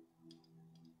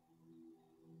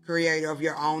 creator of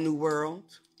your own new world.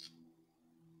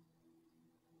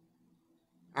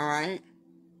 All right.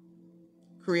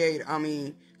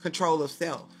 Control of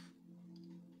self.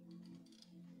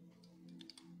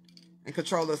 And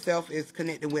control of self is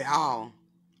connected with all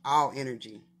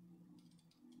energy.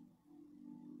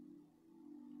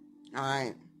 All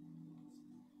right.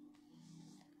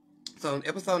 So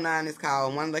episode 9 is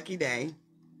called One Lucky Day.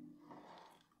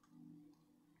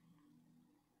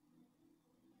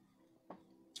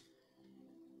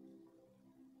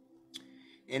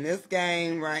 In this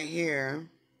game right here,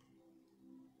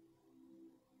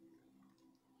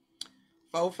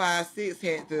 4, 5, 6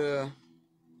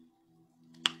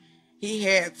 he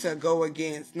had to go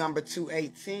against number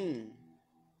 218.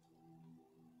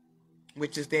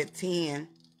 which is that 10,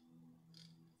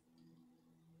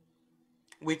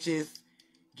 which is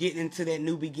getting into that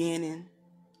new beginning.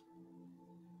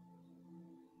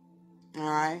 All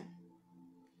right.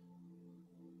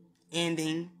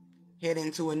 Ending,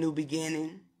 heading to a new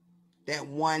beginning. That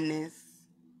oneness.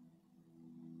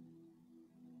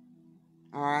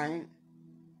 All right.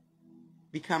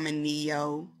 Becoming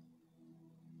Neo.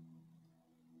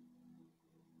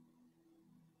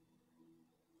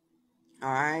 All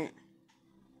right.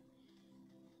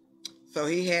 So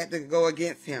he had to go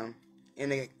against him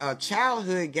in a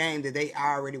childhood game that they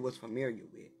already was familiar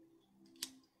with.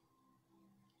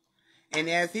 And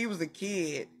as he was a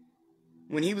kid,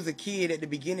 when he was a kid at the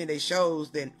beginning, they shows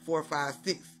that 4, 5,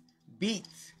 6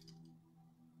 beats.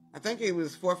 I think it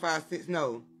was 4, 5, 6.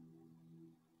 No,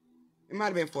 it might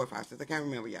have been 4, 5, 6. I can't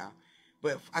remember, y'all.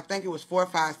 But I think it was 4,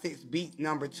 5, 6 beat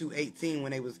number 218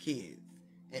 when they was kids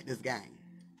at this game.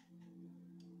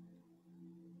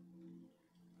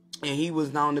 And he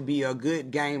was known to be a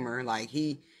good gamer. Like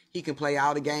he can play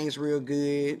all the games real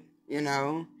good, you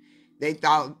know. They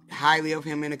thought highly of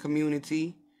him in the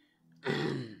community.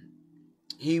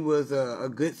 He was a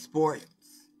good sports,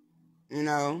 you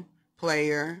know,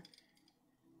 player.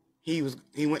 He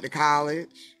went to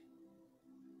college.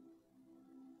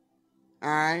 All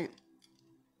right.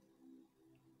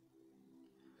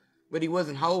 But he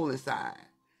wasn't whole inside.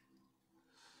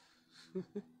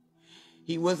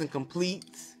 He wasn't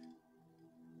complete.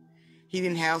 He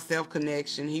didn't have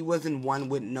self-connection. He wasn't one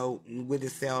with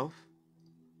himself.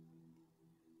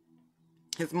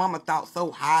 His mama thought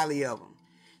so highly of him.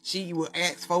 She would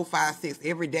ask 4, 5, 6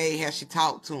 every day how she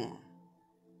talked to him.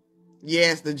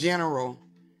 Yes, the general.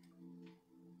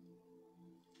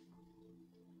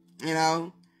 You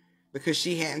know, because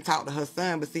she hadn't talked to her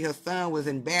son. But see, her son was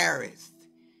embarrassed.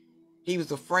 He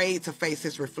was afraid to face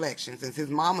his reflection. Since his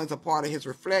mama is a part of his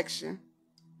reflection,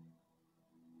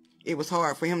 it was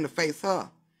hard for him to face her,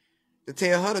 to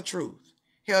tell her the truth.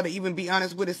 Hell, to even be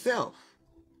honest with himself.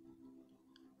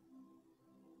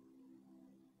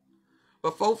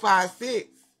 But 4, 5, 6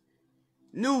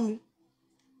 knew,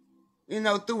 you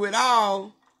know, through it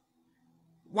all,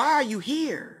 why are you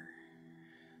here?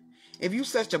 If you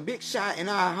such a big shot in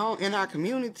our home, in our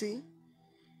community,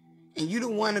 and you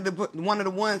one of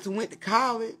the ones who went to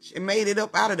college and made it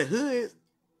up out of the hood,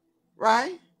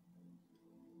 right?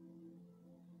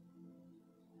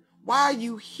 Why are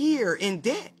you here in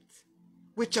debt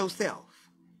with yourself?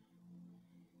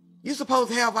 You're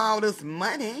supposed to have all this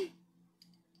money,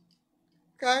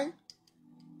 okay?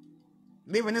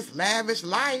 Living this lavish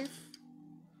life.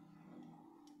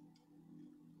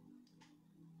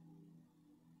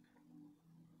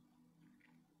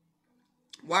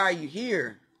 Why are you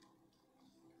here?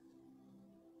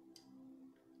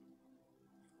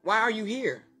 Why are you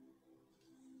here?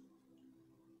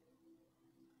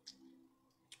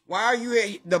 Why are you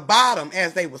at the bottom,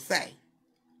 as they would say,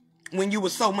 when you were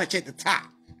so much at the top?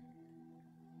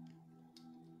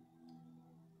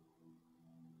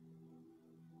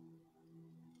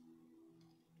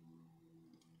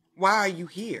 Why are you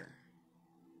here?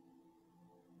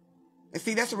 And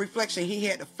see, that's a reflection he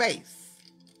had to face.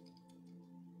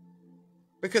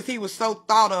 Because he was so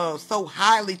thought of, so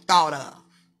highly thought of.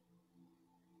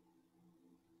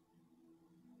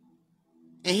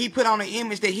 And he put on an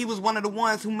image that he was one of the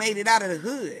ones who made it out of the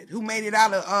hood, who made it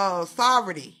out of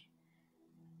poverty.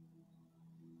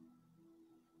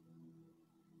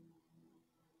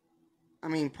 I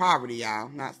mean poverty, y'all,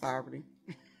 not poverty.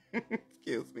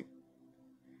 Excuse me.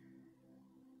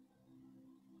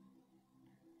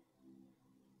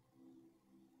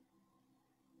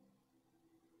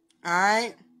 All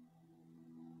right?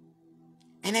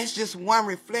 And that's just one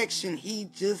reflection he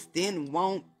just didn't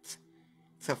want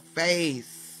to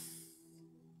face.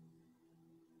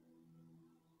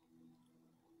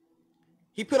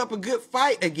 He put up a good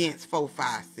fight against 4,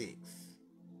 5, 6.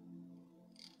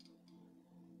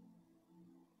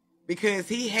 Because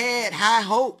he had high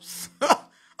hopes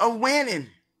of winning.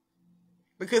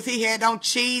 Because he had done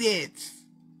cheated.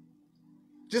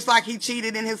 Just like he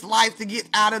cheated in his life to get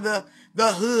out of the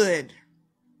hood.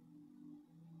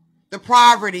 The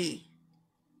poverty.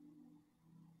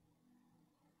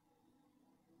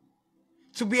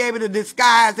 To be able to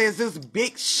disguise as this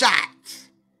big shot.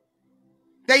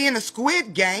 They in the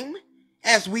Squid game,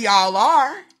 as we all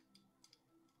are.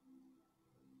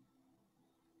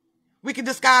 We can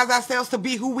disguise ourselves to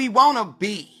be who we want to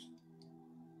be.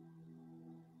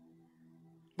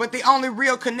 But the only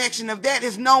real connection of that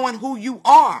is knowing who you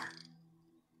are.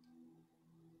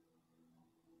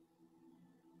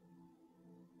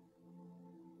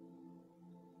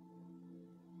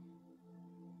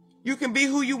 You can be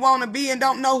who you want to be and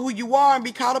don't know who you are and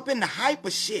be caught up in the hype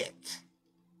of shit.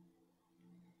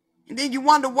 And then you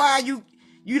wonder why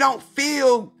you don't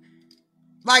feel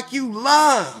like you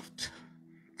loved.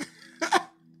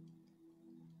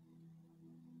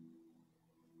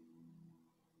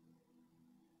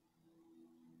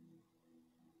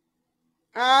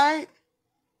 All right?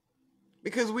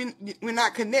 Because we're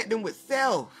not connecting with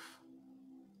self.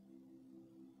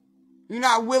 You're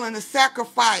not willing to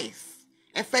sacrifice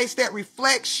and face that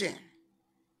reflection.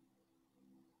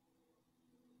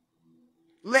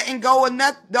 Letting go of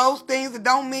those things that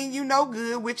don't mean you no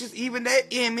good, which is even that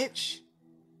image.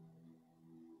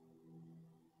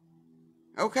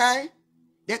 Okay?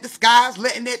 That disguise,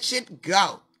 letting that shit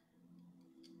go.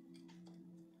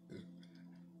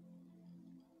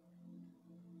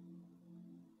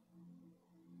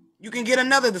 You can get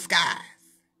another disguise.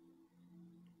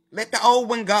 Let the old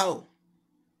one go.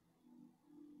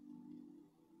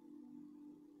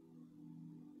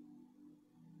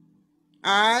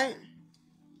 All right?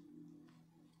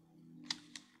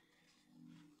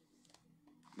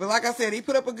 But like I said, he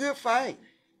put up a good fight.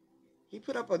 He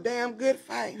put up a damn good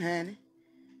fight, honey.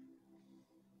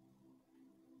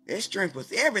 That strength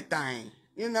was everything,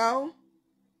 you know?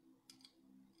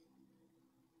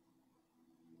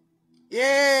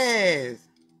 Yes.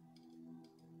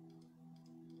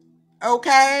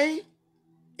 Okay.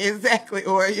 Exactly,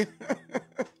 or you know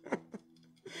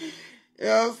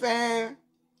what I'm saying?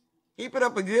 He put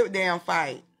up a good damn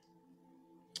fight.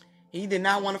 He did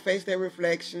not want to face that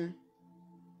reflection.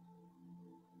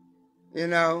 You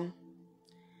know?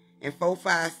 And 4,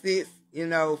 5, 6, you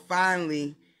know,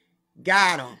 finally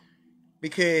got him.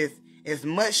 Because as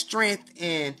much strength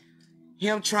in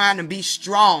him trying to be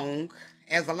strong,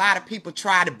 as a lot of people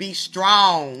try to be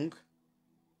strong,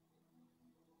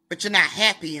 but you're not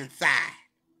happy inside.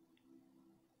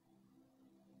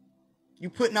 You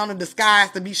putting on a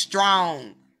disguise to be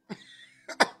strong.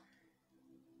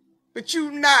 But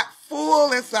you're not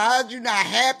full inside. You're not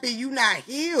happy. You're not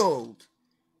healed.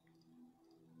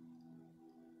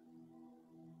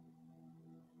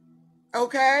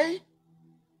 Okay?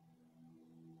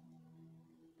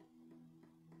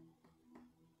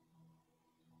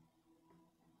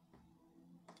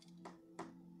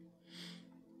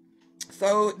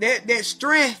 So that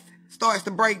strength starts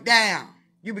to break down.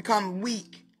 You become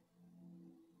weak.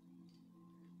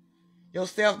 Your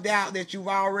self-doubt that you've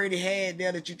already had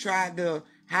there, that you tried to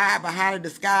hide behind the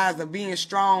disguise of being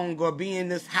strong or being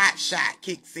this hot shot,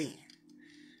 kicks in.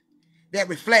 That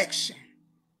reflection.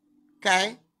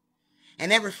 Okay? And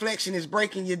that reflection is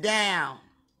breaking you down.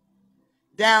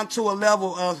 Down to a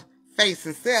level of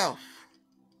facing self.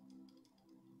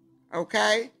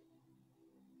 Okay?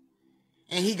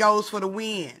 And he goes for the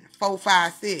win. 4,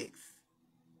 5, 6.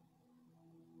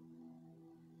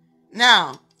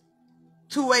 Now,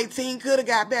 218 could have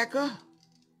got back up.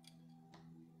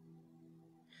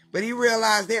 But he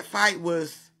realized that fight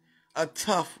was a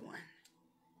tough one.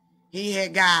 He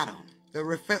had got him. The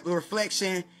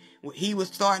reflection, he was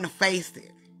starting to face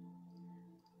it.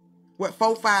 What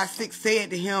 4, 5, 6 said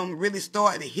to him really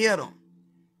started to hit him.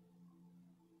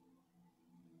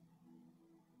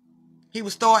 He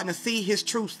was starting to see his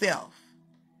true self.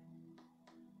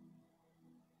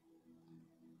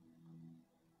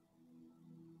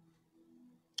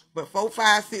 But 4,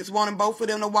 5, 6 wanted both of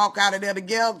them to walk out of there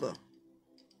together.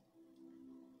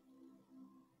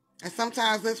 And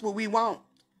sometimes that's what we want.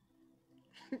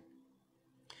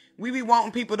 We be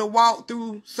wanting people to walk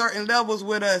through certain levels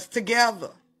with us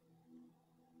together.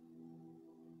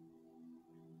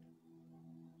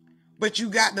 But you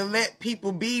got to let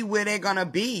people be where they're going to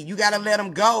be. You got to let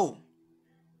them go.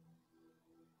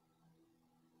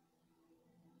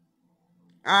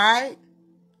 All right?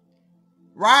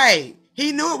 Right.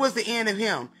 He knew it was the end of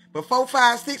him. But 4,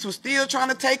 5, 6 was still trying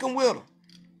to take him with him.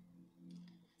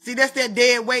 See, that's that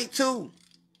dead weight too.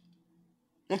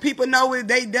 When people know what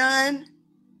they done,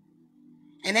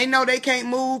 and they know they can't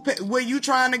move where you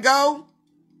trying to go,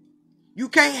 you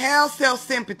can't have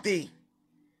self-sympathy.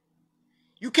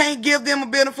 You can't give them a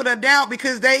benefit of doubt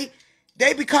because they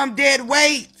become dead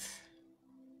weight.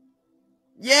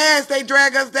 Yes, they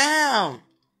drag us down.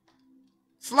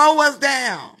 Slow us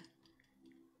down.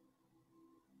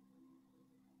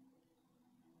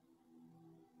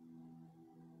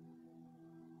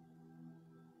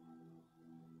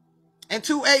 And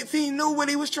 218 knew what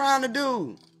he was trying to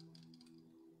do.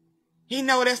 He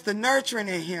know that's the nurturing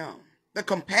in him. The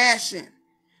compassion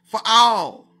for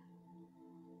all.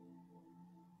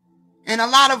 And a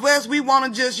lot of us, we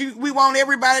want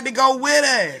everybody to go with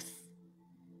us.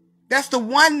 That's the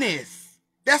oneness.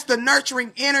 That's the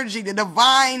nurturing energy, the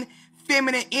divine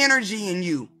feminine energy in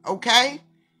you, okay?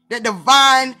 That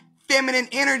divine feminine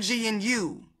energy in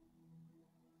you.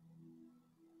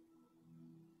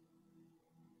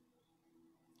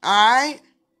 All right?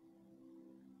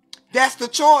 That's the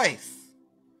choice.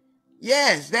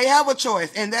 Yes, they have a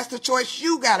choice, and that's the choice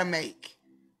you got to make.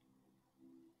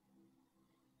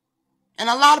 And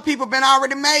a lot of people been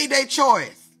already made their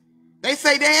choice. They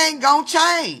say they ain't gonna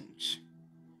change.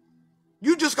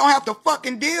 You just gonna have to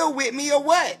fucking deal with me or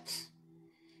what?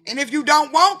 And if you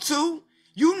don't want to,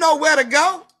 you know where to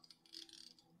go.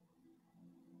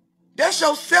 That's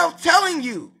yourself telling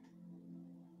you,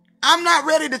 I'm not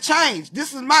ready to change.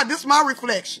 This is my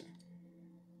reflection.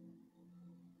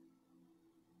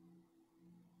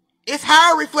 It's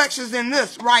higher reflections than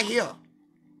this right here.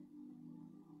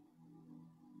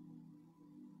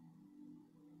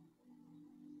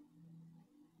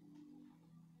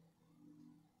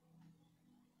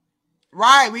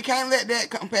 Right, we can't let that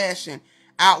compassion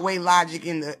outweigh logic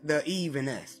in the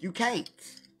evenness. You can't.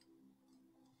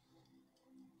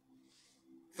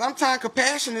 Sometimes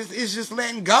compassion is just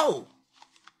letting go.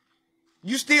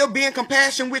 You still being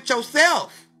compassionate with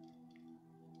yourself.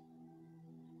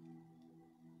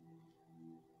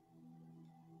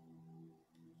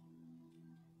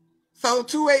 So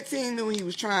 218 knew he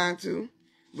was trying to,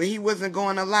 but he wasn't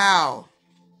going to allow.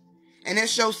 And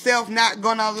it's yourself not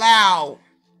going to allow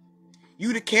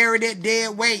you to carry that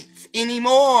dead weight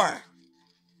anymore.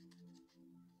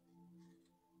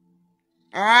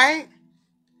 All right?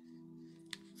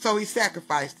 So he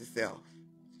sacrificed himself.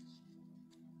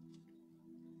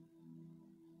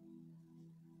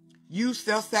 You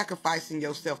self-sacrificing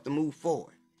yourself to move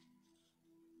forward.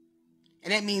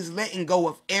 And that means letting go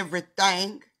of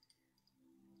everything.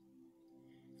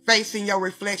 Facing your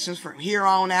reflections from here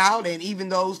on out, and even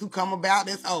those who come about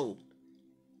that's old.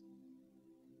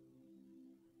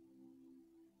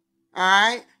 All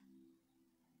right?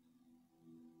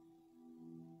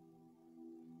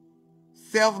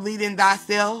 Self-leading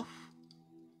thyself.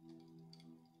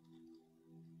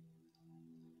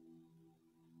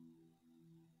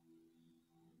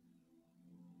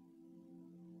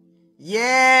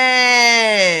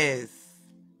 Yes.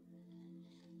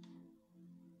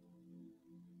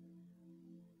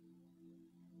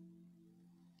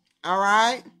 All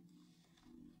right?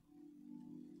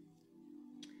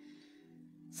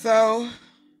 So,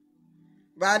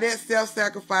 by that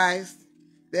self-sacrifice,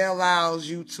 that allows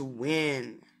you to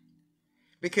win.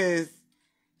 Because,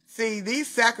 see, these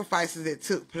sacrifices that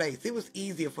took place, it was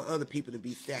easier for other people to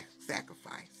be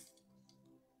sacrificed.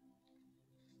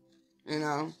 You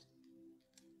know?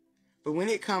 But when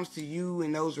it comes to you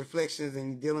and those reflections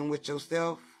and dealing with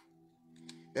yourself,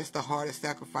 that's the hardest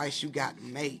sacrifice you got to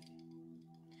make.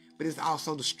 But it's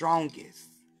also the strongest.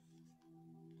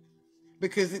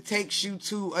 Because it takes you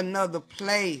to another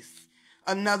place,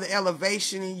 another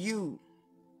elevation in you,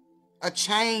 a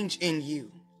change in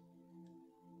you.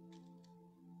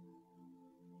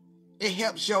 It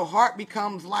helps your heart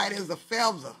becomes light as a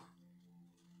feather.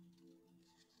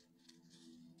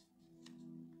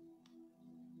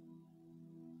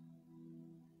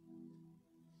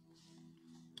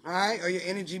 All right? Or your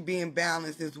energy being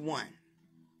balanced is one.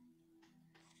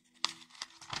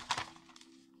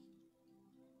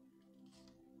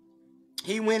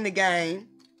 He win the game.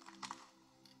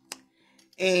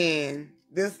 And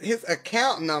his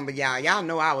account number, y'all. Y'all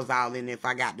know I was all in if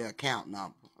I got the account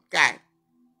number. Okay.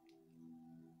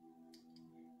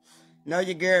 Know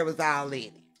your girl was all in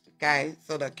it. Okay.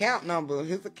 So the account number,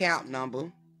 his account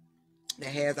number that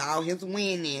has all his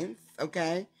winnings.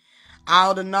 Okay.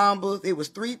 All the numbers, it was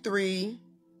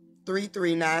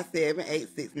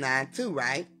 3333978692,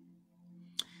 right?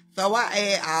 So I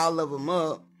add all of them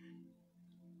up.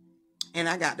 And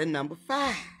I got the number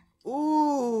 5.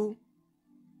 Ooh.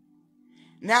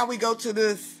 Now we go to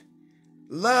this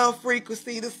love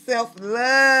frequency, the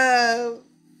self-love.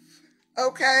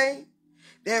 Okay?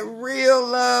 That real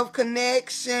love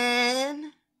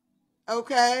connection.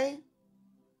 Okay?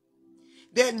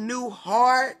 That new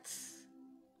heart.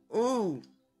 Ooh.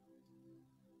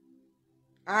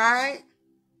 Alright?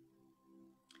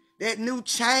 That new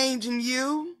change in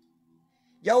you.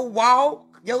 Your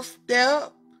walk, your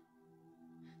step.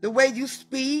 The way you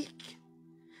speak.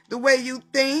 The way you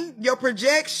think. Your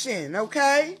projection.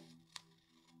 Okay?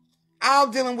 All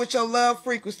dealing with your love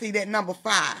frequency, that number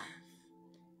 5.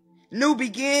 New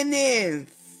beginnings.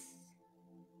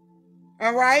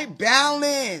 All right?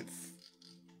 Balance.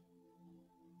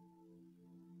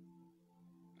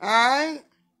 All right?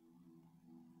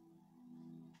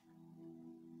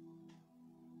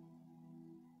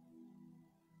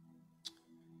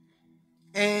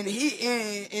 And he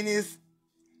in his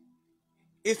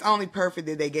it's only perfect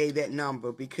that they gave that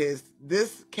number, because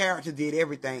this character did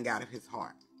everything out of his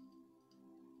heart.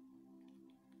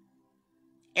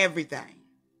 Everything.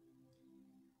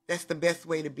 That's the best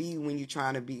way to be when you're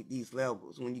trying to beat these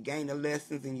levels. When you gain the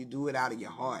lessons and you do it out of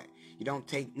your heart. You don't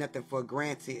take nothing for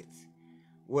granted.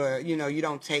 Where, you know, you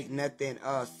don't take nothing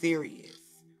serious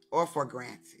or for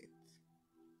granted.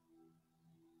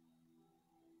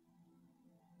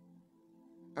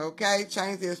 Okay?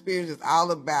 Change the experience is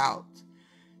all about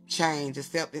change,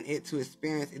 accepting it to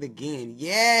experience it again.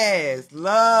 Yes,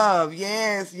 love.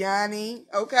 Yes, Yanni.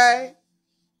 Okay?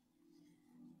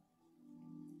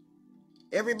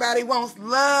 Everybody wants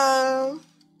love.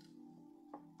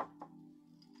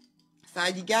 That's how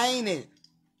you gain it.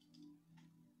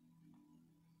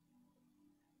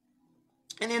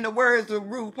 And in the words of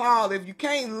RuPaul, if you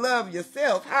can't love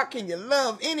yourself, how can you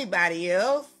love anybody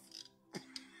else?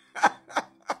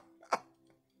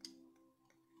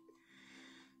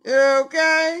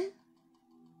 Okay?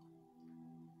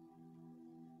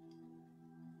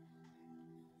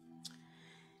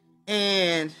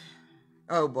 And,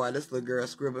 oh boy, this little girl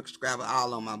scrabble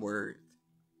all on my words.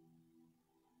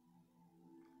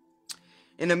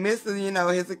 In the midst of, you know,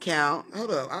 his account,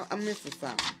 hold up, I'm missing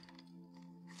something.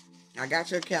 I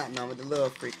got your account number, the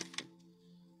love frequency.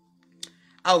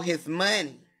 Oh, his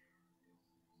money.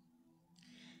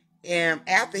 And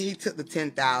after he took the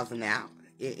 10,000 out,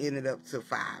 it ended up to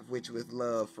 5, which was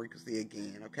love frequency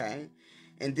again, okay?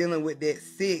 And dealing with that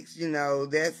 6, you know,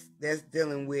 that's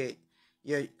dealing with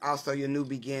your new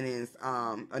beginnings,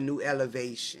 a new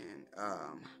elevation,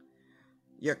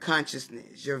 your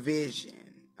consciousness, your vision,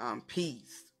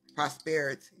 peace,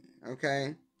 prosperity,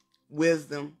 okay?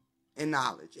 Wisdom and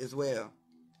knowledge as well.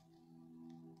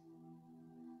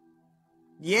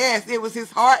 Yes, it was his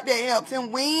heart that helped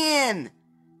him win.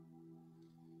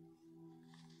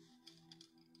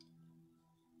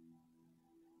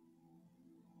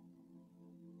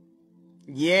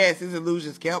 Yes, his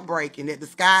illusions kept breaking. That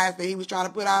disguise that he was trying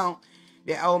to put on,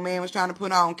 that old man was trying to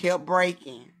put on, kept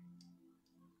breaking.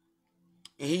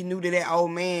 And he knew that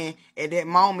old man at that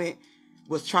moment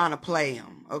was trying to play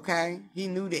him, okay? He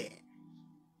knew that.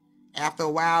 After a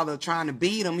while of trying to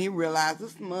beat him, he realized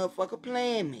this motherfucker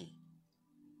playing me.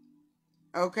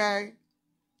 Okay?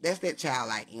 That's that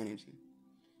childlike energy.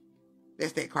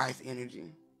 That's that Christ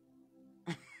energy.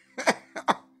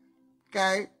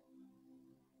 Okay?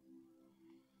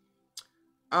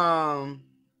 Oh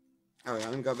yeah,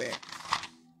 let me go back.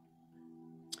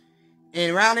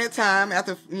 And around that time,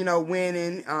 after, you know,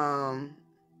 winning,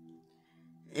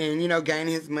 and, you know,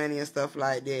 gaining his money and stuff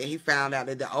like that, he found out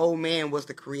that the old man was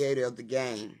the creator of the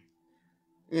game.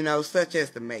 You know, such as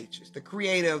the Matrix. The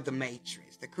creator of the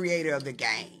Matrix. The creator of the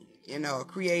game. You know,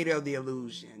 creator of the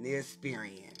illusion. The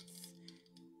experience.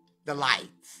 The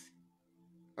lights.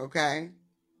 Okay?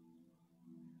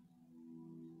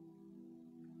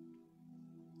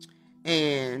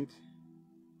 And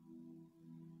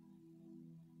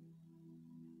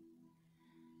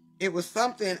it was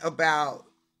something about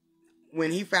when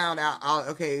he found out,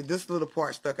 okay, this little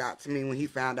part stuck out to me when he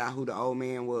found out who the old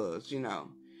man was, you know.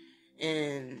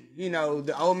 And, you know,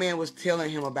 the old man was telling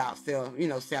him about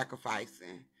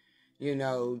sacrificing, you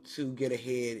know, to get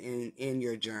ahead in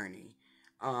your journey.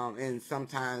 And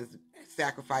sometimes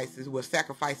sacrifices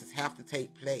have to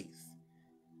take place,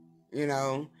 you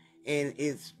know, and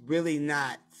it's really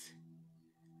not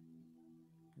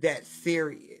that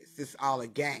serious. It's all a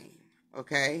game,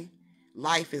 okay?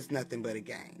 Life is nothing but a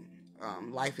game.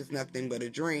 Life is nothing but a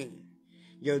dream.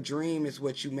 Your dream is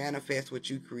what you manifest,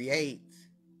 what you create,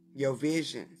 your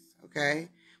visions, okay?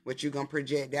 What you're going to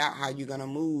project out, how you're going to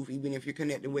move, even if you're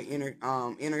connected with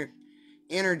inner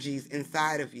energies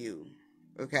inside of you,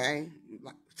 okay?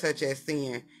 Such as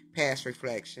seeing past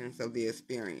reflections of the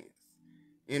experience,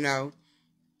 you know?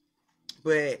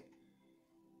 But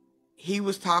he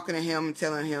was talking to him and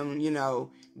telling him, you know,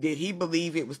 did he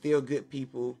believe it was still good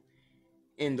people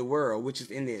in the world, which is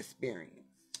in the experience?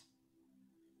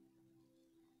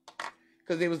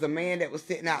 Because there was a man that was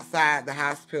sitting outside the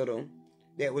hospital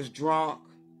that was drunk,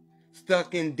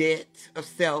 stuck in debt of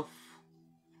self,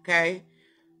 okay?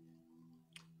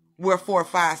 Where 4,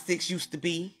 5, 6 used to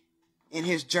be in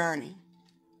his journey.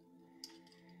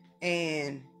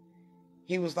 And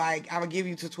he was like, I will give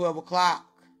you to 12 o'clock.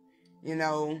 You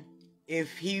know,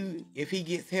 if he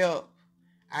gets help,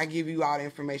 I give you all the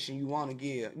information you want to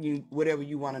give, whatever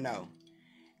you want to know.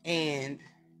 And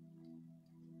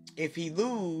if he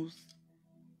lose,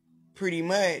 pretty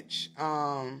much,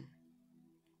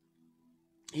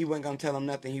 he wasn't going to tell him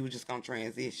nothing. He was just going to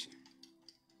transition.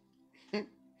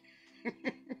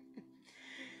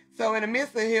 So in the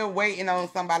midst of him waiting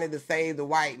on somebody to save the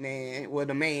white man, well,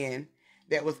 the man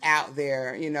that was out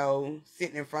there, you know,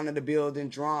 sitting in front of the building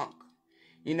drunk,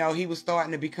 you know, he was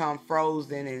starting to become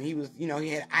frozen, and he was, you know, he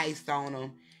had ice on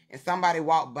him, and somebody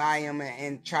walked by him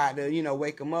and tried to, you know,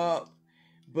 wake him up,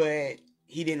 but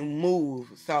he didn't move.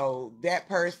 So that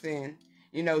person,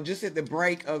 you know, just at the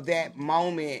break of that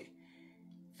moment,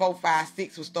 4, 5,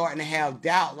 6 was starting to have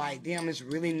doubt, like, damn, there's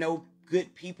really no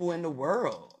good people in the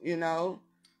world, you know?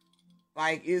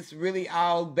 Like, it's really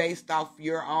all based off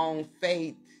your own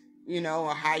faith, you know,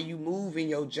 or how you move in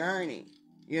your journey.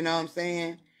 You know what I'm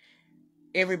saying?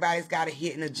 Everybody's got a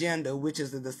hidden agenda, which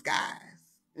is a disguise,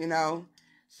 you know?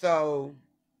 So,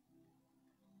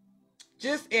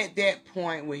 just at that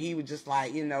point where he was just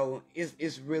like, you know,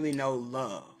 it's really no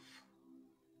love,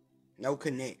 no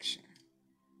connection,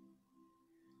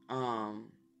 no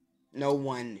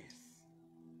oneness.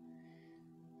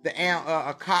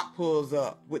 A cop pulls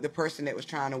up with the person that was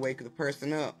trying to wake the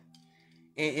person up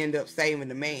and end up saving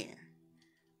the man.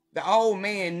 The old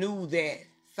man knew that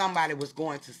somebody was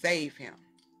going to save him,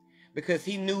 because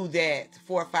he knew that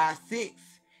 4, 5, 6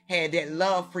 had that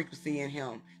love frequency in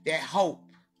him, that hope,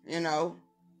 you know,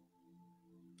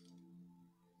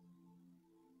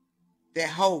 that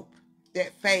hope,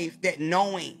 that faith, that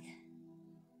knowing,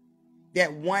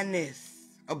 that oneness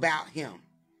about him.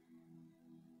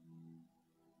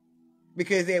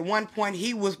 Because at one point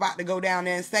he was about to go down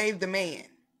there and save the man.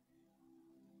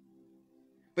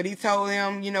 But he told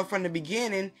him, you know, from the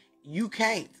beginning, you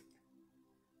can't.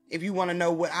 If you want to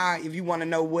know if you want to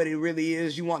know what it really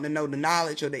is, you want to know the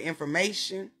knowledge or the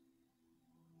information.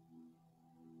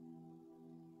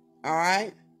 All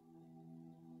right?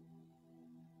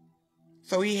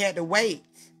 So he had to wait.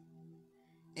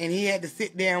 And he had to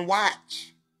sit there and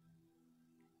watch.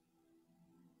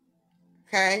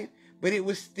 Okay? But it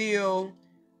was still,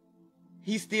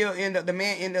 the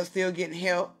man ended up still getting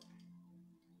help.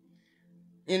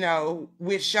 You know,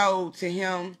 which showed to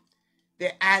him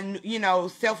that you know,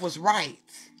 self was right.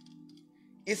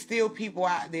 It's still people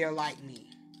out there like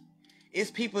me. It's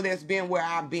people that's been where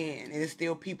I've been. And it's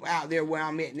still people out there where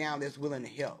I'm at now that's willing to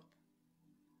help.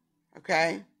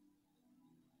 Okay?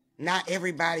 Not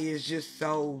everybody is just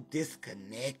so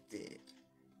disconnected.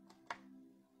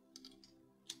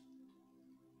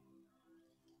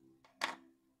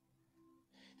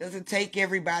 Doesn't take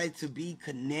everybody to be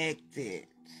connected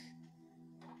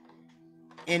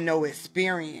and no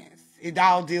experience. It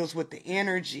all deals with the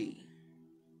energy.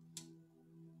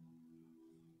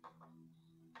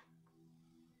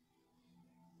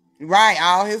 Right,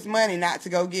 all his money not to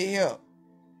go get help.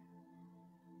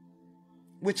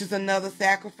 Which is another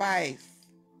sacrifice.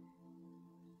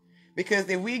 Because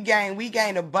if we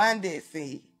gain abundance,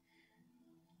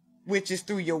 which is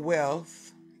through your wealth.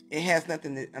 It has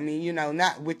nothing to, I mean, you know,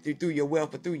 not through your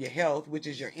wealth, but through your health, which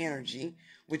is your energy,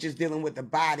 which is dealing with the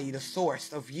body, the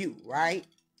source of you, right?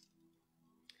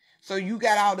 So you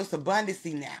got all this abundance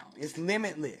now. It's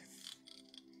limitless.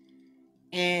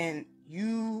 And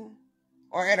you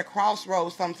are at a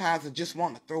crossroads sometimes and just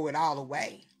want to throw it all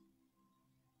away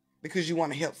because you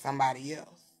want to help somebody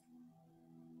else.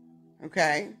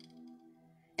 Okay?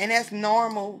 And that's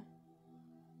normal.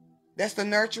 That's the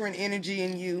nurturing energy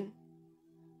in you.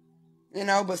 You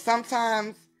know, but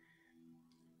sometimes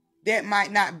that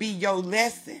might not be your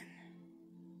lesson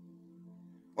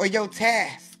or your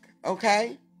task,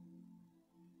 okay?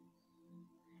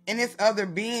 And there's other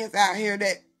beings out here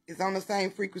that is on the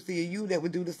same frequency of you that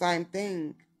would do the same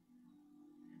thing,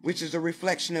 which is a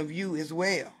reflection of you as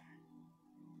well,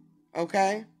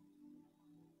 okay?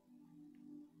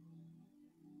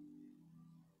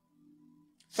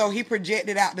 So he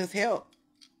projected out this help.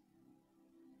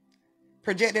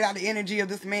 Projected out the energy of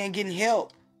this man getting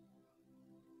help.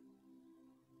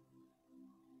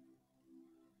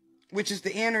 Which is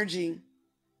the energy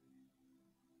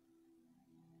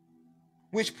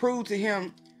which proved to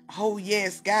him, oh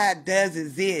yes, God does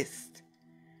exist.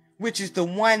 Which is the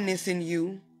oneness in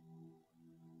you.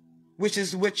 Which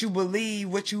is what you believe,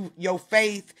 your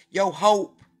faith, your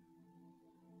hope.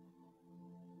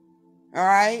 All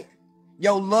right?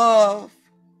 Your love,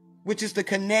 which is the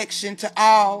connection to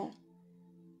all.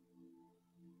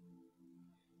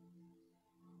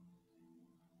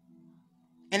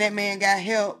 And that man got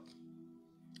help.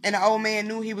 And the old man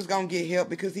knew he was going to get help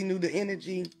because he knew the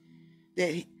energy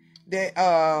that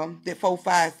 4,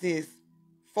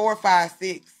 5,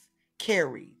 6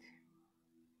 carried.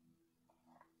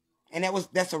 And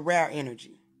that's a rare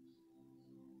energy.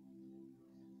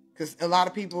 Because a lot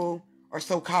of people are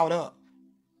so caught up.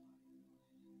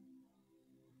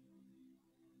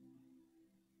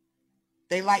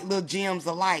 They like little gems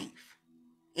of life.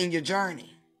 in your journey.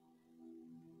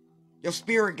 Your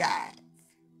spirit guides.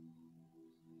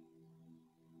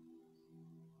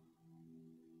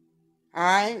 All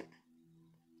right?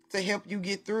 To help you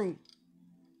get through.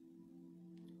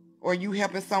 Or you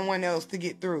helping someone else to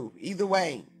get through. Either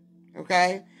way.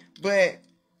 Okay? But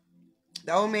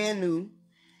the old man knew.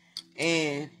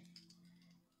 And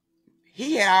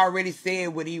he had already said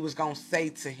what he was going to say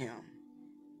to him.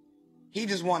 He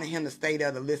just wanted him to stay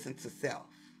there to listen to self.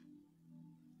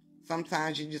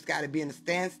 Sometimes you just got to be in a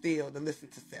standstill to listen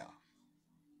to self.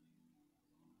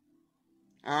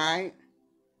 All right?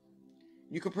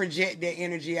 You can project that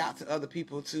energy out to other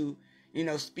people to, you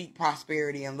know, speak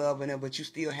prosperity and love in them, but you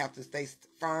still have to stay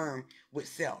firm with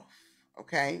self.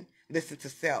 Okay? Listen to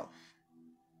self.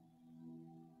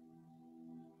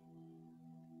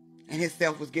 And his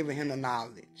self was giving him the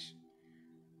knowledge,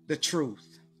 the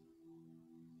truth,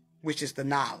 which is the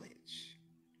knowledge.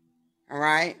 All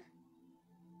right?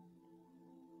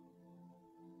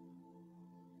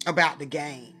 About the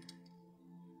game.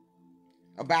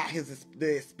 About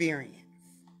the experience.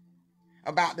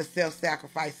 About the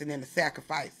self-sacrificing and the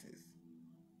sacrifices.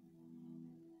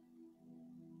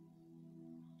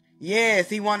 Yes,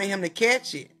 he wanted him to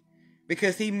catch it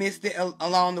because he missed it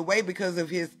along the way because of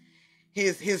his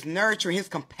nurturing, his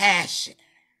compassion.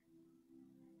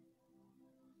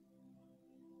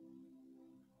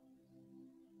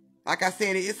 Like I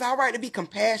said, it's all right to be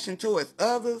compassionate towards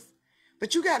others,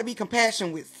 but you got to be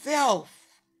compassionate with self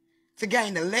to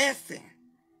gain the lesson.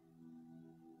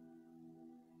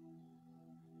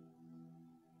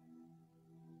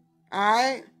 All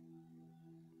right?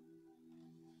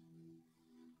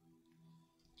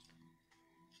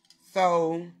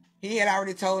 So he had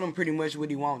already told him pretty much what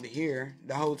he wanted to hear.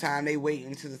 The whole time they waiting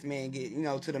until this man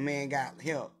till the man got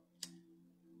help.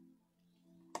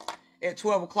 At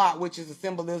 12 o'clock, which is a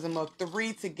symbolism of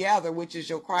 3 together, which is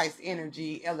your Christ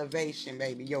energy elevation,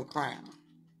 baby, your crown.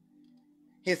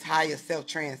 His higher self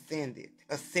transcended,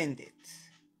 ascended.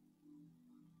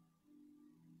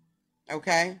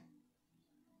 Okay?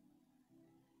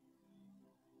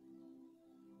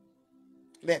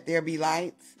 Let there be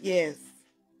lights. Yes.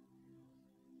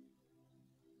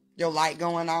 Your light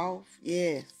going off.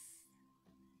 Yes.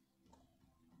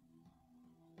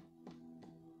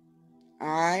 All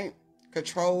right.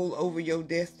 Control over your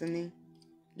destiny.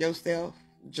 Yourself.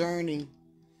 Journey.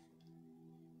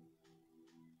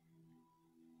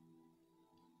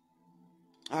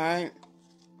 All right.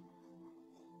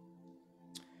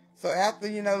 So after,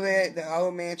 that the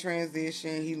old man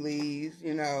transition, he leaves,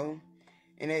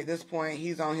 and at this point,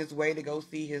 he's on his way to go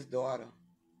see his daughter.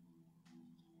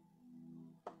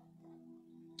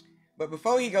 But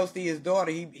before he goes see his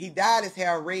daughter, he dyed his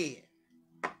hair red.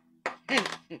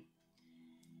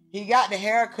 He got the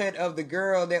haircut of the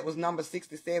girl that was number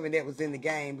 67 that was in the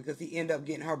game because he ended up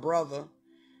getting her brother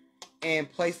and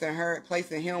placing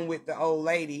him with the old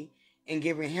lady and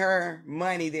giving her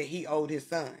money that he owed her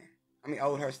son.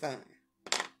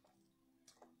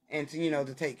 And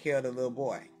to take care of the little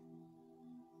boy.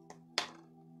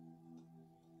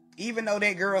 Even though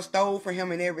that girl stole from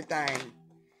him and everything,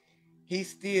 he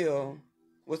still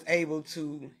was able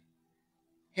to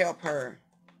help her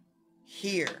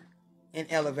here in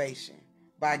elevation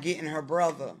by getting her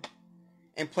brother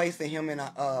and placing him in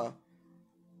a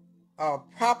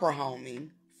proper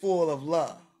homing full of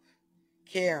love,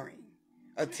 caring,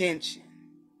 attention,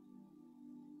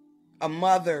 a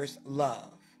mother's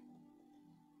love,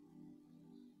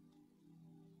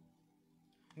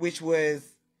 which was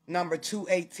number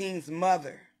 218's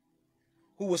mother,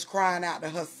 who was crying out to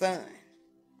her son,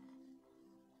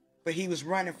 but he was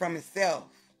running from himself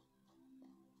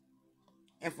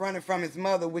and running from his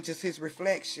mother, which is his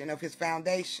reflection of his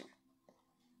foundation.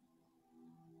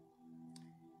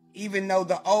 Even though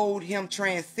the old him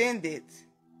transcended,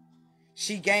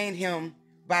 she gained him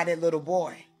by that little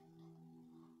boy.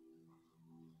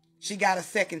 She got a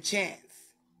second chance.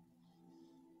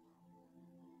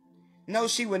 No,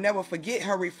 she would never forget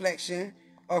her reflection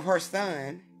of her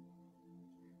son,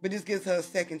 but this gives her a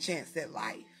second chance at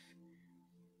life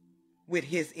with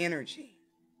his energy,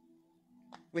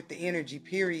 with the energy,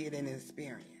 period, and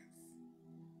experience.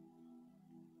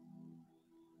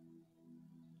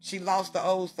 She lost the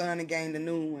old son and gained a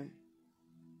new one.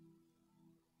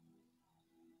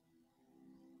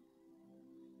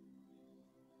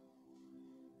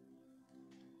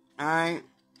 All right.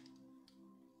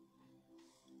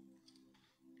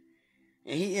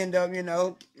 And he ended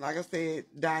up, like I said,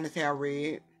 dyeing his hair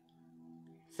red.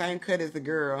 Same cut as the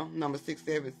girl, number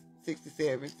 67,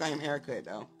 same haircut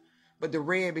though. But the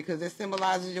red, because it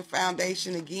symbolizes your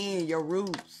foundation again, your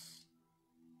roots.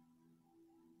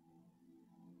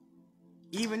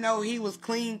 Even though he was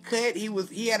clean cut,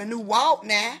 he had a new walk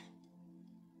now.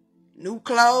 New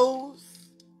clothes.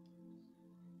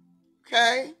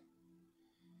 Okay?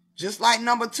 Just like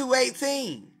number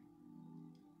 218.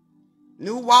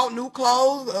 New walk, new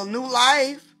clothes, a new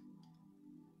life.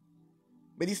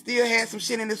 But he still had some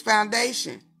shit in his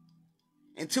foundation.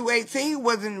 And 218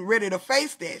 wasn't ready to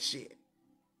face that shit.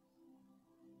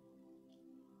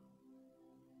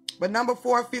 But number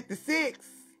 456,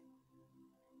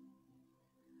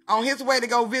 on his way to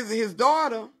go visit his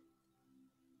daughter,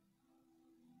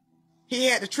 he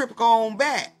had to trip on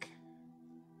back.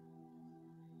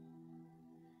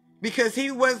 Because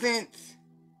he wasn't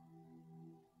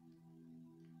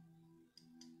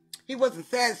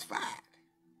satisfied.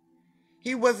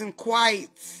 He wasn't quite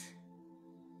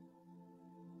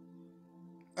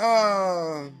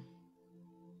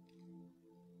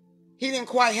he didn't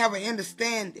quite have an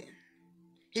understanding.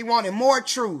 He wanted more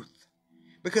truth.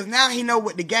 Because now he know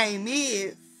what the game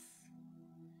is.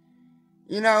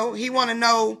 You know, he want to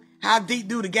know how deep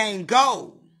do the game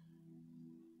go.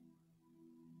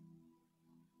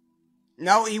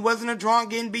 No, he wasn't a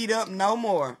drunk getting beat up no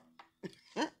more.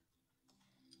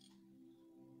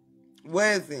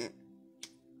 Wasn't.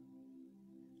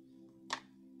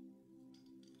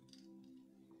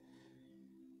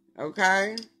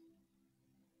 Okay.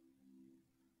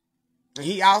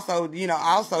 He also, he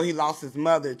lost his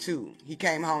mother too. He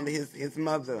came home to his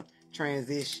mother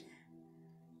transition.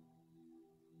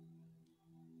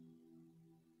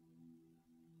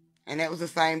 And that was the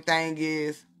same thing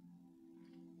as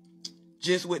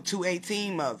just with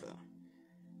 218 mother.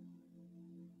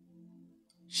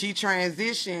 She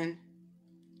transitioned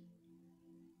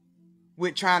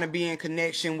with trying to be in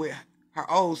connection with her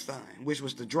old son, which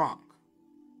was the drunk.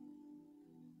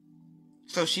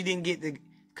 So she didn't get to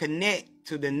connect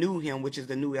to the new him, which is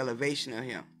the new elevation of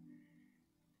him.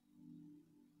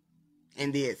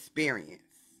 And the experience.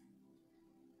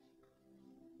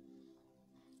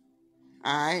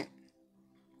 Alright?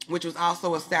 Which was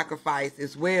also a sacrifice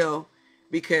as well,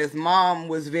 because mom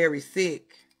was very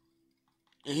sick.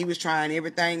 And he was trying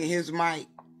everything in his might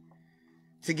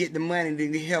to get the money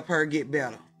to help her get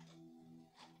better.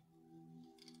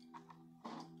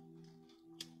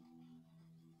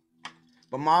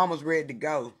 But mom was ready to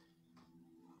go.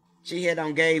 She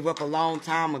had gave up a long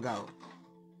time ago.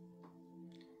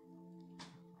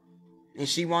 And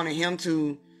she wanted him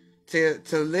to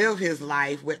live his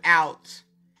life without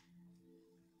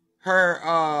her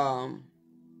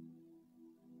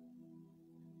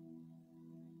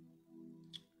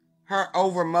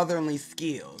over motherly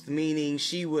skills, meaning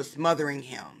she was mothering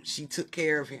him. She took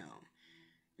care of him.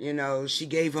 You know, she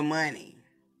gave him money.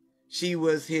 She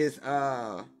was his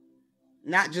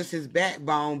not just his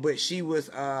backbone, but she was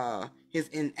his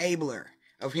enabler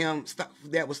of him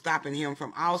that was stopping him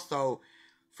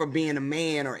from being a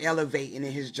man or elevating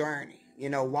in his journey. You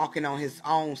know, walking on his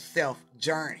own self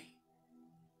journey.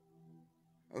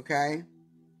 Okay?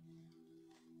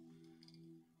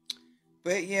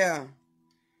 But yeah.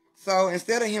 So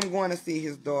instead of him going to see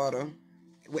his daughter,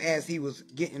 as he was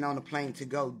getting on the plane to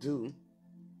go to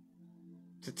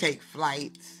take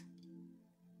flight.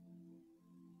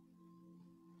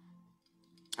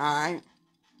 Alright.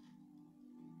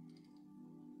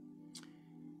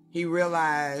 He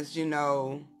realized,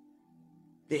 that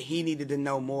he needed to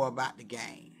know more about the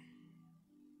game.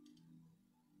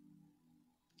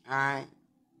 Alright.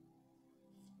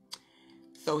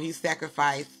 So he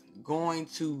sacrificed going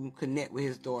to connect with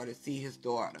his daughter, see his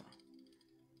daughter,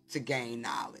 to gain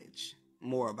knowledge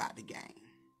more about the game.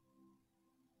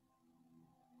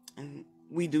 And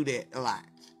we do that a lot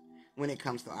when it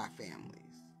comes to our families.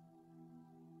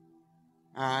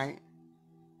 Alright?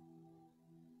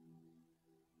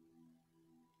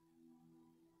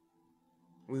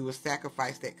 We will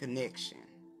sacrifice that connection.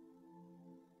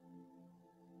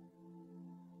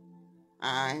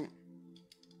 Alright?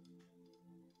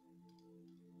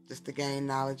 Just to gain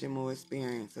knowledge and more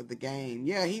experience of the game.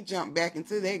 Yeah, he jumped back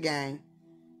into that game.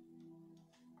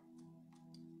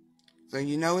 So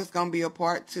it's going to be a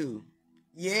part 2.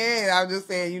 Yeah, I was just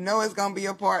saying, it's going to be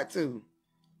a part 2.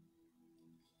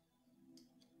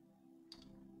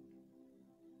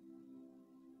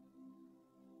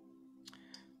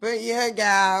 But yeah,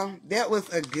 y'all, that was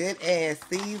a good ass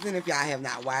season. If y'all have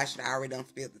not watched it, I already done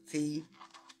spilled the tea.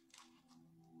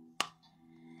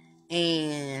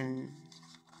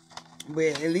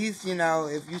 But at least,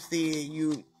 if you see it,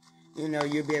 you'll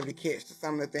be able to catch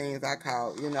some of the things I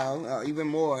caught, even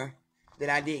more that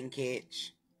I didn't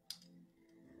catch.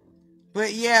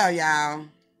 But yeah, y'all,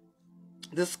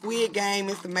 the Squid Game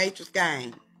is the Matrix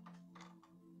game.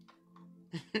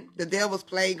 The Devil's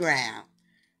Playground.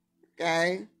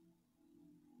 Okay?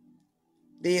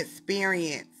 The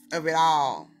experience of it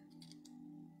all.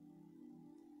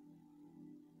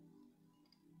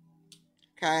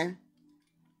 Okay?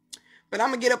 But I'm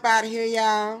going to get up out of here,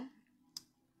 y'all.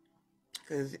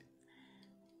 Because,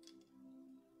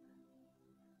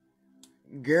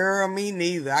 girl, me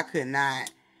neither. I could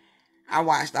not. I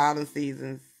watched all the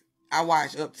seasons. I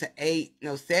watched up to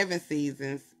 7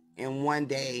 seasons in one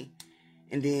day.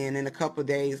 And then in a couple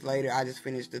days later, I just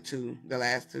finished the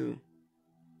last 2.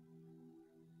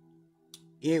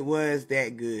 It was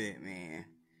that good, man.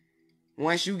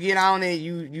 Once you get on it,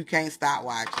 you can't stop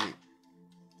watching it.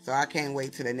 So I can't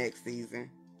wait till the next season.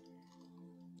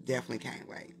 Definitely can't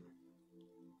wait.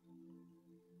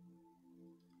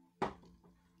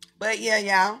 But yeah,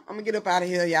 y'all. I'm going to get up out of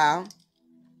here, y'all.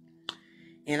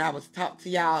 And I will talk to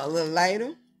y'all a little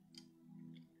later.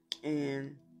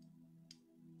 And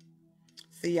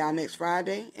see y'all next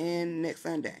Friday and next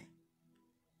Sunday.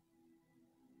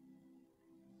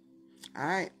 All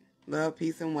right. Love,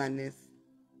 peace, and oneness.